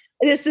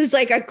 This is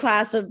like a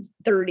class of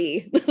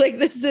 30. Like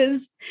this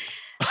is.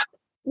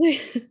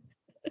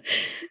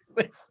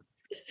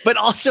 But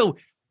also,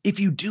 if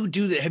you do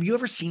that, have you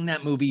ever seen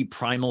that movie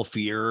Primal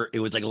Fear? It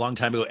was like a long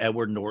time ago,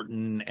 Edward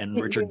Norton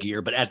and Richard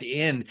Gere. But at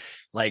the end,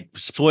 like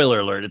spoiler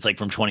alert, it's like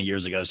from 20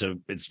 years ago. So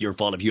it's your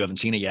fault if you haven't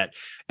seen it yet.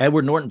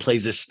 Edward Norton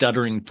plays this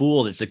stuttering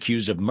fool that's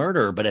accused of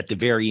murder. But at the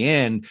very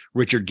end,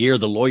 Richard Gere,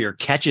 the lawyer,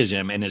 catches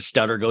him and his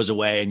stutter goes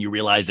away. And you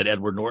realize that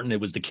Edward Norton,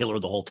 it was the killer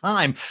the whole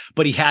time.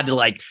 But he had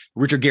to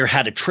Richard Gere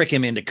had to trick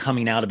him into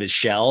coming out of his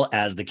shell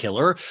as the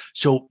killer.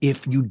 So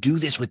if you do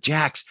this with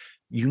Jax,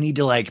 you need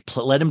to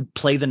let him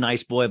play the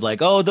nice boy of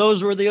like, oh,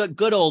 those were the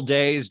good old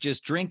days,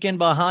 just drinking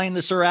behind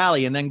the Sir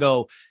Alley, and then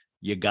go,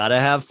 you gotta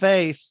have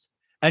faith,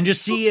 and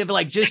just see if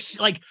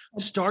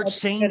start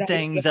saying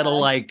things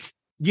that'll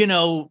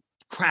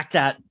crack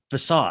that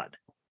facade.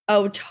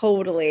 Oh,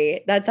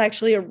 totally. That's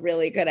actually a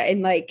really good.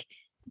 And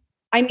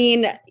I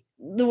mean,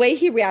 the way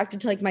he reacted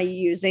to my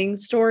using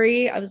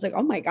story, I was like,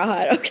 oh my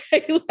God,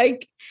 okay,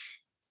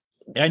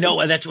 I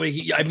know that's what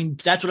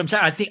that's what I'm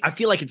saying. I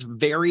feel like it's a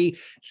very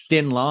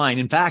thin line.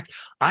 In fact,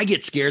 I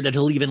get scared that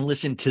he'll even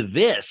listen to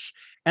this.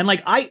 And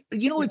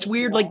it's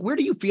weird. Like, where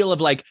do you feel of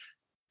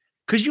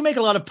because you make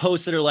a lot of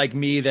posts that are like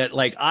me, that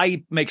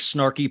I make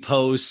snarky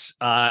posts.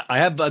 I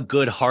have a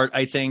good heart,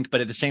 I think. But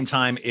at the same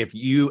time,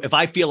 if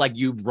I feel like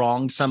you've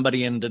wronged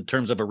somebody in the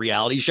terms of a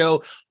reality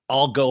show,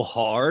 I'll go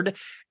hard.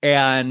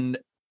 And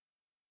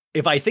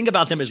if I think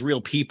about them as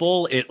real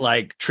people, it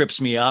trips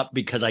me up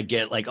because I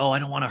get oh, I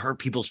don't want to hurt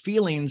people's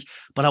feelings,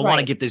 but I want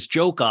to get this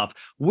joke off.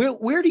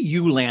 Where do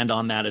you land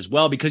on that as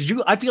well? Because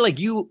I feel like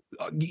you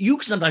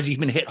sometimes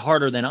even hit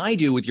harder than I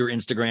do with your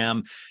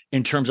Instagram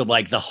in terms of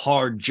the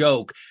hard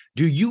joke.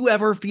 Do you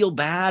ever feel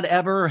bad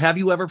ever? Have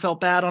you ever felt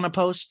bad on a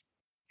post?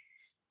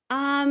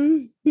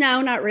 No,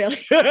 not really.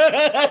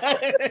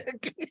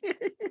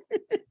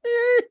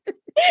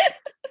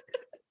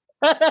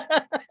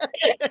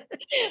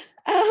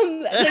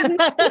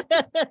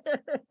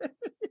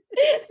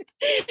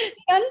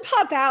 None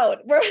pop out.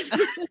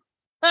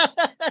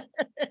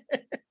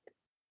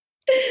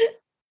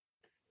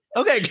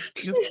 Okay.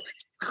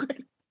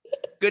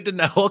 Good to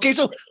know. Okay,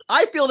 so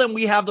I feel that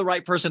we have the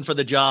right person for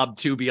the job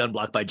to be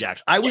unblocked by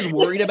Jax. I was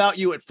worried about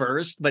you at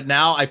first, but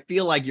now I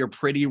feel like you're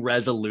pretty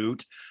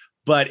resolute.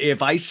 But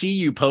if I see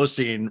you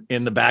posting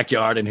in the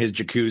backyard in his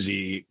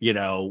jacuzzi,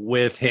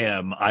 with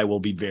him, I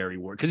will be very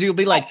worried because you'll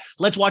be like,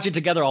 let's watch it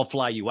together. I'll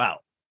fly you out.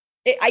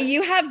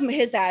 You have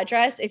his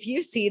address. If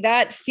you see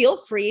that, feel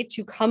free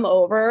to come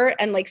over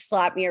and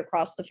slap me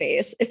across the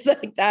face. If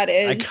that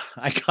is,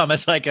 I come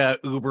as a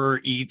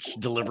Uber Eats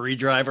delivery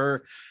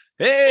driver.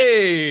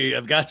 Hey,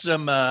 I've got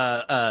some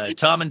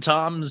Tom and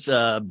Tom's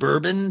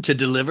bourbon to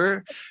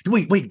deliver.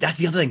 Wait, that's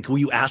the other thing. Will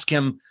you ask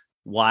him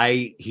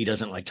why he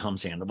doesn't like Tom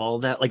Sandoval?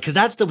 Because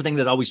that's the thing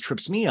that always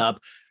trips me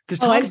up. Because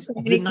Tom's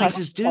the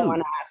nicest dude. I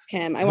want to ask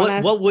him. I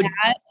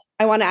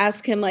want to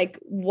ask him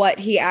what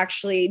he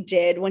actually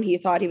did when he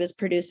thought he was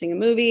producing a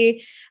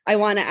movie. I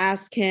want to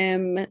ask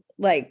him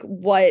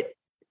what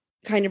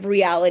kind of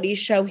reality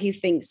show he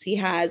thinks he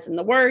has in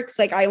the works.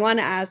 I want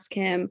to ask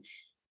him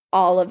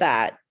all of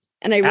that.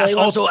 And I really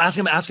also ask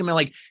him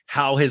like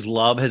how his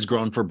love has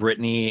grown for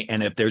Britney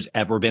and if there's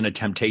ever been a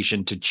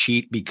temptation to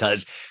cheat,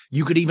 because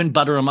you could even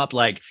butter him up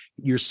like,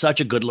 you're such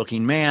a good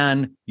looking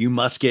man. You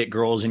must get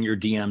girls in your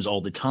DMs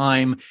all the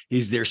time.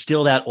 Is there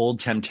still that old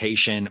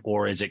temptation,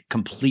 or is it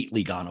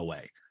completely gone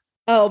away?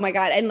 Oh my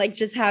God. And like,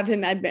 just have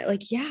him admit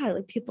like, yeah,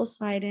 like people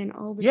slide in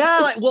all the Yeah.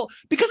 time. Like, well,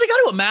 because I got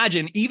to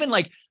imagine, even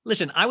like,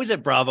 listen, I was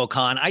at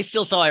BravoCon. I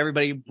still saw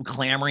everybody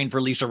clamoring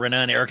for Lisa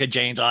Rinna and Erica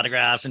Jane's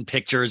autographs and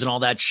pictures and all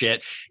that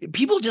shit.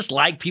 People just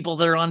like people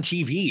that are on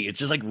TV. It's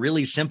just like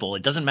really simple.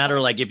 It doesn't matter.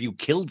 Like if you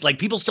killed, like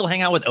people still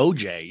hang out with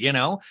OJ, you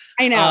know?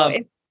 I know.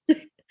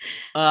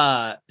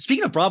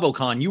 Speaking of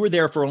BravoCon, you were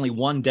there for only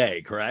one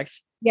day,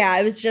 correct? Yeah.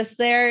 I was just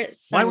there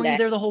Sunday. Why weren't you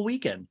there the whole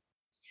weekend?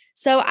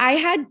 So I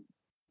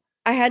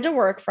had to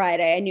work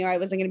Friday. I knew I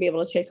wasn't going to be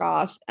able to take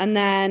off. And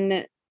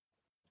then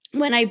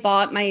when I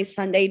bought my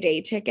Sunday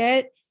day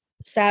ticket,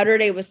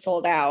 Saturday was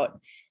sold out.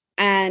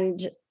 And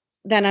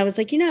then I was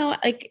like,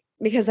 like,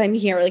 because I'm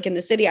here, like in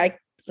the city, I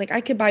was like,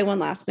 I could buy one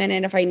last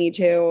minute if I need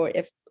to,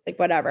 if like,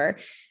 whatever.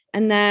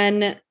 And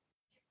then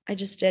I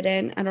just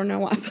didn't. I don't know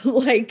why, but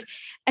like,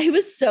 I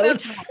was so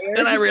tired.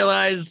 And I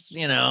realized,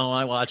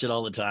 I watch it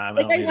all the time.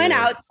 Like I went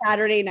out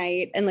Saturday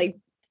night and like,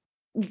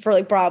 for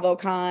like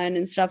BravoCon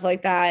and stuff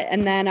like that.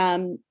 And then I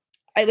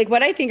like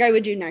what I think I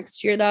would do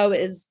next year though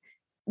is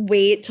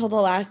wait till the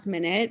last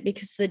minute,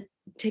 because the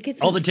tickets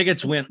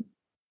went cheap.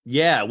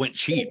 Yeah.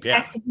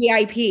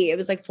 VIP. It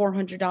was like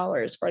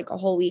 $400 for like a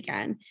whole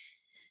weekend.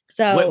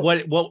 So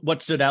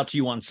what stood out to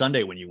you on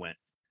Sunday when you went?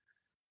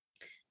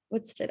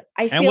 Was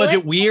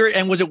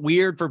it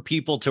weird for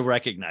people to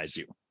recognize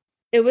you?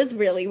 It was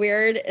really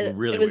weird. It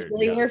was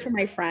really weird for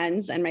my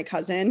friends and my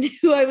cousin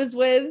who I was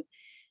with.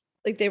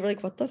 Like they were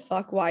like, what the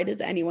fuck? Why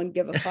does anyone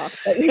give a fuck?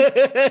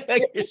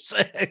 Because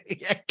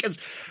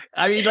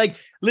I mean, like,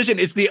 listen,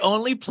 it's the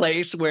only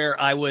place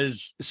where I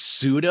was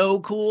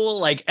pseudo cool.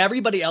 Like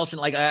everybody else, and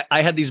like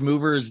I had these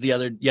movers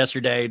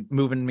yesterday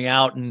moving me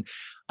out, and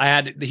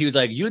he was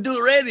like, you do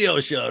a radio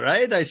show,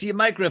 right? I see a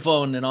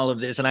microphone and all of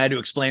this. And I had to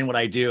explain what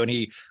I do. And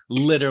he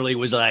literally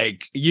was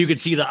like, you could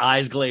see the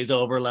eyes glaze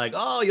over like,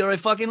 oh, you're a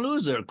fucking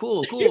loser.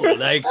 Cool.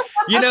 Like,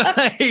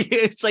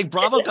 it's like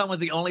BravoCon was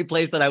the only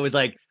place that I was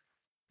like,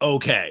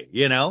 okay,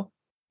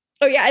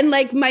 Oh yeah. And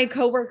like my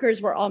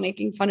coworkers were all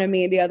making fun of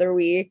me the other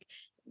week.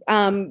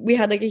 We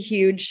had like a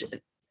huge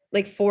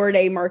like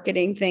 4-day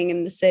marketing thing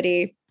in the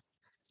city,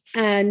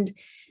 and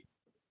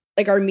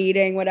like our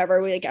meeting,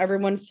 whatever, like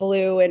everyone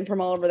flew in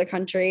from all over the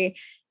country,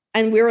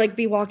 and we were like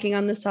be walking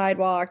on the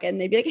sidewalk and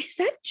they'd be like, is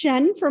that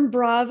Jen from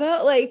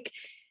Bravo? Like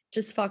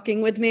just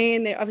fucking with me.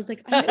 And I was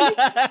like,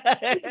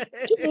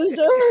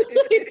 loser.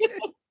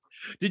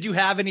 Did you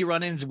have any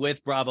run-ins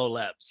with Bravo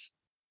Lebs?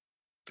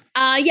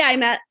 Yeah, I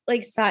met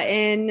like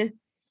Sutton.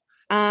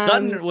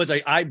 Sutton was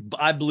like, I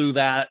blew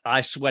that.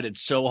 I sweated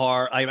so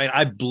hard. I mean,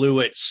 I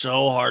blew it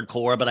so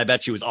hardcore, but I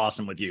bet she was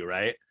awesome with you,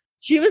 right?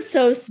 She was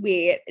so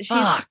sweet.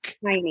 She's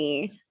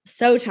tiny,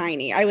 so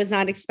tiny. I was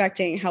not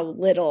expecting how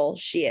little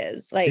she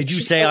is. Like, did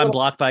you say I'm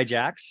blocked by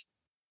Jax?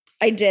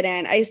 I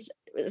didn't. I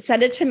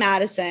said it to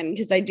Madison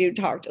because I do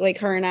talk to, like,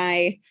 her and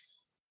I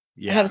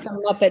have some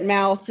Muppet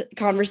mouth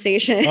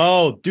conversation.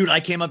 Oh, dude, I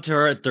came up to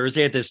her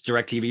Thursday at this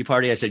DirecTV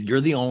party. I said,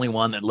 you're the only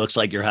one that looks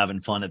like you're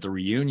having fun at the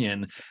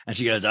reunion. And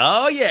she goes,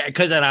 oh yeah.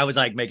 Cause then I was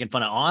like making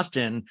fun of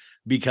Austin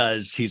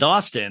because he's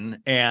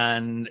Austin,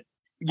 and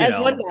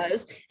one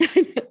does.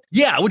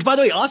 Yeah, which by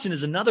the way, Austin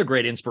is another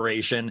great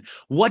inspiration.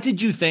 What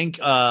did you think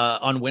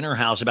on Winter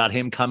House about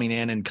him coming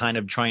in and kind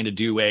of trying to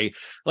do a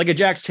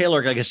Jax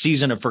Taylor, like a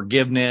season of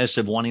forgiveness,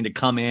 of wanting to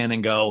come in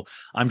and go,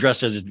 I'm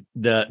dressed as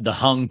the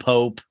hung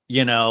Pope,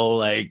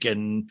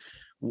 and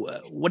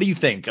what do you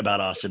think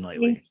about Austin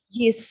lately?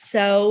 He's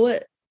so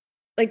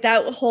like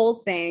that whole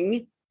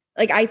thing.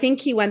 Like, I think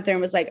he went there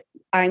and was like,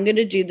 I'm going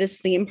to do this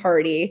theme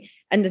party,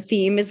 and the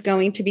theme is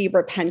going to be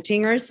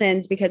repenting our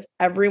sins because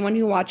everyone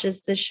who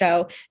watches the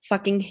show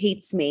fucking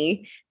hates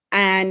me.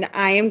 And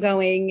I am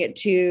going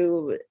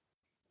to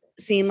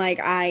seem like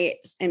I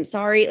am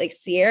sorry. Like,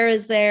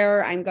 Sierra's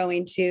there. I'm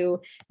going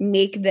to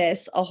make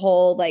this a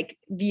whole, like,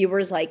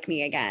 viewers like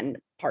me again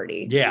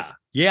party. Yeah.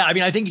 Yeah. I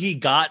mean, I think he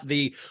got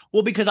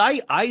because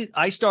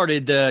I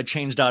started the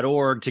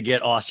change.org to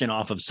get Austin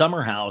off of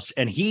Summer House,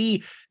 and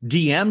he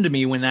DM'd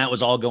me when that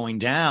was all going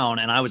down.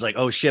 And I was like,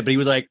 oh shit. But he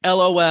was like,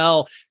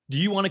 LOL, do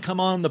you want to come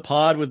on the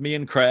pod with me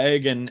and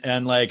Craig? And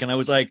I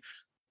was like,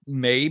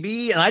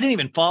 maybe. And I didn't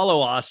even follow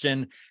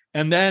Austin.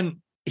 And then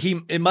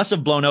it must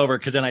have blown over,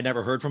 because then I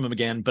never heard from him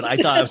again. But I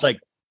thought, I was like,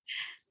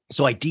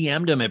 so I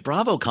DM'd him at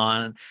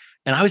BravoCon,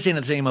 and I was staying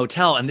at the same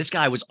hotel, and this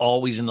guy was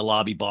always in the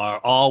lobby bar,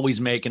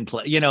 always making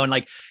play,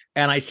 and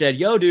I said,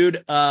 yo,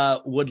 dude,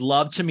 would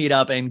love to meet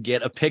up and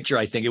get a picture.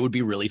 I think it would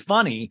be really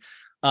funny.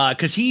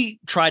 Cause he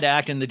tried to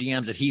act in the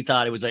DMs that he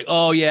thought it was like,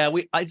 oh yeah,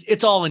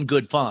 it's all in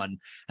good fun.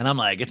 And I'm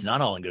like, it's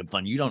not all in good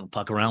fun. You don't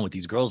fuck around with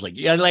these girls. Like,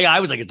 yeah, like I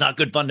was like, it's not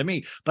good fun to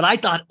me, but I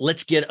thought,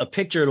 let's get a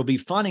picture. It'll be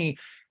funny.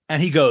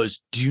 And he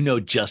goes, do you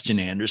know Justin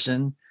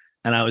Anderson?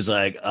 And I was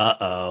like,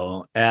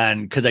 uh-oh.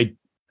 And cause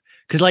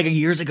Because like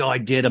years ago, I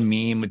did a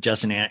meme with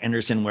Justin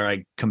Anderson where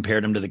I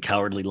compared him to the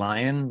Cowardly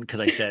Lion because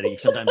I said he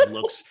sometimes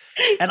looks,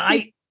 and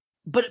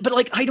but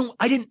like I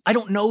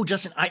don't know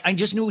Justin. I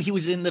just knew he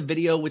was in the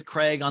video with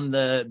Craig on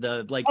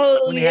the like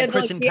when they had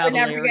Kristen Cavallari.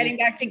 Never getting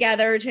back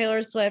together,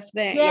 Taylor Swift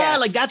thing. Yeah,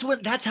 like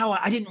that's how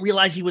I didn't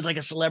realize he was like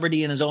a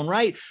celebrity in his own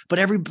right. But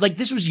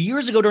this was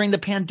years ago during the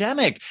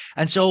pandemic,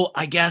 and so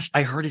I guess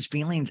I hurt his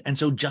feelings. And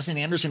so Justin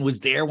Anderson was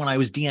there when I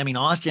was DMing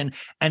Austin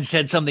and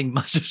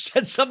must have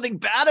said something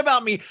bad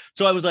about me.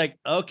 So I was like,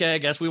 okay, I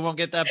guess we won't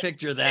get that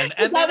picture then.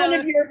 And that one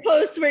of your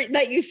posts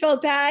that you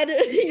felt bad?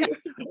 Yeah.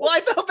 Well, I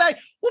felt bad.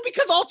 Well,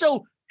 because also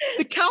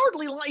the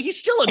Cowardly Lion, he's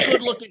still a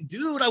good looking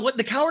dude.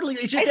 The Cowardly,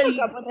 it's just I hook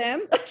up with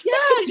him. Yeah,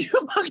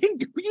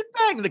 you'd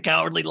bang the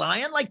Cowardly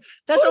Lion. Like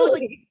that's what I was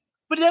like.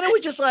 But then it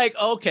was just like,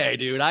 okay,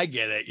 dude, I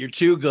get it. You're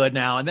too good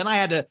now. And then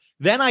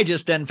I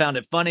just found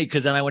it funny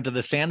because then I went to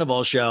the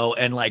Sandoval show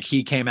and like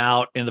he came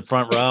out in the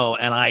front row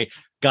and I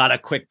got a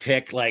quick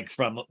pic like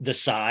from the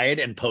side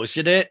and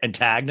posted it and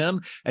tagged him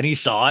and he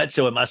saw it.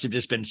 So it must have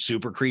just been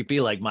super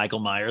creepy, like Michael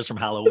Myers from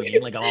Halloween.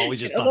 Like I'm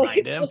always just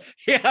behind him.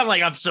 Yeah, I'm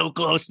like, I'm so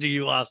close to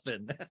you,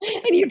 Austin.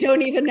 And you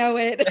don't even know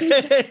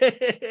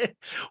it.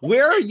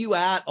 Where are you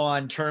at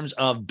on terms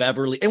of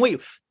Beverly? And wait,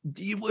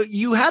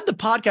 you had the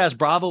podcast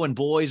Bravo and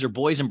Boys or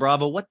Boys and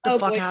Bravo. What the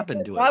fuck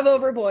happened to it? Bravo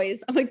over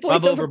Boys. I'm like, Boys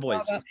Bravo over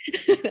Boys.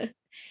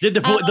 Did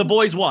the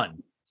boys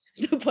won?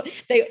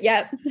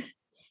 Yeah.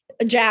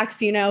 Jax,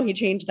 he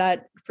changed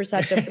that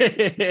perceptive.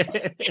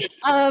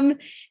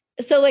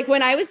 So like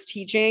when I was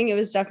teaching, it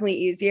was definitely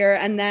easier.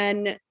 And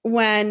then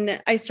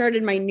when I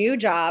started my new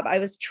job, I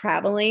was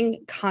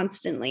traveling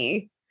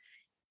constantly.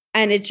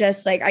 And it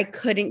just like, I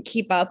couldn't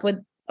keep up with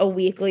a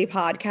weekly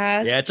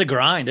podcast. Yeah, it's a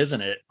grind,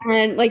 isn't it?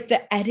 And like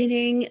the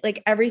editing,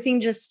 like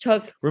everything just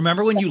took.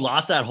 Remember when you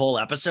lost that whole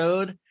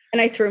episode? And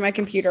I threw my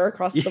computer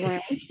across the room.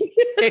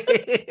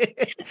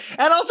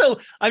 And also,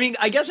 I mean,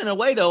 I guess in a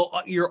way, though,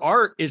 your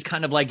art is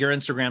kind of like your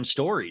Instagram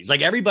stories.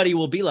 Like everybody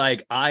will be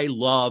like, I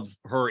love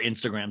her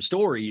Instagram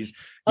stories.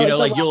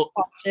 Like you'll,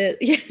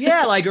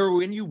 yeah, like, or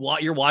when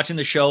you're watching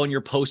the show and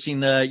you're posting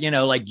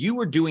like you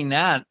were doing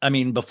that. I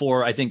mean,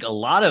 before I think a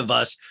lot of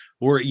us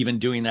were even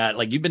doing that.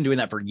 Like you've been doing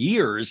that for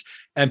years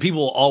and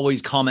people will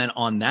always comment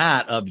on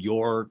that of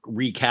your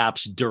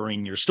recaps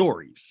during your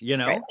stories,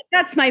 Right.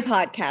 That's my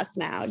podcast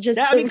now.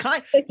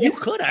 You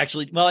could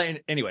actually, well,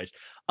 anyways,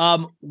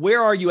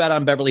 where are you at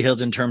on Beverly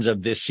Hills in terms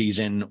of this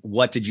season?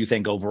 What did you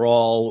think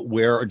overall?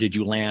 Where did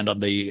you land on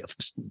the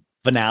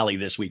finale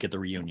this week at the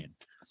reunion?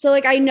 So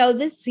like, I know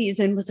this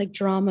season was like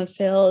drama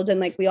filled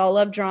and like, we all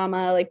love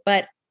drama, like,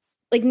 but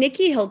like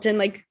Nikki Hilton,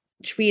 like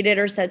tweeted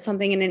or said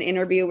something in an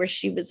interview where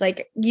she was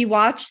like, you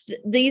watch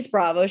these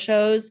Bravo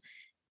shows,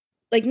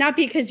 like not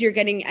because you're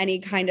getting any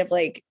kind of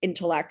like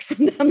intellect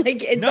from them.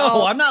 Like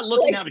I'm not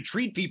looking how to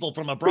treat people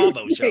from a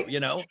Bravo show,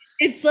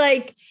 It's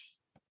like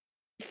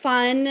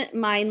fun,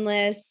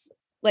 mindless,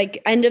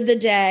 like end of the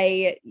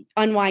day,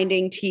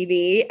 unwinding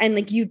TV. And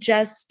like, you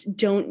just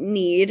don't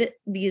need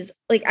these,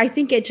 like, I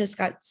think it just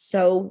got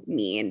so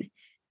mean.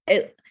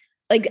 And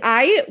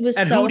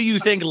who do you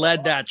think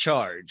led that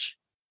charge?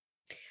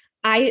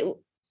 I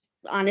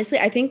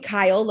think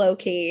Kyle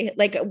low-key,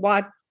 like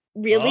what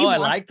really. Oh, I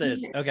like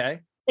this.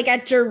 Okay. Like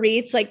at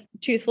Dorit's like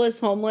toothless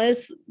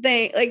homeless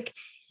thing. Like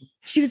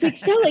she was like,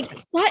 so like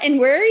Sutton,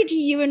 where do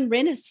you and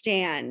Rinna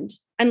stand?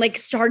 And like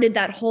started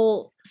that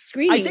whole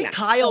screaming. I think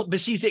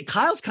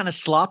Kyle's kind of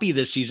sloppy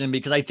this season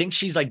because I think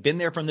she's like been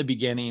there from the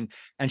beginning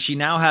and she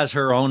now has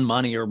her own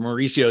money or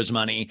Mauricio's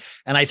money.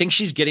 And I think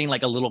she's getting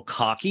like a little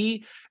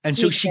cocky. And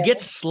so she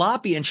gets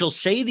sloppy and she'll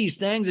say these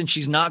things and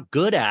she's not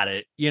good at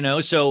it,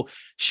 So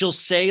she'll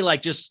say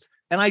like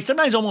and I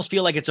sometimes almost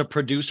feel like it's a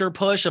producer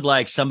push of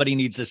like, somebody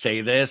needs to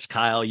say this,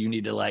 Kyle, you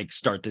need to like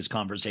start this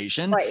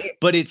conversation. Right.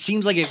 But it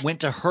seems like it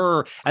went to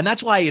her. And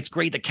that's why it's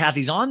great that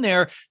Kathy's on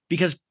there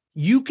because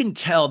you can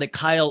tell that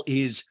Kyle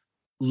is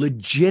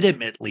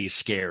legitimately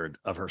scared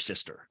of her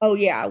sister. Oh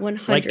yeah.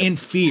 100%. Like in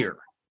fear.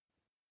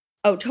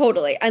 Oh,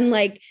 totally. And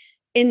like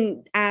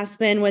in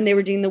Aspen, when they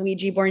were doing the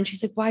Ouija board and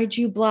she's like, why'd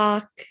you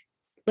block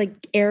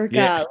like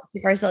Erica?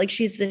 Yeah. Like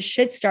she's the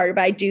shit starter,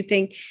 but I do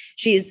think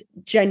she's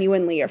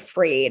genuinely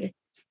afraid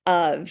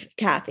of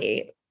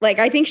Kathy. Like,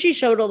 I think she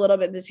showed a little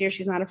bit this year.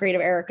 She's not afraid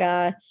of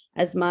Erica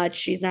as much.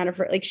 She's not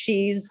afraid. Like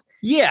she's.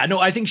 Yeah, no,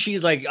 I think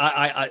she's like,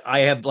 I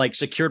have like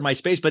secured my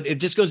space, but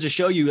it just goes to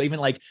show you, even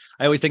like,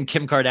 I always think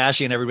Kim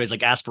Kardashian, everybody's like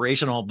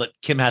aspirational, but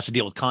Kim has to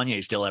deal with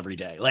Kanye still every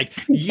day. Like,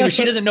 she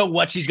doesn't know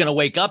what she's going to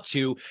wake up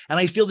to. And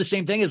I feel the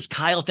same thing as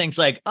Kyle thinks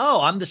like,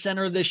 oh, I'm the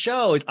center of this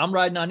show. I'm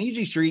riding on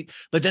Easy Street.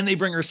 But then they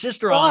bring her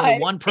sister on, the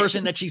one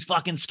person that she's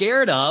fucking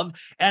scared of.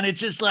 And it's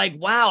just like,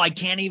 wow, I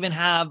can't even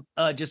have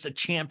just a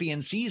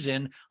champion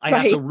season. I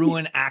have to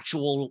ruin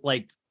actual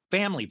like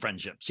family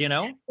friendships,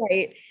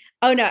 Right.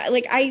 Oh no,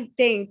 like I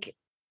think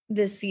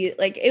this season,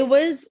 like it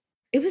was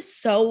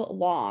so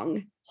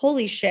long.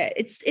 Holy shit.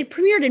 It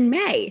premiered in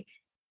May.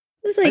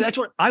 It was like, that's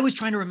what I was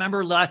trying to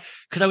remember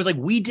because I was like,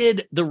 we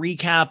did the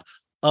recap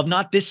of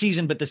not this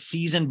season, but the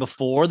season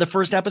before the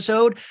first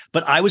episode.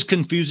 But I was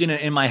confusing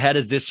it in my head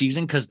as this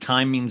season because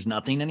time means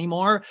nothing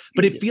anymore.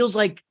 But it feels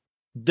like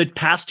the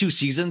past 2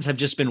 seasons have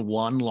just been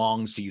one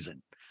long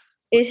season.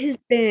 It has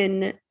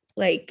been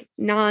like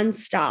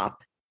nonstop.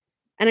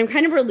 And I'm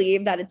kind of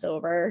relieved that it's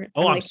over.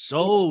 Oh, I'm like,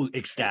 so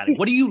ecstatic.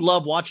 What do you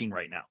love watching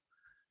right now?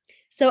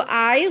 So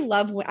I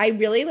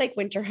really like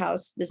Winter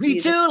House this Me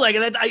season. too. Like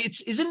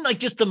isn't like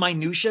just the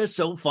minutia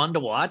so fun to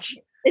watch?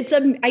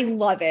 I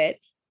love it.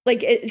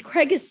 Like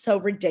Craig is so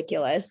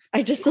ridiculous.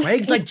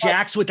 Craig's like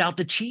Jax without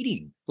the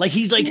cheating. Like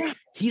he's like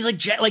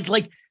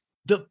like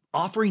the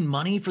offering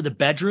money for the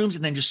bedrooms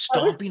and then just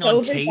stomping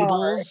on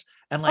tables.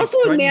 And like also,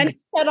 Amanda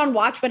said on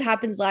Watch What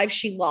Happens Live,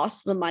 she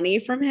lost the money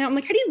from him. I'm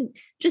like, how do you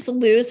just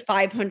lose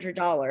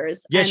 $500?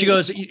 Yeah, she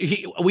goes,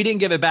 we didn't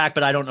give it back,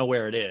 but I don't know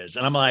where it is.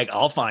 And I'm like,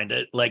 I'll find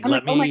it. Like,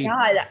 let me. Oh my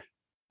God.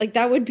 Like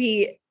that would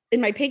be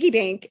in my piggy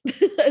bank.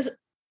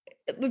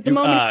 The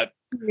moment.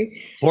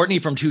 Courtney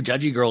from Two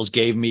Judgy Girls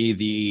gave me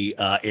the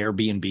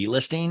Airbnb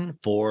listing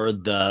for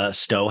the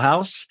Stowe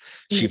house.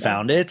 She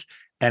found it.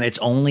 And it's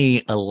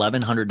only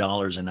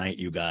 $1,100 a night,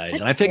 you guys.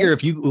 And I figure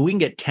if we can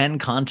get 10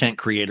 content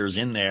creators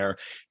in there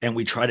and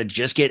we try to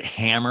just get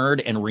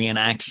hammered and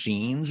reenact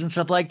scenes and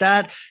stuff like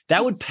that,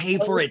 that would pay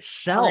for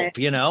itself.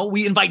 You know,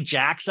 we invite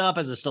Jax up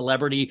as a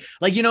celebrity,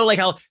 like, you know, like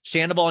how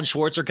Sandoval and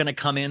Schwartz are going to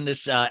come in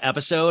this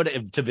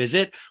episode to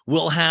visit.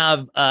 We'll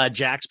have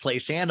Jax play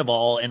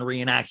Sandoval and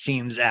reenact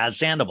scenes as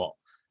Sandoval.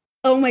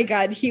 Oh my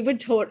God. He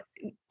would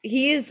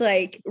he is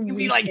like, he'd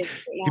be like,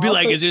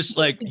 is this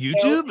like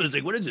YouTube? It's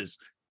like, what is this?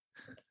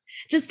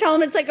 Just tell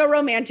him it's like a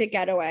romantic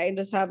getaway and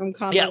just have him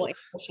come. Yeah.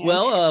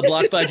 Well,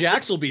 Blocked by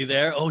Jax will be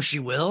there. Oh, she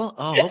will?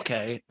 Oh,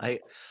 okay. I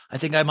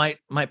think I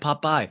might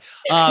pop by.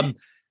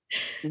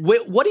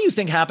 What do you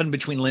think happened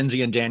between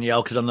Lindsay and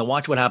Danielle? Because on the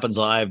Watch What Happens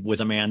Live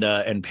with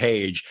Amanda and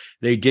Paige,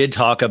 they did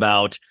talk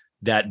about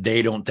that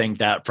they don't think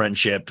that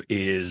friendship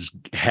is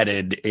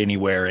headed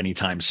anywhere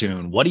anytime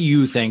soon. What do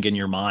you think in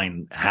your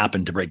mind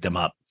happened to break them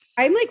up?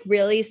 I'm like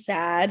really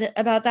sad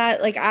about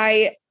that. Like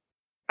I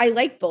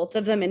like both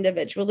of them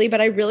individually, but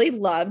I really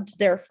loved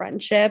their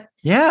friendship.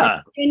 Yeah.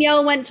 Like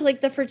Danielle went to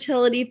like the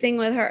fertility thing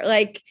with her.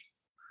 Like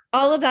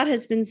all of that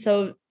has been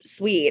so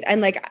sweet. And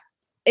like,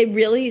 it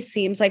really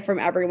seems like from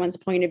everyone's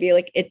point of view,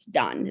 like it's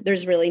done.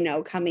 There's really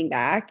no coming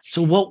back.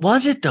 So what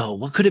was it though?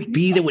 What could it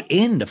be that would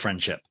end the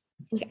friendship?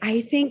 Like,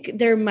 I think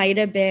there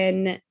might've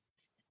been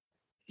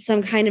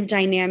some kind of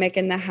dynamic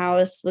in the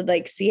house with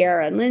like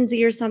Sierra and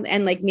Lindsay or something.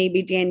 And like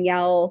maybe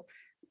Danielle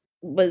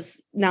was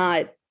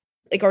not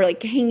like, or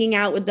like hanging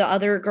out with the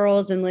other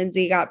girls and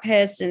Lindsay got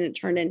pissed and it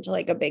turned into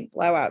like a big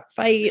blowout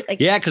fight. Like,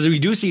 yeah. Cause we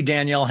do see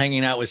Danielle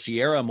hanging out with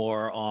Sierra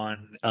more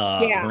on her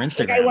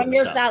Instagram. Like, I wonder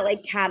if that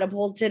like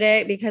catapulted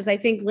it, because I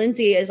think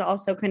Lindsay is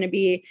also going to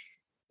be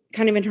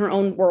kind of in her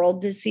own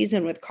world this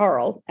season with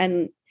Carl.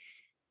 And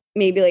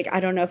maybe like, I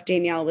don't know if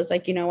Danielle was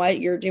like, you know what,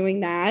 you're doing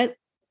that.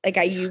 Like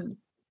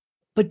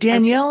but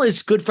Danielle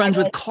is good friends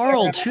with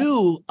Carl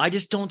too. I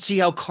just don't see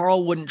how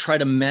Carl wouldn't try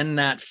to mend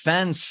that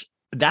fence.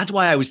 That's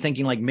why I was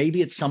thinking like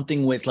maybe it's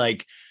something with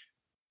like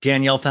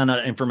Danielle found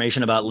out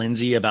information about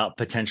Lindsay about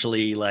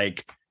potentially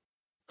like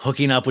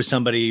hooking up with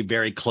somebody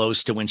very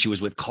close to when she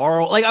was with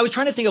Carl. Like I was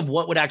trying to think of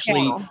what would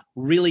actually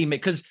really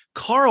make, because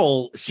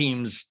Carl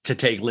seems to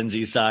take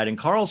Lindsay's side and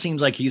Carl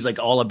seems like he's like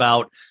all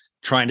about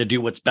trying to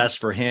do what's best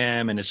for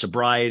him and his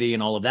sobriety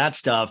and all of that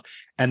stuff.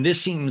 And this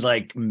seems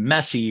like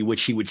messy,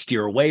 which he would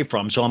steer away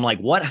from. So I'm like,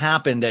 what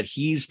happened that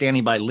he's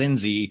standing by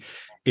Lindsay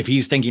if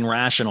he's thinking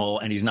rational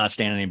and he's not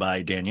standing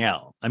by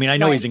Danielle? I mean, I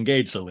know he's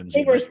engaged to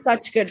Lindsay. They were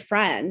such good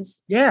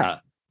friends. Yeah.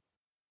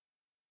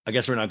 I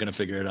guess we're not going to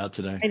figure it out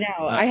today. I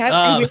know. I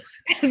have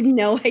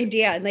no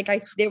idea. And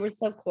like, they were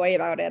so coy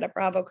about it at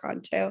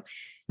BravoCon too.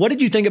 What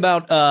did you think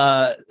about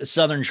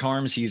Southern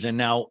Charm season?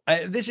 Now,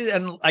 this is,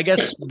 and I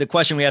guess the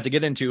question we have to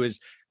get into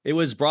is, it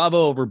was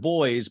Bravo over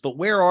Boys, but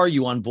where are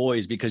you on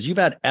Boys? Because you've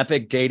had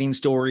epic dating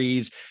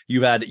stories.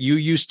 You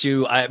used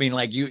to, I mean,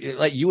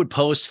 you would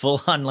post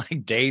full on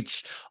like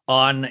dates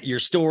on your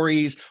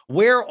stories.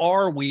 Where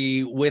are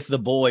we with the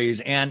Boys?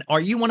 And are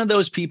you one of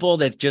those people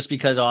that just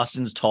because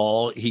Austin's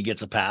tall, he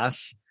gets a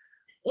pass?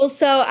 Well,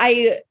 so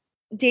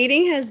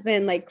dating has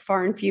been like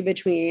far and few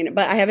between,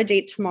 but I have a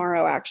date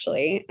tomorrow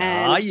actually.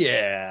 And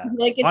yeah.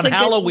 Like it's on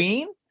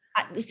Halloween.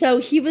 So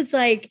he was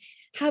like,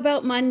 how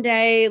about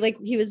Monday? Like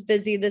he was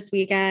busy this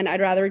weekend. I'd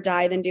rather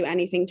die than do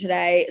anything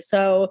today.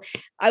 So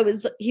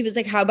he was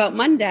like, how about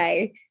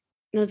Monday?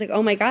 And I was like,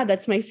 oh my God,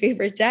 that's my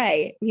favorite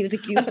day. And he was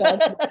like, you love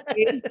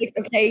Monday? I was like,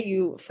 okay,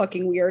 you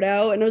fucking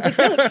weirdo. And I was like,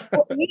 no,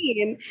 what do you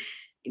mean? And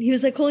he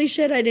was like, holy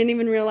shit, I didn't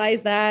even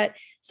realize that.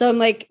 So I'm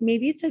like,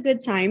 maybe it's a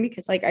good time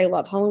because like, I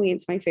love Halloween.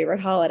 It's my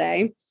favorite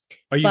holiday.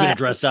 Are you going to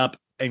dress up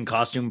in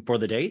costume for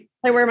the date?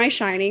 I wear my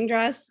Shining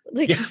dress.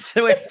 Like, yeah,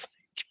 by the way,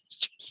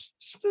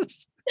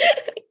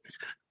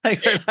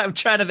 Like, I'm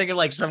trying to think of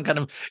like some kind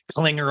of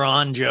clinger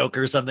on joke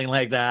or something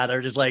like that,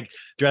 or just like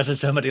dress as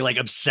somebody like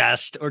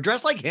obsessed, or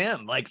dress like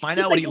him, like find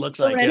Just out like what he looks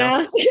like. You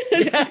know?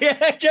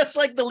 Yeah, just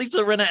like the Lisa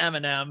Rinna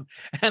Eminem,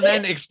 and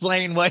then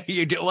explain what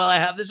you do. Well, I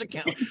have this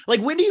account.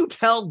 Like, when do you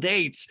tell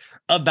dates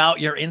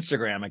about your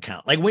Instagram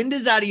account? Like, when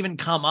does that even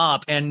come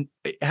up? And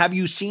have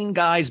you seen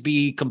guys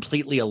be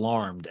completely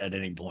alarmed at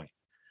any point?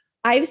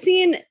 I've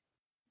seen,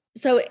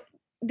 so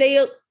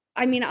they,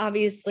 I mean,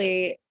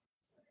 obviously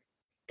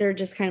they're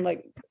just kind of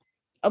like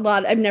a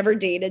lot. I've never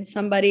dated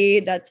somebody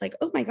that's like,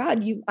 oh my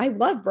God, I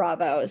love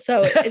Bravo.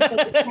 So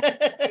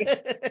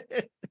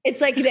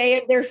it's like they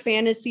have their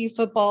fantasy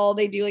football.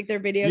 They do like their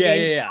video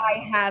games. Yeah.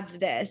 I have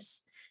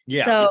this.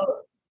 Yeah.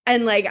 So,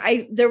 and like,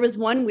 there was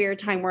one weird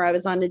time where I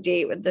was on a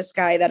date with this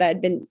guy that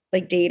I'd been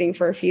like dating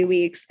for a few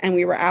weeks, and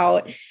we were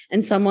out,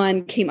 and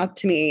someone came up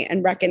to me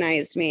and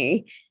recognized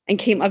me and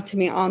came up to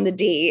me on the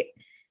date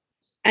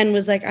and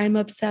was like, I'm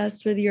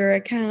obsessed with your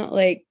account.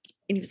 Like,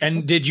 and he was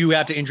like, did you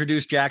have to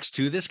introduce Jax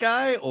to this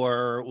guy,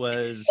 or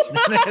was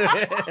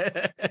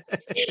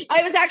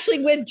I was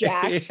actually with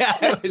Jack. Yeah,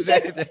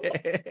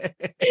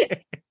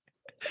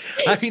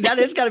 I mean, that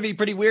is got to be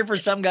pretty weird for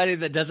some guy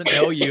that doesn't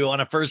know you on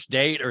a first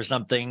date or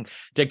something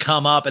to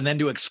come up and then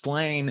to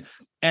explain,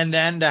 and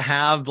then to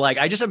have like,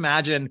 I just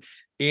imagine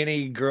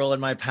any girl in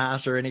my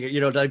past or any,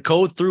 to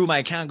go through my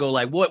account and go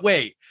like, what,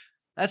 wait,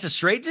 that's a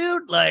straight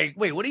dude? Like,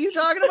 wait, what are you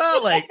talking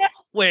about? Like,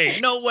 wait,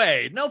 no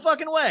way, no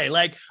fucking way.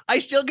 Like, I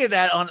still get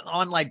that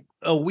on like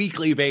a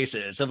weekly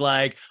basis of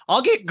like,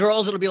 I'll get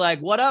girls that'll be like,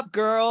 what up,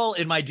 girl,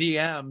 in my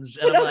DMs.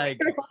 And I'm like,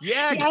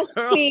 yeah, yes,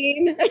 girl.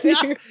 queen.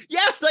 Yeah,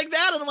 yes, like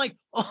that. And I'm like,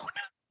 oh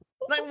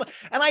no.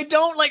 And I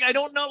don't know, like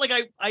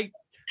I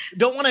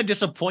don't want to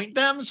disappoint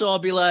them. So I'll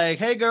be like,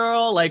 hey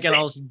girl, like, and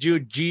I'll do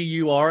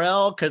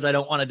GURL because I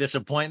don't want to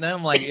disappoint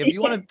them. Like, if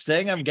you want to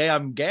say I'm gay,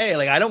 I'm gay.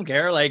 Like, I don't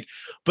care. Like,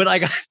 but I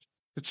got,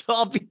 so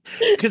I'll be,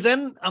 because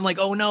then I'm like,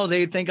 oh no,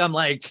 they think I'm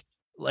like,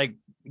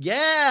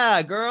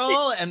 yeah,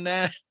 girl. And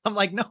then I'm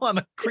like, no, I'm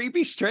a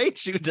creepy straight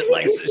dude that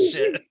likes this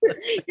shit.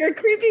 You're a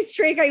creepy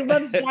straight guy who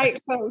loves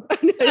Diet Coke.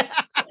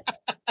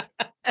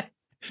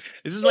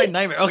 This is my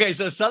nightmare. Okay,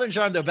 so Southern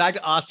Charm, though, back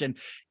to Austin.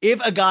 If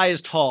a guy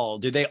is tall,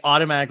 do they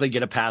automatically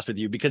get a pass with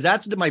you? Because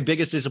that's my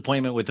biggest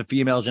disappointment with the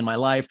females in my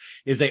life,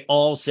 is they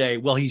all say,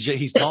 well, he's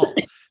tall.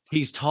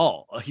 He's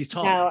tall. He's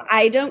tall. No,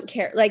 I don't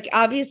care. Like,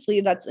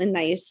 obviously that's a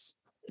nice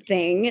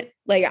thing.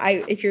 Like,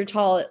 if you're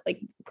tall,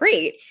 like,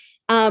 great.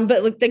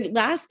 But like the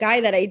last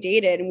guy that I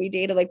dated, and we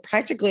dated like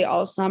practically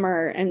all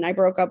summer, and I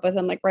broke up with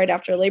him like right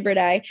after Labor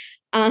Day.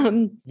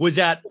 Was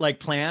that like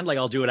planned? Like,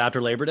 I'll do it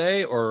after Labor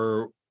Day,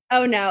 or?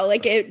 Oh no,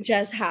 like it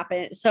just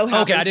happened.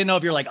 Okay, I didn't know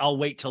if you're like, I'll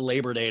wait till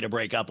Labor Day to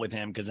break up with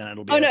him, because then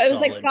it'll be. Oh no, it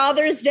was like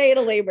Father's Day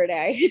to Labor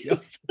Day.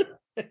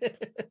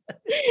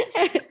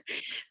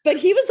 But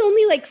he was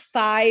only like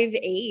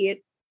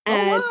 5'8".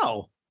 Oh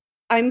wow.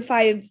 I'm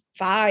 5'5",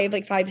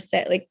 like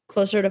 5'6", like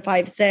closer to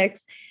 5'6",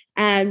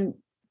 and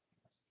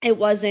I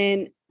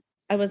wasn't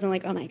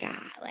like, oh my God,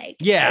 like,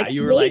 yeah, like,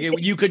 you were like,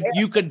 you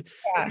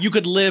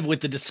could live with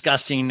the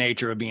disgusting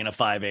nature of being a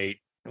 5'8"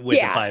 with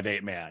a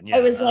 5'8" man. Yeah. I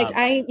was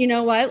like, you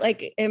know what?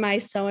 Like, am I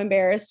so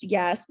embarrassed?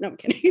 Yes. No, I'm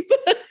kidding.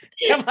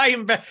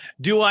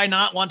 Do I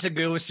not want to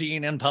go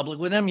seen in public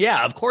with him?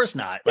 Yeah, of course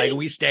not. Like,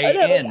 we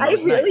stay in. I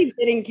really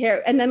didn't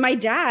care. And then my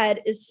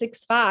dad is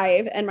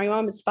 6'5" and my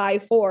mom is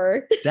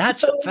 5'4".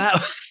 That's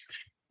fat.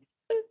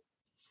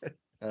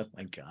 Oh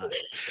my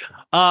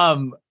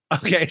God.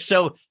 Okay,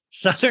 so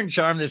Southern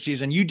Charm this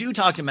season, you do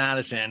talk to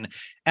Madison,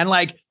 and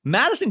like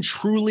Madison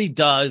truly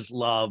does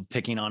love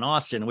picking on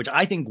Austin, which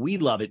I think we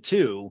love it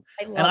too.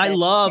 I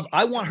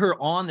want her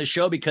on the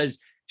show because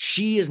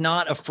she is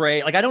not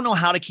afraid. Like, I don't know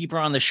how to keep her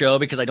on the show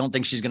because I don't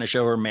think she's going to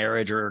show her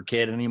marriage or her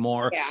kid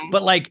anymore. Yeah.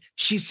 But like,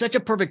 she's such a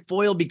perfect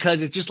foil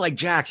because it's just like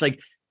Jax, like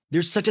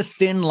there's such a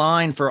thin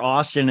line for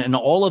Austin and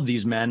all of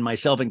these men,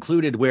 myself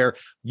included, where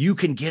you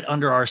can get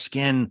under our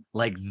skin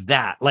like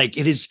that. Like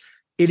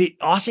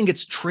Austin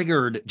gets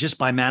triggered just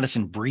by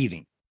Madison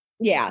breathing.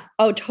 Yeah.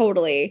 Oh,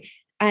 totally.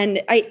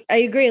 And I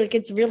agree. Like,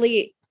 it's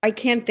really, I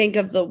can't think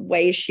of the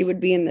way she would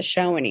be in the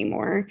show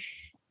anymore.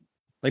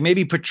 Like,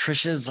 maybe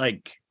Patricia's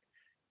like,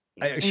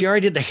 she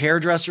already did the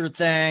hairdresser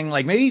thing.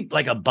 Like, maybe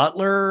like a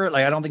butler.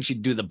 Like, I don't think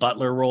she'd do the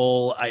butler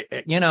role. I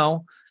don't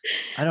know.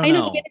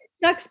 It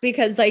sucks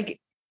because like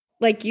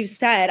you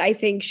said, I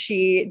think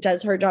she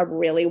does her job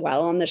really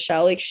well on the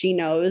show. Like, she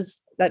knows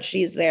that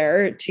she's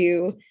there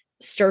to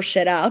stir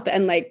shit up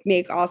and like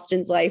make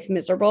Austin's life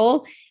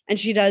miserable, and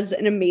she does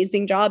an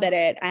amazing job at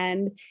it.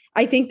 And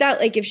I think that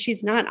like if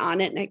she's not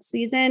on it next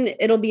season,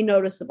 it'll be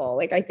noticeable.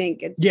 Like, I think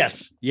it's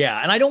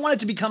and I don't want it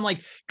to become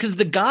like, because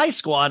the guy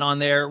squad on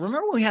there,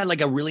 remember we had like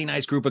a really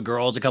nice group of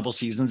girls a couple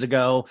seasons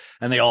ago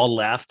and they all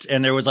left,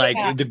 and there was like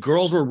the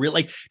girls were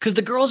really like, because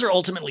the girls are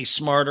ultimately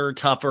smarter,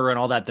 tougher and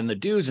all that than the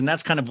dudes, and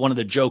that's kind of one of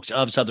the jokes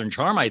of Southern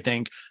Charm, I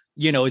think,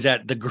 is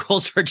that the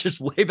girls are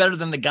just way better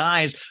than the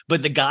guys,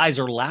 but the guys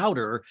are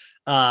louder,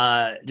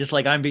 just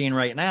like I'm being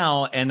right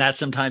now. And that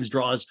sometimes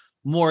draws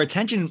more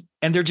attention,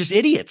 and they're just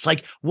idiots.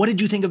 Like, what did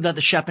you think about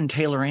the Shep and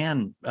Taylor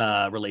Ann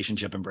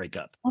relationship and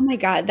breakup? Oh my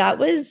God. That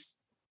was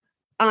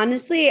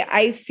honestly,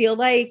 I feel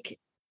like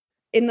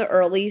in the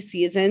early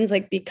seasons,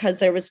 like because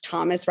there was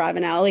Thomas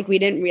Ravenel, like we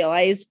didn't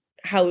realize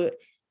how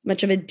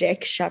much of a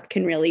dick Shep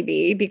can really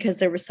be because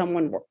there was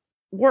someone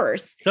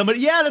worse.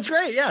 Somebody, yeah, that's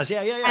great. Yes.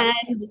 Yeah.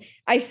 And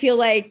I feel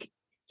like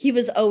he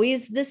was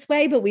always this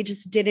way, but we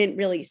just didn't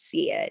really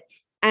see it.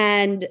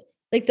 And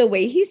like the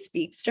way he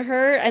speaks to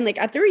her, and like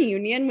at the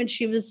reunion when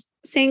she was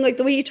saying like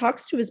the way he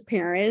talks to his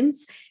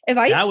parents, if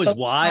I that was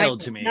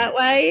wild to me that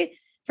way,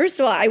 first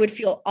of all, I would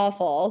feel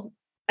awful.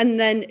 And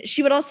then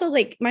she would also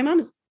like, my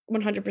mom's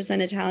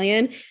 100%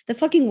 Italian. The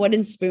fucking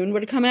wooden spoon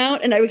would come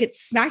out and I would get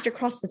smacked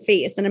across the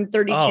face. And I'm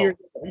 32 years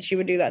old and she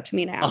would do that to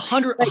me now.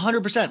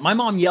 100%. My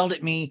mom yelled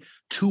at me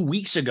 2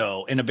 weeks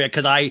ago in a bit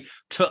because I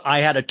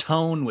had a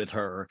tone with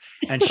her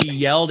and she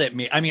yelled at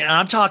me. I mean,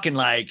 I'm talking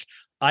like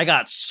I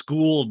got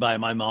schooled by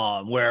my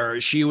mom where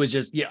she was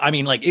just, I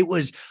mean, like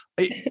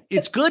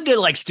it's good to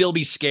like still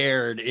be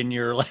scared in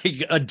your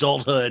like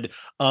adulthood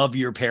of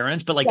your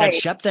parents, but like that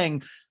Shep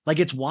thing, like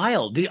it's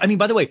wild. I mean,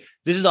 by the way,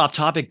 this is off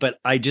topic, but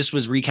I just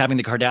was recapping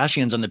the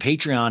Kardashians on the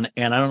Patreon,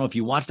 and I don't know if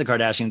you watch the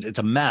Kardashians, it's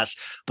a mess,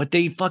 but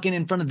they fucking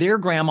in front of their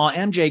grandma,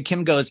 MJ,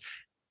 Kim goes,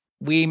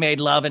 "We made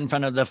love in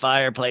front of the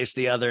fireplace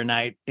the other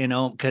night, you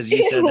know, because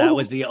you said that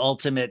was the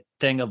ultimate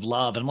thing of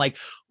love." And I'm like,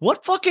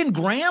 what fucking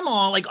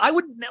grandma? Like, I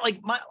would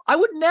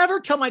never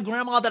tell my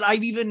grandma that I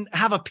even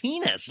have a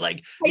penis.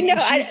 Like, I know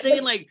she's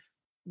saying like,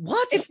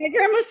 what? If my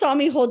grandma saw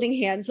me holding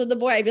hands with the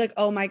boy, I'd be like,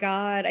 "Oh my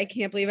God, I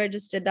can't believe I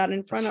just did that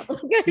in front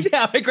of."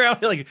 Yeah, my grandma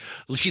would be like,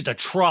 she's a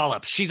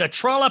trollop. She's a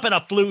trollop and a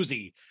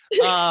floozy.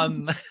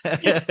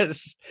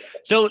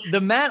 So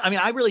the man, I mean,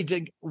 I really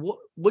did.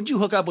 Would you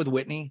hook up with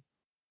Whitney?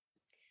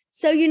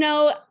 So, you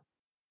know,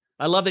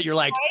 I love that you're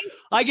like,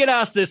 I get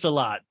asked this a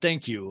lot.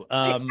 Thank you.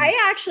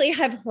 I actually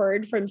have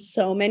heard from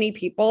so many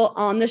people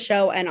on the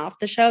show and off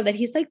the show that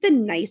he's like the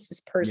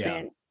nicest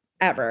person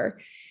ever.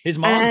 His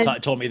mom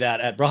told me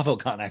that at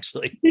BravoCon,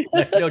 actually.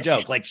 Like, no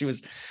joke. Like she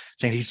was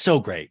saying he's so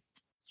great.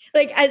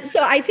 Like,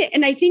 so I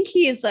think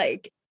he is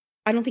like,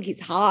 I don't think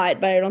he's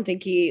hot, but I don't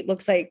think he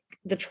looks like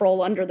the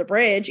troll under the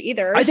bridge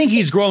either. I think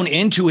he's grown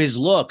into his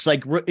looks.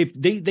 Like if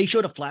they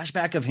showed a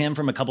flashback of him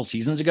from a couple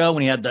seasons ago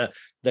when he had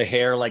the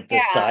hair, like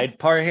the side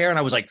part hair. And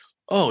I was like,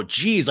 oh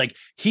geez, like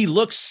he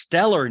looks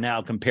stellar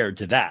now compared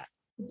to that.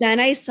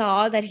 Then I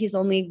saw that he's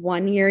only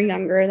 1 year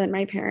younger than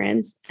my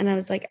parents. And I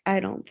was like,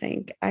 I don't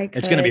think I could.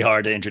 It's going to be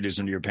hard to introduce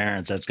him to your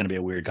parents. That's going to be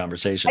a weird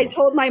conversation. I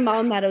told my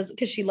mom that it was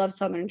because she loves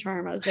Southern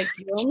Charm. I was like,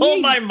 you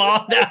told my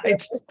mom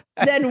that.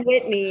 Then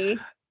Whitney.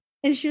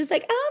 And she was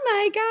like, oh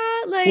my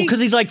God. Like,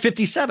 because he's like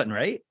 57,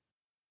 right?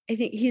 I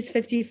think he's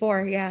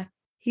 54. Yeah.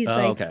 He's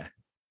okay.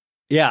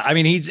 Yeah. I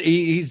mean,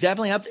 he's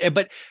definitely up there,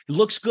 but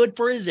looks good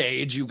for his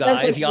age, you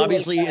guys. He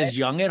obviously is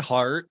young at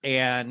heart,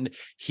 and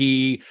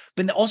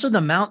but also the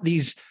amount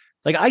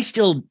like I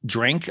still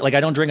drink, like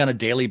I don't drink on a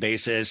daily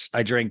basis.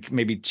 I drink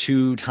maybe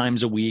 2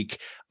 times a week.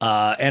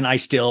 And I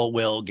still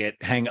will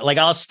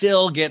I'll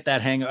still get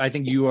that hang. I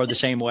think you are the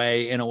same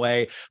way in a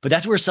way, but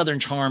that's where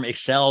Southern Charm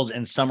excels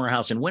in Summer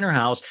House and Winter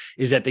House,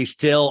 is that they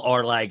still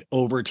are like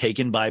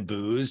overtaken by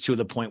booze to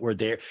the point where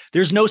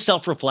there's no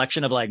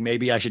self-reflection of like,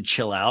 maybe I should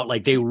chill out.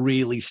 Like they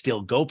really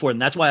still go for it.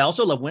 And that's why I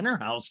also love Winter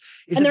House.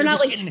 And they're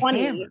not like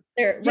 20. Hammered.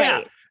 They're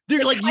right.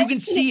 They're like you can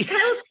see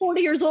Kyle's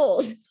 40 years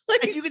old.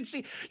 Like you can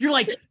see,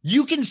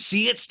 you can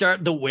see it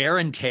start, the wear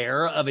and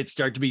tear of it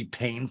start to be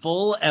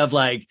painful of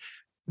like,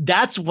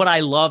 that's what I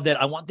love,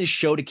 that I want this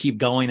show to keep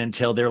going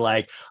until they're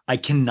like, I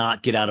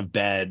cannot get out of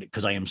bed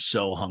because I am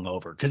so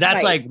hungover. Cause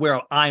that's like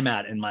where I'm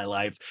at in my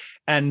life.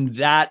 And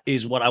that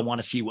is what I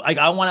want to see. Like,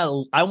 I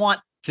want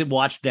to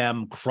watch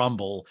them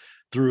crumble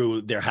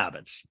through their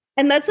habits.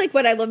 And that's like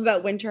what I love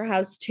about Winter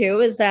House too,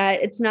 is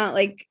that it's not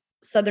like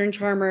Southern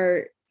Charm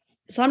or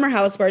Summer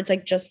House where it's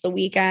like just the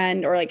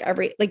weekend or like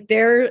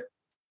they're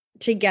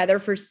together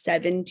for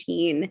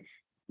 17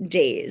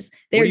 days.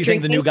 What do you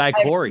think the new guy,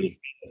 Corey,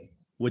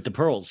 with the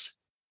pearls?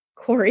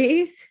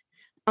 Corey,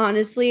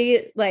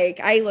 honestly, like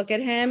I look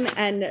at him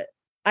and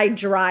I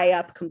dry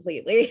up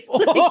completely.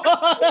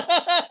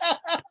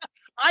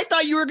 I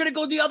thought you were going to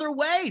go the other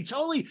way.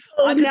 Totally.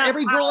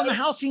 Every girl in the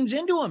house seems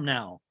into him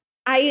now.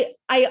 I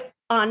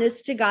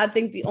honest to God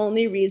think the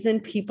only reason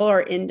people are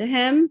into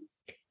him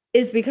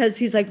is because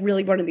he's like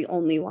really one of the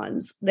only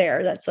ones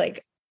there that's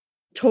like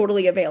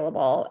totally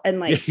available.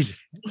 And like,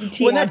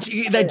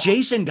 that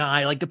Jason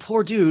guy, like the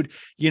poor dude,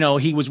 you know,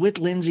 he was with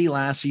Lindsay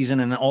last season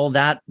and all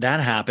that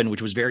happened,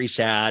 which was very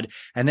sad.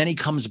 And then he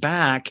comes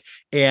back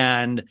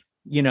and,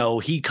 you know,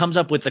 he comes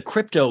up with the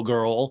crypto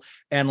girl,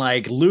 and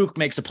like Luke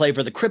makes a play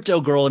for the crypto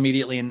girl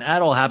immediately. And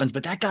that all happens.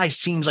 But that guy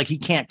seems like he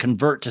can't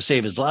convert to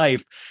save his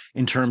life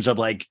in terms of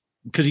like,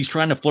 because he's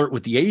trying to flirt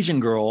with the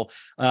Asian girl.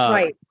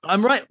 Right.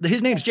 I'm right.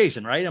 His name's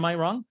Jason, right? Am I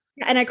wrong?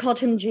 And I called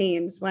him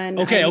James when.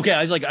 Okay.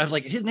 I was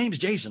like, his name's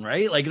Jason,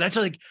 right? Like that's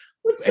like.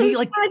 So he,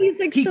 like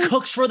he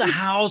cooks for the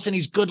house and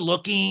he's good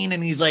looking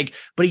and he's like,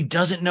 but he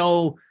doesn't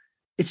know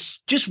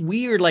it's just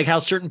weird, like how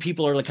certain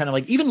people are like kind of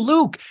like, even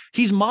Luke,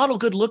 he's model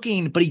good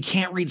looking, but he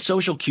can't read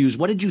social cues.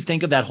 What did you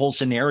think of that whole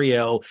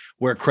scenario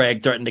where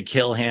Craig threatened to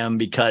kill him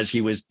because he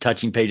was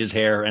touching Paige's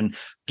hair and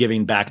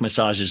giving back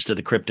massages to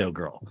the crypto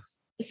girl?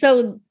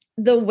 So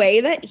the way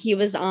that he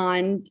was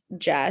on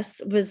Jess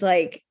was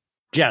like,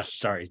 Jess,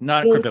 sorry,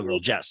 not crypto girl,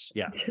 Jess.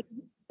 Yeah.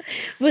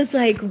 Was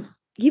like,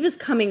 he was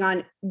coming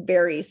on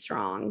very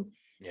strong.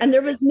 Yeah. And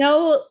there was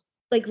no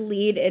like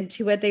lead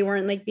into it. They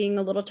weren't like being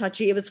a little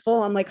touchy. It was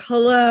full on like,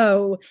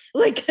 hello,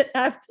 like,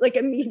 like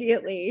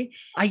immediately.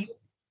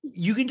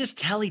 You can just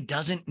tell he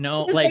doesn't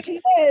know. Like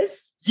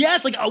this.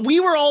 Yes, like we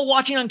were all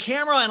watching on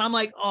camera and I'm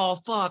like, oh,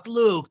 fuck,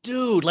 Luke,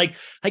 dude. Like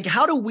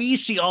how do we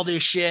see all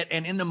this shit?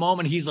 And in the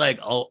moment, he's like,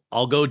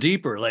 I'll go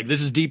deeper. Like,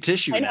 this is deep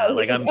tissue now.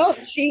 Like,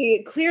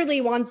 she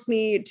clearly wants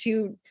me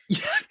to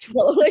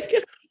like.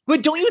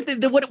 But don't you think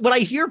that what I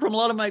hear from a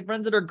lot of my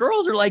friends that are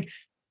girls are like,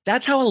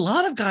 that's how a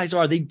lot of guys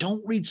are. They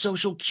don't read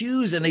social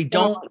cues and they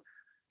don't.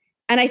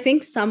 And I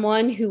think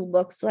someone who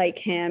looks like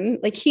him,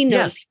 like he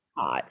knows he's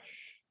hot.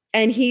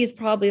 And he's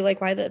probably like,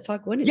 why the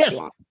fuck wouldn't you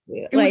want to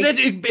do it?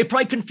 Like, it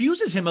probably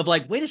confuses him of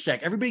like, wait a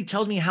sec, everybody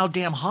tells me how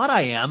damn hot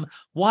I am.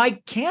 Why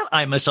can't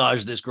I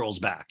massage this girl's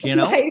back? You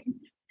know? Right.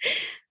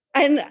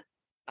 And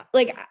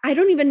like, I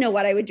don't even know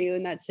what I would do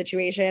in that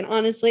situation.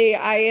 Honestly,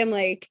 I am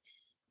like,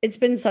 it's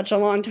been such a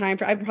long time.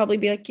 I'd probably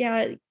be like,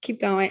 yeah, keep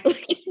going.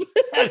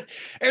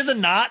 There's a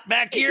knot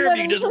back here. If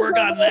you just work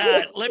on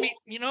that. Let me,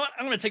 you know what?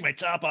 I'm going to take my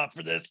top off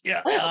for this.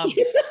 Yeah.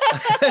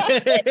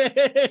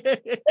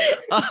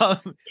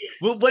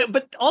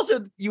 But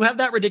also you have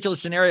that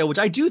ridiculous scenario, which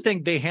I do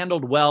think they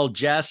handled well,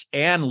 Jess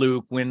and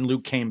Luke, when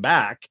Luke came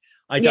back.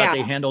 I thought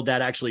they handled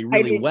that actually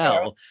really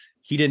well. Too.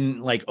 He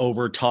didn't like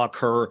over talk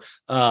her.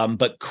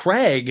 But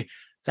Craig,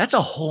 that's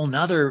a whole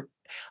nother.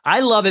 I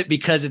love it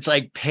because it's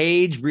like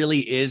Paige really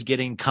is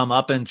getting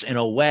comeuppance in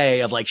a way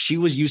of like, she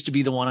was used to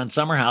be the one on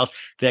Summer House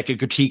that could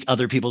critique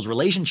other people's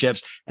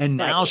relationships. And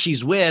now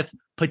she's with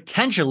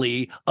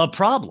potentially a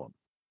problem.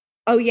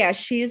 Oh yeah.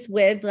 She's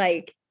with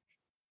like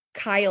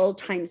Kyle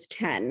times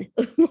 10.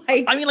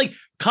 Like, I mean, like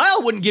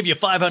Kyle wouldn't give you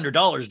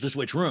 $500 to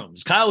switch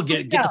rooms. Kyle would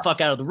get the fuck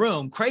out of the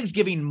room. Craig's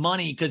giving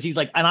money because he's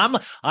like, and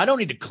I don't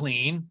need to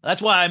clean.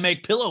 That's why I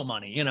make pillow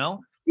money, you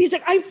know? He's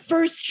like, I'm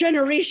first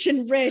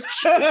generation rich.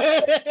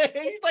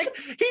 he's like,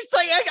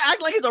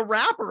 act like he's a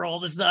rapper all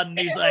of a sudden.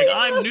 He's like,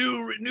 I'm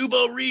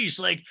nouveau riche.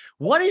 Like,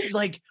 what is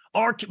like,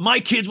 my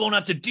kids won't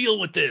have to deal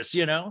with this,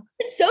 you know?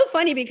 It's so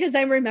funny because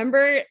I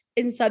remember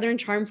in Southern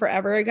Charm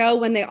forever ago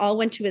when they all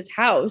went to his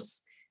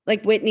house,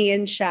 like Whitney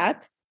and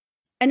Shep,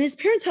 and his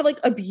parents have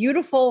like a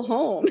beautiful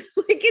home.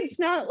 Like, it's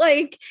not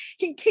like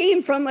he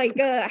came from like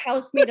a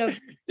house made of.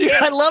 Dude,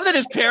 I love that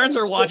his parents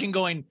are watching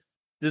going,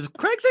 does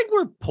Craig think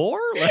we're poor?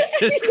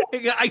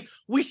 Like,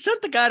 we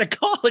sent the guy to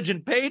college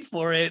and paid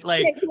for it.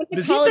 Like,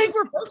 does he think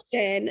we're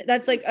Boston?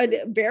 That's like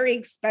a very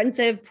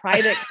expensive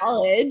private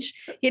college.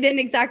 He didn't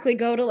exactly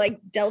go to like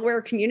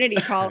Delaware Community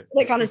College,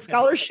 like on a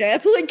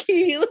scholarship. Like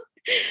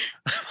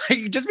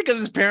just because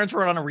his parents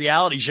were on a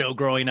reality show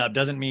growing up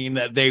doesn't mean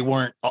that they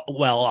weren't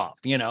well off,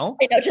 you know?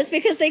 I know, just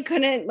because they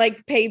couldn't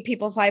like pay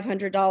people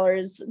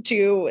 $500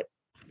 to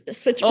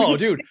switch. Oh,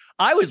 dude,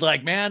 I was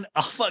like, man,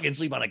 I'll fucking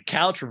sleep on a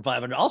couch for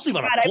 $500. I'll sleep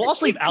on a floor. I'll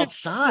sleep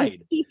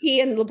outside.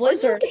 In the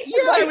blizzard.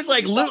 Yeah, I was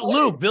like,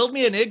 Luke, build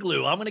me an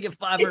igloo. I'm gonna get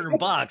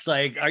 $500.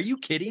 Like, are you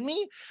kidding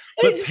me?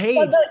 But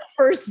Paige, the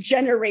first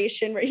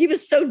generation, he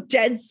was so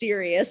dead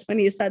serious when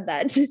he said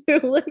that too.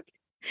 Like,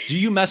 do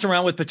you mess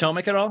around with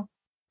Potomac at all?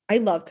 I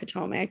love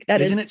Potomac.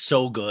 Isn't it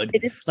so good?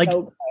 It is like,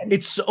 so good.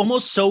 It's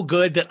almost so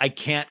good that I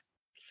can't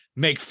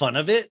make fun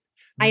of it.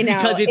 I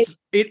know, because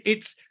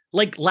it's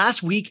like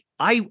last week,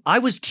 I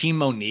was Team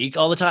Monique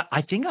all the time.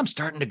 I think I'm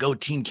starting to go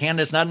Team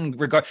Candace, not in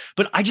regard,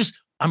 but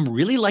I'm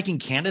really liking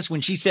Candace when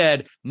she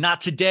said,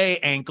 not today,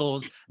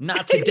 ankles,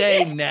 not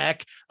today,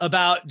 neck,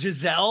 about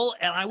Giselle.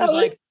 And I was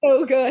like,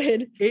 so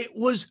good. It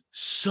was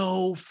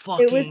so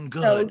fucking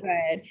good. So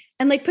good.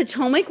 And like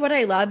Potomac, what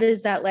I love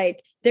is that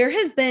like there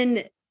has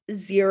been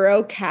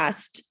zero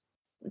cast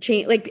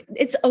change. Like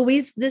it's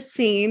always the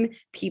same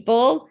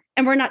people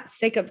and we're not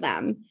sick of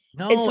them.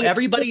 No, like,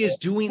 everybody is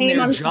doing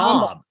their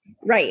job.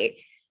 Right.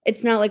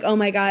 It's not like, oh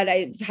my God,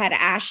 I've had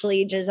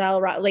Ashley,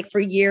 Giselle, like for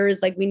years,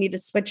 like we need to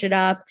switch it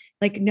up.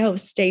 Like, no,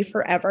 stay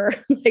forever.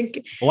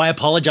 Like, I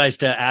apologize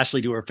to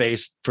Ashley to her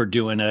face for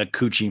doing a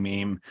coochie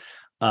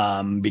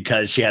meme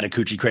because she had a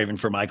coochie craving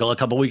for Michael a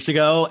couple weeks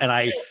ago. And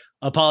I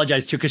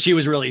apologized too, because she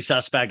was really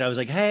suspect. I was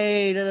like,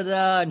 hey, da, da,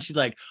 da. And she's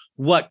like,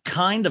 what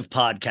kind of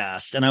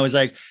podcast? And I was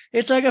like,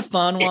 it's like a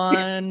fun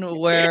one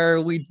where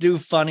we do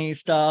funny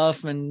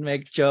stuff and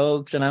make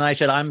jokes. And then I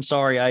said, I'm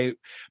sorry.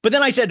 But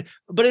then I said,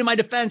 but in my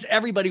defense,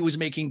 everybody was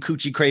making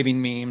coochie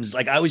craving memes.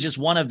 Like I was just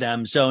one of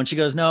them. So, and she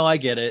goes, no, I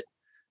get it.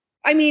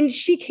 I mean,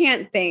 she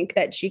can't think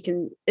that she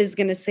is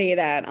going to say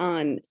that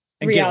on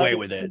and reality. Get away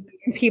with it.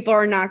 People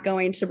are not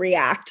going to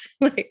react.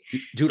 Like,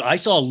 dude, I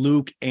saw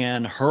Luke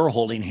and her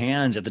holding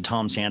hands at the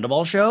Tom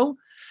Sandoval show,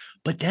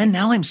 but then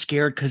now I'm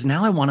scared because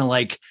now I want to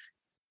like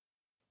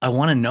I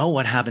want to know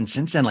what happened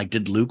since then. Like,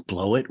 did Luke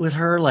blow it with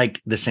her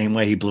like the same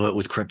way he blew it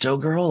with Crypto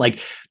Girl? Like,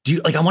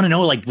 I want to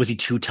know, like, was he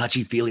too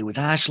touchy feely with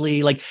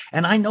Ashley? Like,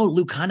 and I know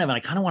Luke kind of, and I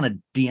kind of want to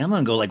DM him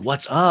and go like,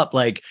 what's up?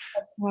 Like,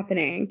 what's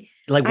happening?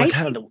 Like, what's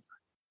happening?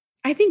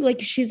 I think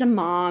like she's a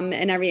mom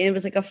and everything. It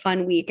was like a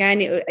fun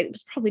weekend. It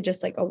was probably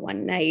just like a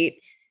one night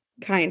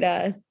kind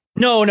of.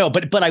 No,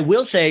 but I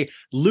will say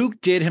Luke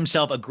did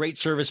himself a great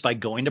service by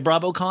going to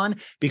BravoCon,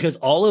 because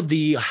all of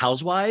the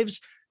housewives,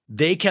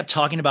 they kept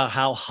talking about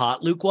how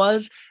hot Luke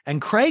was,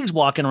 and Craig's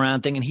walking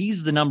around thinking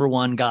he's the number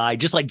one guy,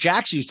 just like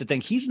Jax used to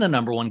think he's the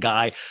number one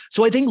guy.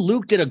 So I think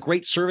Luke did a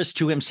great service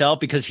to himself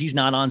because he's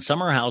not on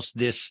Summer House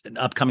this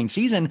upcoming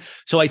season.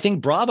 So I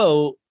think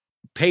Bravo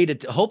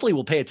hopefully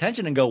will pay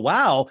attention and go,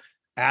 wow,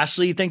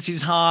 Ashley thinks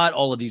he's hot.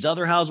 All of these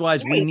other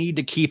housewives, right. We need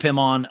to keep him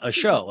on a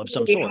show of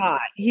some sort. Hot.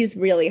 He's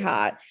really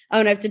hot. Oh,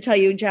 and I have to tell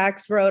you,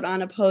 Jax wrote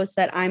on a post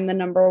that I'm the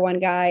number one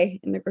guy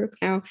in the group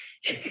now.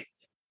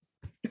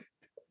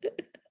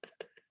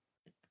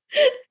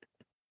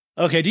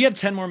 Okay. Do you have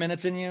 10 more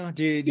minutes in you?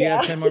 Do you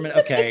have 10 more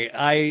minutes? Okay.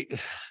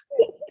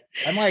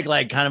 I'm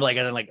like kind of like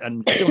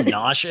I'm feeling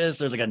nauseous.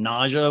 There's like a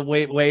nausea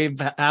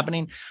wave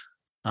happening.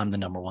 I'm the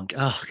number one.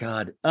 Oh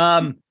God.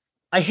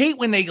 I hate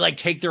when they like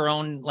take their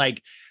own,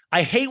 like,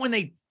 I hate when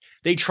they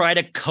try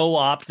to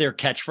co-opt their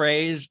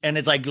catchphrase, and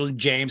it's like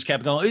James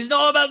kept going, it's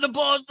not about the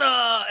poster.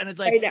 And it's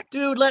like,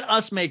 dude, let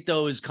us make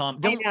those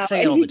don't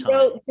say it all the time.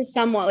 Wrote to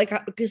someone, like,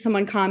 because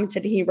someone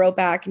commented, he wrote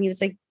back and he was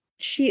like,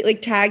 she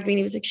like tagged me and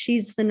he was like,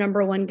 she's the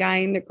number one guy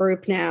in the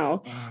group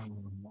now.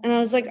 And I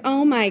was like,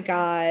 oh my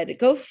God,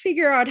 go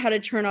figure out how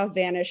to turn off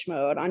vanish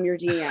mode on your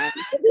DM.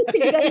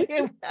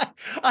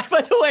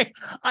 By the way,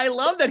 I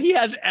love that he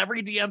has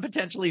every DM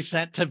potentially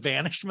sent to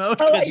vanish mode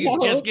because he's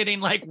just getting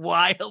like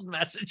wild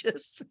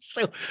messages.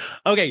 So,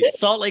 okay,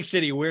 Salt Lake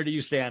City, where do you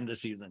stand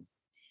this season?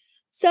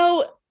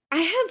 So I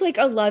have like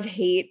a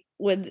love-hate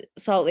with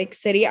Salt Lake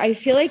City. I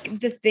feel like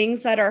the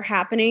things that are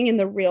happening in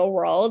the real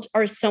world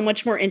are so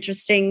much more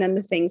interesting than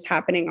the things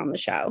happening on the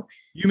show.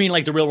 You mean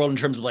like the real world in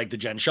terms of like the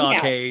Jen Shaw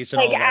case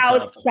and like all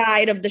that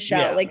outside of the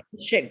show, like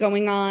shit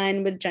going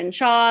on with Jen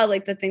Shaw,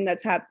 like the thing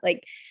that's happened,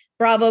 like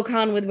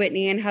BravoCon with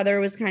Whitney and Heather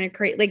was kind of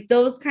crazy. Like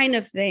those kind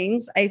of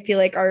things I feel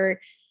like are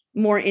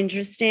more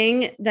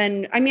interesting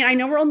than, I mean, I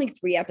know we're only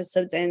 3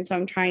 episodes in, so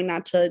I'm trying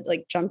not to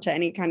like jump to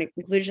any kind of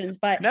conclusions,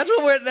 but that's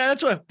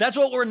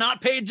what we're not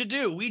paid to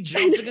do. We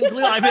jump to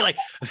conclusion. I mean, like,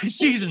 this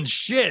season's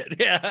shit.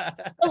 Yeah.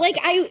 But like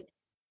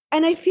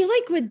I feel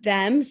like with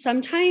them,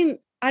 sometimes,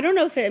 I don't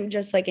know if I'm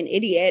just like an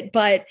idiot,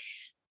 but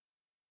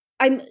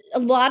I'm a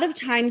lot of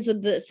times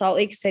with the Salt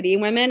Lake City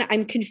women,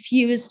 I'm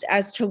confused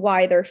as to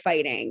why they're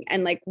fighting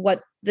and like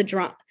what the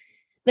drama.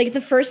 Like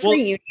the first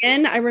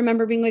reunion, I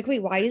remember being like,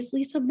 wait, why is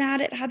Lisa mad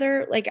at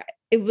Heather? Like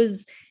it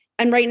was,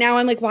 and right now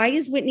I'm like, why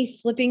is Whitney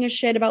flipping a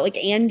shit about like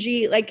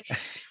Angie? Like,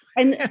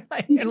 and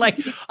like,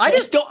 I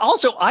just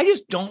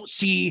don't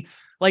see,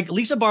 like,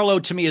 Lisa Barlow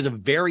to me is a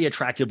very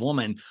attractive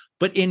woman,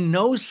 but in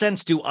no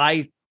sense do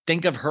I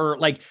think of her,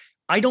 like,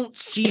 I don't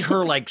see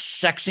her like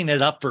sexing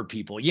it up for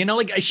people, you know,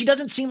 like she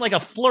doesn't seem like a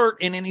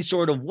flirt in any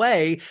sort of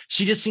way.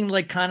 She just seemed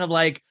like kind of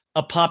like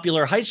a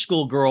popular high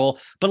school girl,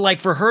 but like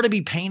for her to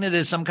be painted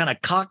as some kind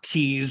of cock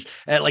tease,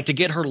 like to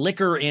get her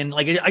liquor in,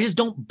 like, I just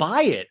don't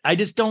buy it. I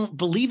just don't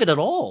believe it at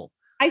all.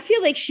 I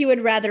feel like she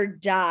would rather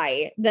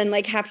die than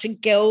like have to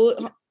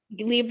go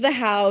leave the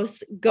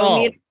house, go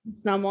meet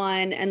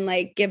someone and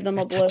like give them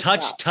a blow.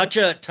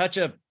 Touch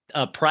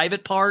a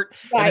private part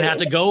and then have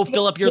to go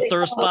fill up your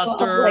thirst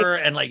buster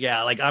and like,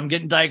 yeah, like I'm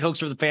getting Diet Cokes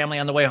for the family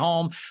on the way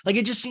home. Like,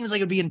 it just seems like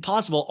it'd be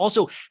impossible.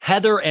 Also,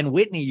 Heather and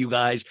Whitney, you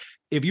guys,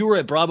 if you were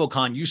at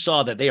BravoCon, you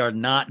saw that they are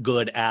not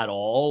good at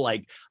all.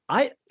 Like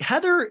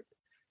Heather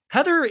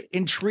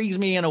intrigues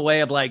me in a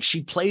way of like,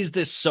 she plays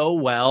this so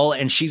well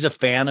and she's a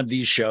fan of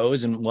these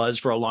shows and was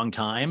for a long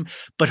time,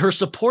 but her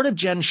support of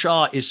Jen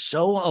Shaw is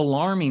so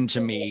alarming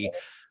to me.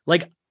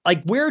 Like,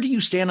 where do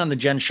you stand on the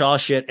Jen Shaw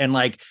shit? And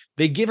like,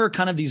 they give her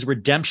kind of these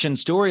redemption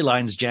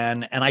storylines,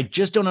 Jen. And I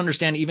just don't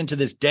understand even to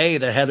this day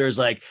that Heather's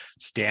like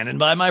standing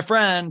by my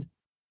friend.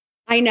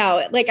 I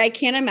know. Like, I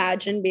can't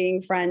imagine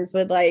being friends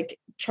with like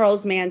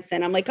Charles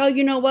Manson. I'm like, oh,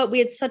 you know what? We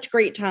had such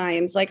great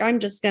times. Like, I'm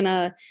just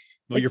gonna.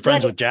 Well, you're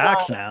friends with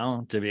Jax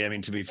now, to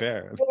be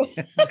fair.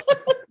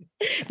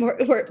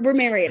 we're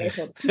married, I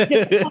told you.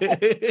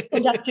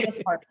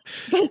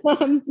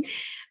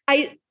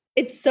 But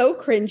it's so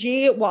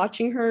cringy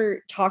watching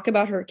her talk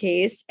about her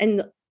case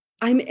and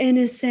I'm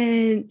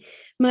innocent.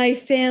 My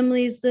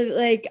family's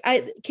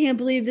I can't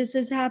believe this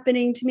is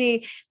happening to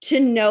me. To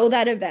know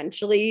that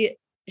eventually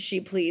she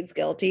pleads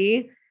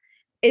guilty.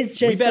 It's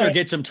just, we better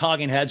get some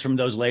talking heads from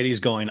those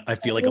ladies going, I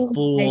feel like a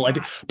fool.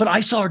 But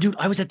I saw her, dude.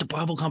 I was at the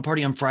BravoCon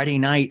party on Friday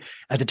night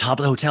at the top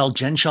of the hotel.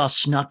 Jen Shaw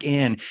snuck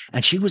in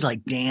and she was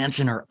like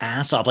dancing her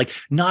ass off, like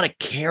not a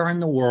care in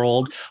the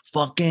world.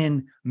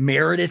 Fucking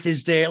Meredith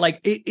is there. Like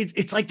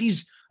it's like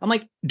these. I'm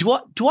like, do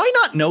we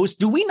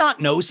not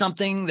know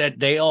something that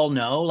they all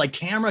know? Like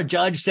Tamra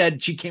Judge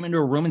said she came into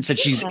a room and said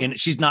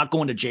she's not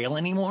going to jail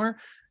anymore.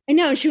 I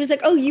know. She was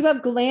like, oh, you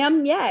have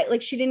glam yet?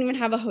 Like she didn't even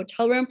have a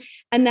hotel room.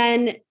 And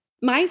then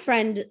my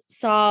friend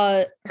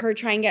saw her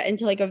try and get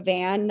into like a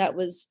van that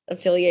was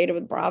affiliated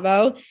with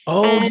Bravo.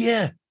 Oh,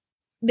 yeah.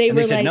 They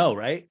were said like, no,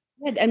 right?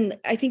 and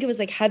I think it was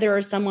like Heather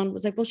or someone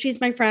was like, well, she's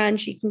my friend.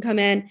 She can come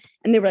in.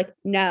 And they were like,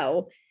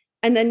 no.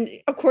 And then,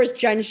 of course,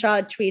 Jen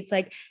Shah tweets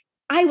like,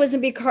 I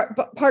wasn't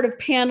part of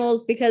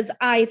panels because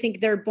I think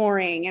they're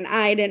boring and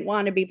I didn't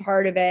want to be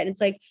part of it. And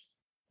it's like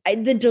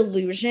the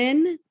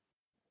delusion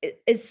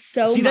is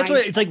so. See, that's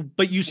what it's like.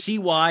 But you see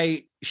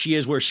why she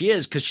is where she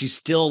is, because she's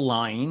still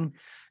lying.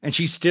 And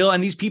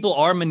and these people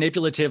are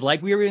manipulative.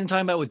 Like we were even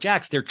talking about with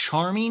Jax, they're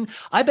charming.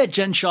 I bet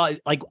Jen Shah,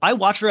 like I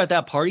watched her at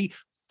that party,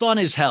 fun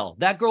as hell.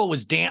 That girl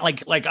was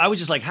like I was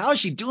just like, how is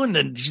she doing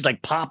she's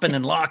like popping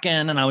and locking.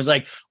 And I was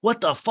like,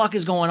 what the fuck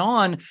is going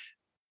on?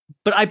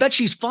 But I bet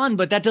she's fun,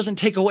 but that doesn't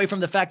take away from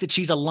the fact that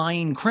she's a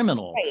lying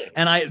criminal. Right.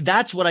 And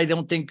that's what I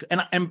don't think.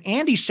 And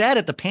Andy said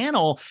at the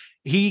panel,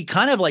 he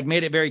kind of like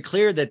made it very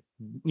clear that,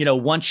 you know,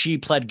 once she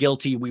pled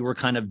guilty, we were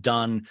kind of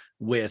done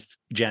with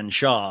Jen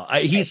Shah.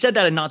 He said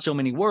that in not so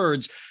many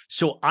words.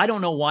 So I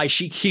don't know why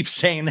she keeps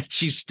saying that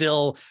she's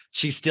still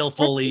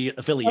fully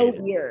affiliated.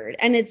 So weird.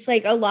 And it's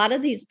like a lot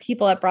of these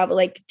people at Bravo,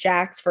 like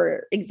Jax,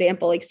 for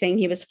example, like saying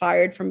he was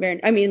fired from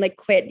like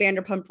quit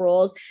Vanderpump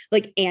Rules.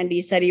 Like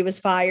Andy said he was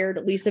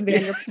fired. Lisa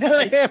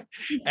Vanderpump.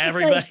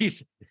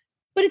 Everybody's.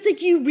 But it's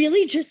like, you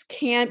really just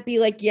can't be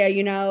like, yeah,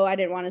 you know, I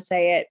didn't want to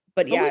say it,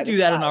 but yeah. We do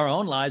that in our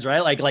own lives,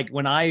 right? Like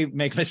when I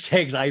make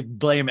mistakes, I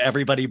blame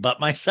everybody but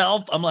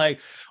myself. I'm like,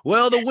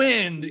 well, the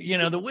wind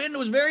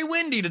was very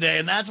windy today.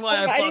 And that's why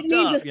I fucked up. I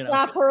didn't need to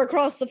slap her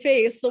across the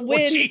face. The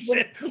wind.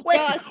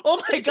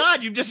 Oh my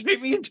God, you just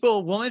made me into a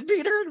woman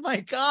beater.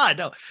 My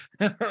God.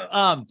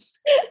 No.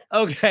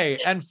 Okay.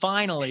 And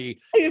finally,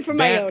 for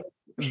my own.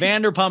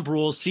 Vanderpump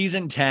Rules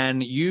season 10.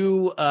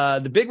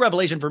 The big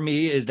revelation for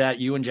me is that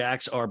you and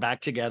Jax are back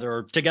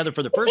together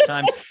for the first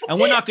time. And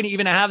we're not going to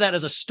even have that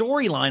as a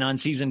storyline on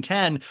season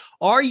 10.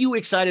 Are you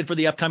excited for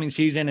the upcoming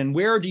season? And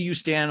where do you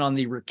stand on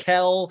the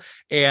Raquel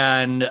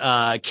and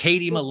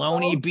Katie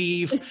Maloney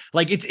beef?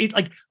 Like it's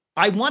like,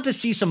 I want to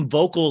see some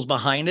vocals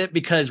behind it,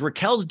 because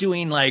Raquel's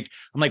doing like,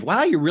 I'm like,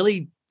 wow, you're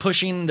really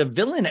pushing the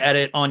villain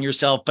edit on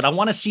yourself, but I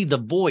want to see the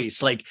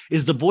voice. Like,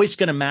 is the voice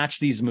going to match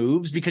these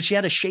moves? Because she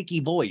had a shaky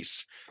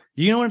voice.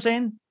 You know what I'm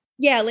saying?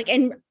 Yeah. Like,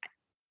 and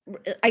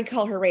I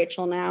call her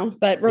Rachel now,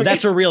 but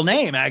that's her real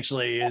name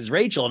actually, is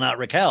Rachel, not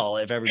Raquel.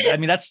 I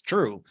mean, that's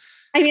true.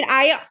 I mean,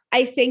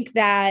 I think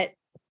that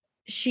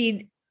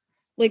she,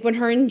 like when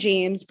her and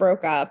James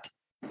broke up,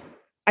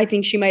 I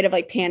think she might've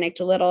like panicked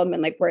a little and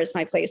been like, where's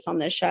my place on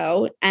this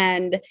show?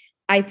 And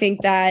I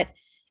think that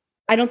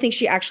I don't think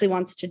she actually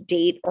wants to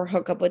date or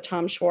hook up with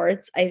Tom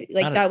Schwartz.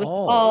 That was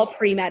all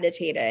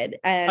premeditated.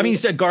 And I mean, you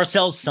said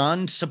Garcelle's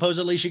son,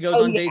 supposedly she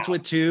goes on dates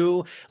with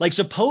too. Like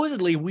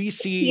supposedly we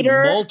see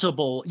Peter.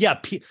 Multiple.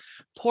 Yeah.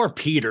 Poor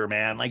Peter,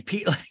 man. Like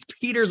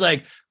Peter's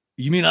like,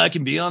 you mean I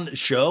can be on the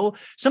show?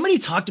 Somebody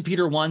talked to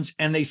Peter once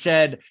and they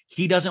said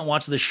he doesn't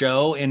watch the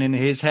show. And in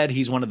his head,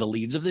 he's one of the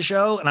leads of the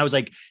show. And I was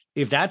like,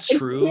 if that's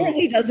true,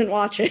 he doesn't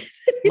watch it.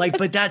 Like,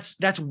 but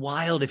that's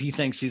wild. If he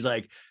thinks he's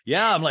like,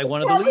 yeah, I'm like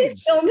one of the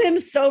leads. Film him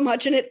so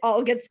much and it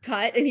all gets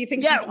cut and he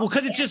thinks, yeah, well,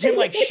 because it's just him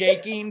like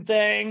shaking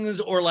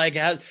things or like,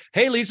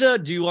 hey, Lisa,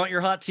 do you want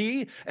your hot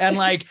tea? And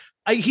like,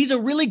 he's a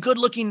really good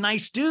looking,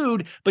 nice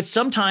dude, but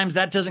sometimes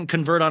that doesn't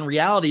convert on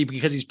reality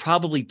because he's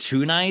probably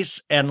too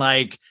nice and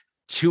like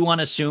too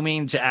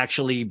unassuming to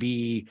actually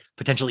be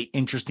potentially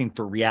interesting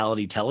for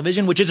reality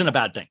television, which isn't a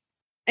bad thing.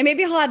 And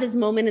maybe he'll have his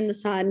moment in the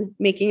sun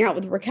making out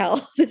with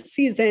Raquel this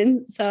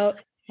season. So,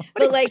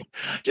 but like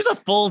just a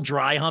full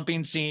dry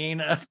humping scene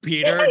of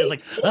Peter just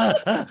like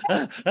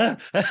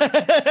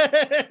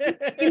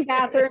in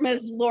bathroom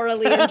as Laura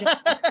Lee. And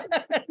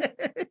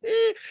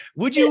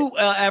would you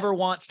ever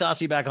want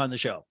Stassi back on the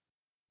show?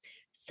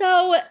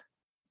 So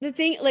the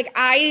thing, like,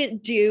 I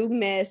do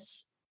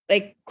miss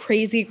like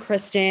crazy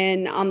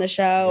Kristen on the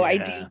show.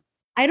 Yeah.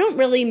 I don't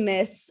really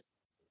miss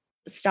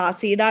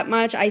Stassi that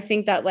much. I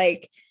think that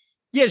like,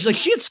 yeah,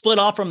 she had split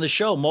off from the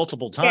show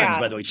multiple times,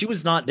 by the way. She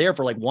was not there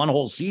for like one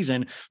whole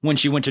season when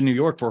she went to New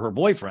York for her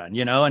boyfriend,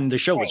 you know, and the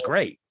show was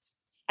great.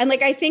 And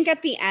like, I think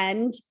at the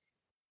end,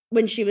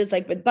 when she was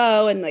like with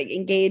Beau and like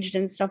engaged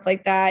and stuff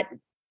like that,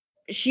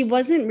 she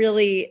wasn't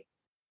really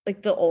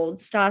like the old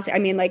Stassi. I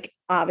mean, like,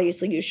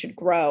 obviously you should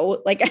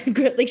grow. Like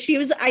she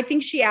was, I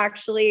think she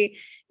actually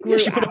grew. Yeah,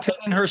 she put a pin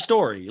in her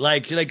story.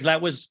 Like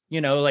that was,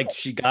 you know, like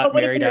she got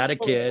married, had a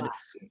kid.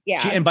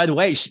 Yeah. And by the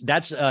way,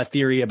 that's a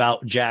theory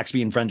about Jax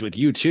being friends with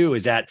you too,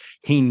 is that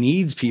he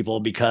needs people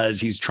because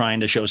he's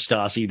trying to show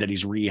Stassi that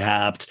he's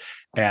rehabbed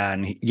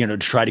and, you know,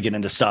 to try to get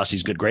into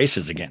Stassi's good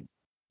graces again.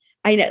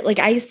 I know, like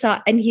I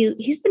saw, and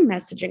he's been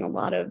messaging a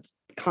lot of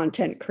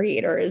content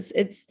creators.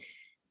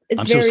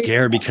 I'm so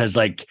scared because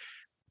like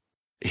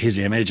his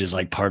image is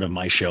like part of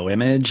my show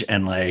image.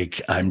 And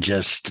like, I'm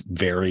just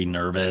very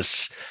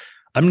nervous.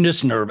 I'm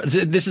just nervous.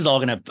 This is all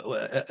going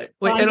to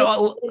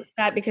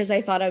that because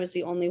I thought I was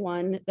the only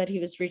one that he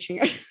was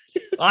reaching out.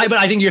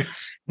 I think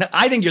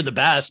you're the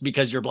best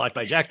because you're blocked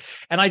by Jax.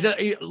 And I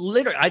said,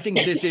 literally, I think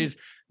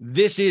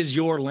this is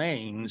your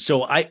lane.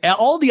 So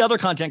all the other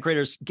content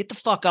creators, get the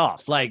fuck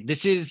off. Like,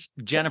 this is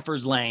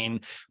Jennifer's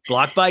lane,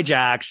 blocked by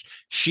Jax.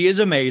 She is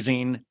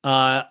amazing.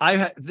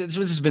 This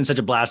has been such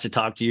a blast to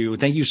talk to you.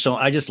 Thank you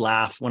I just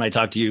laugh when I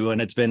talk to you,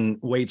 and it's been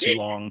way too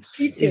long.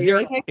 Is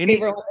there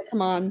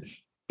come on?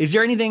 Is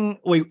there anything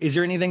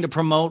to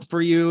promote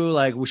for you?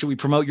 Like, should we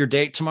promote your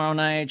date tomorrow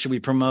night? Should we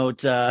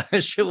promote,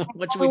 what should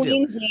we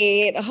do?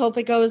 Date. I hope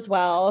it goes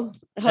well.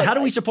 How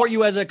do we support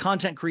you as a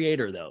content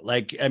creator though?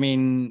 Like,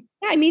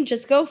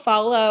 just go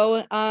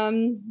follow.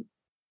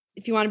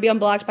 If you want to be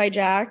unblocked by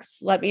Jax,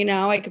 let me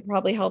know. I could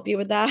probably help you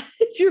with that.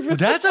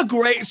 That's a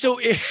great. So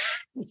if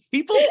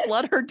people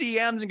flood her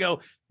DMs and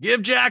go,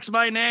 give Jax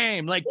my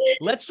name. Like,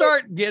 let's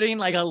start getting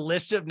like a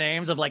list of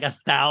names of like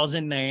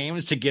 1,000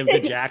 names to give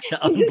to Jax to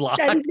unblock.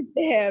 Send it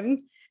to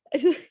him.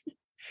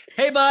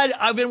 Hey, bud,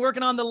 I've been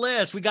working on the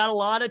list. We got a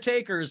lot of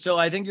takers, so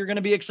I think you're going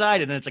to be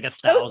excited. And it's like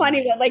 1,000. So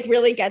funny. What like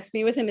really gets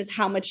me with him is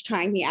how much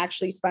time he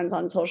actually spends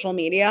on social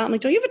media. I'm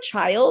like, don't you have a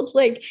child?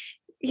 Like,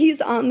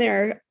 he's on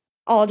there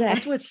all day.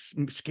 That's what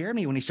scared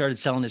me when he started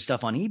selling his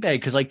stuff on eBay.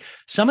 Cause like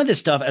some of this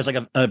stuff, as like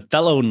a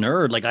fellow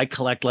nerd, like I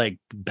collect like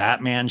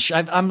Batman.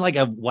 I'm like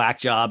a whack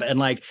job. And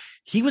like,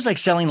 he was like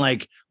selling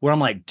like where I'm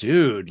like,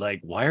 dude, like,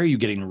 why are you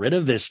getting rid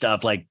of this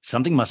stuff? Like,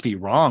 something must be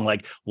wrong.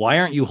 Like, why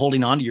aren't you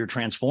holding on to your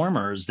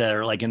Transformers that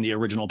are like in the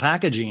original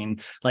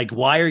packaging? Like,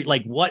 why are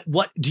like, what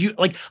do you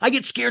like? I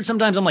get scared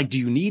sometimes. I'm like, do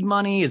you need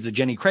money? Is the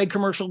Jenny Craig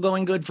commercial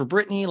going good for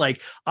Britney?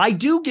 Like, I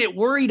do get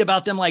worried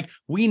about them. Like,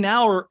 we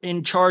now are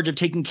in charge of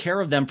taking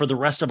care of them for the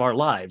rest of our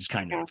lives,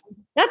 kind of.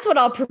 That's what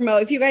I'll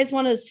promote. If you guys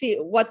want to see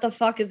what the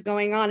fuck is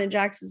going on in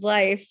Jax's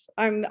life,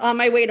 I'm on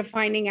my way to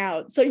finding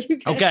out. So you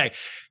can. Okay.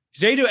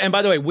 Zaydu, and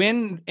by the way,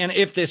 when and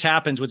if this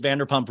happens with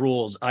Vanderpump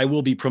Rules, I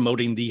will be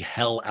promoting the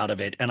hell out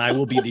of it, and I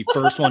will be the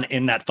first one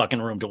in that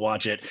fucking room to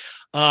watch it.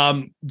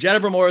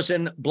 Jennifer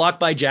Morrison, blocked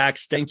by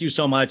Jax. Thank you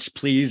so much.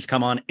 Please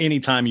come on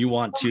anytime you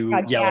want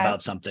to yell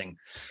about something.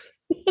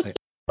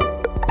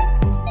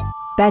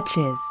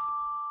 Betches.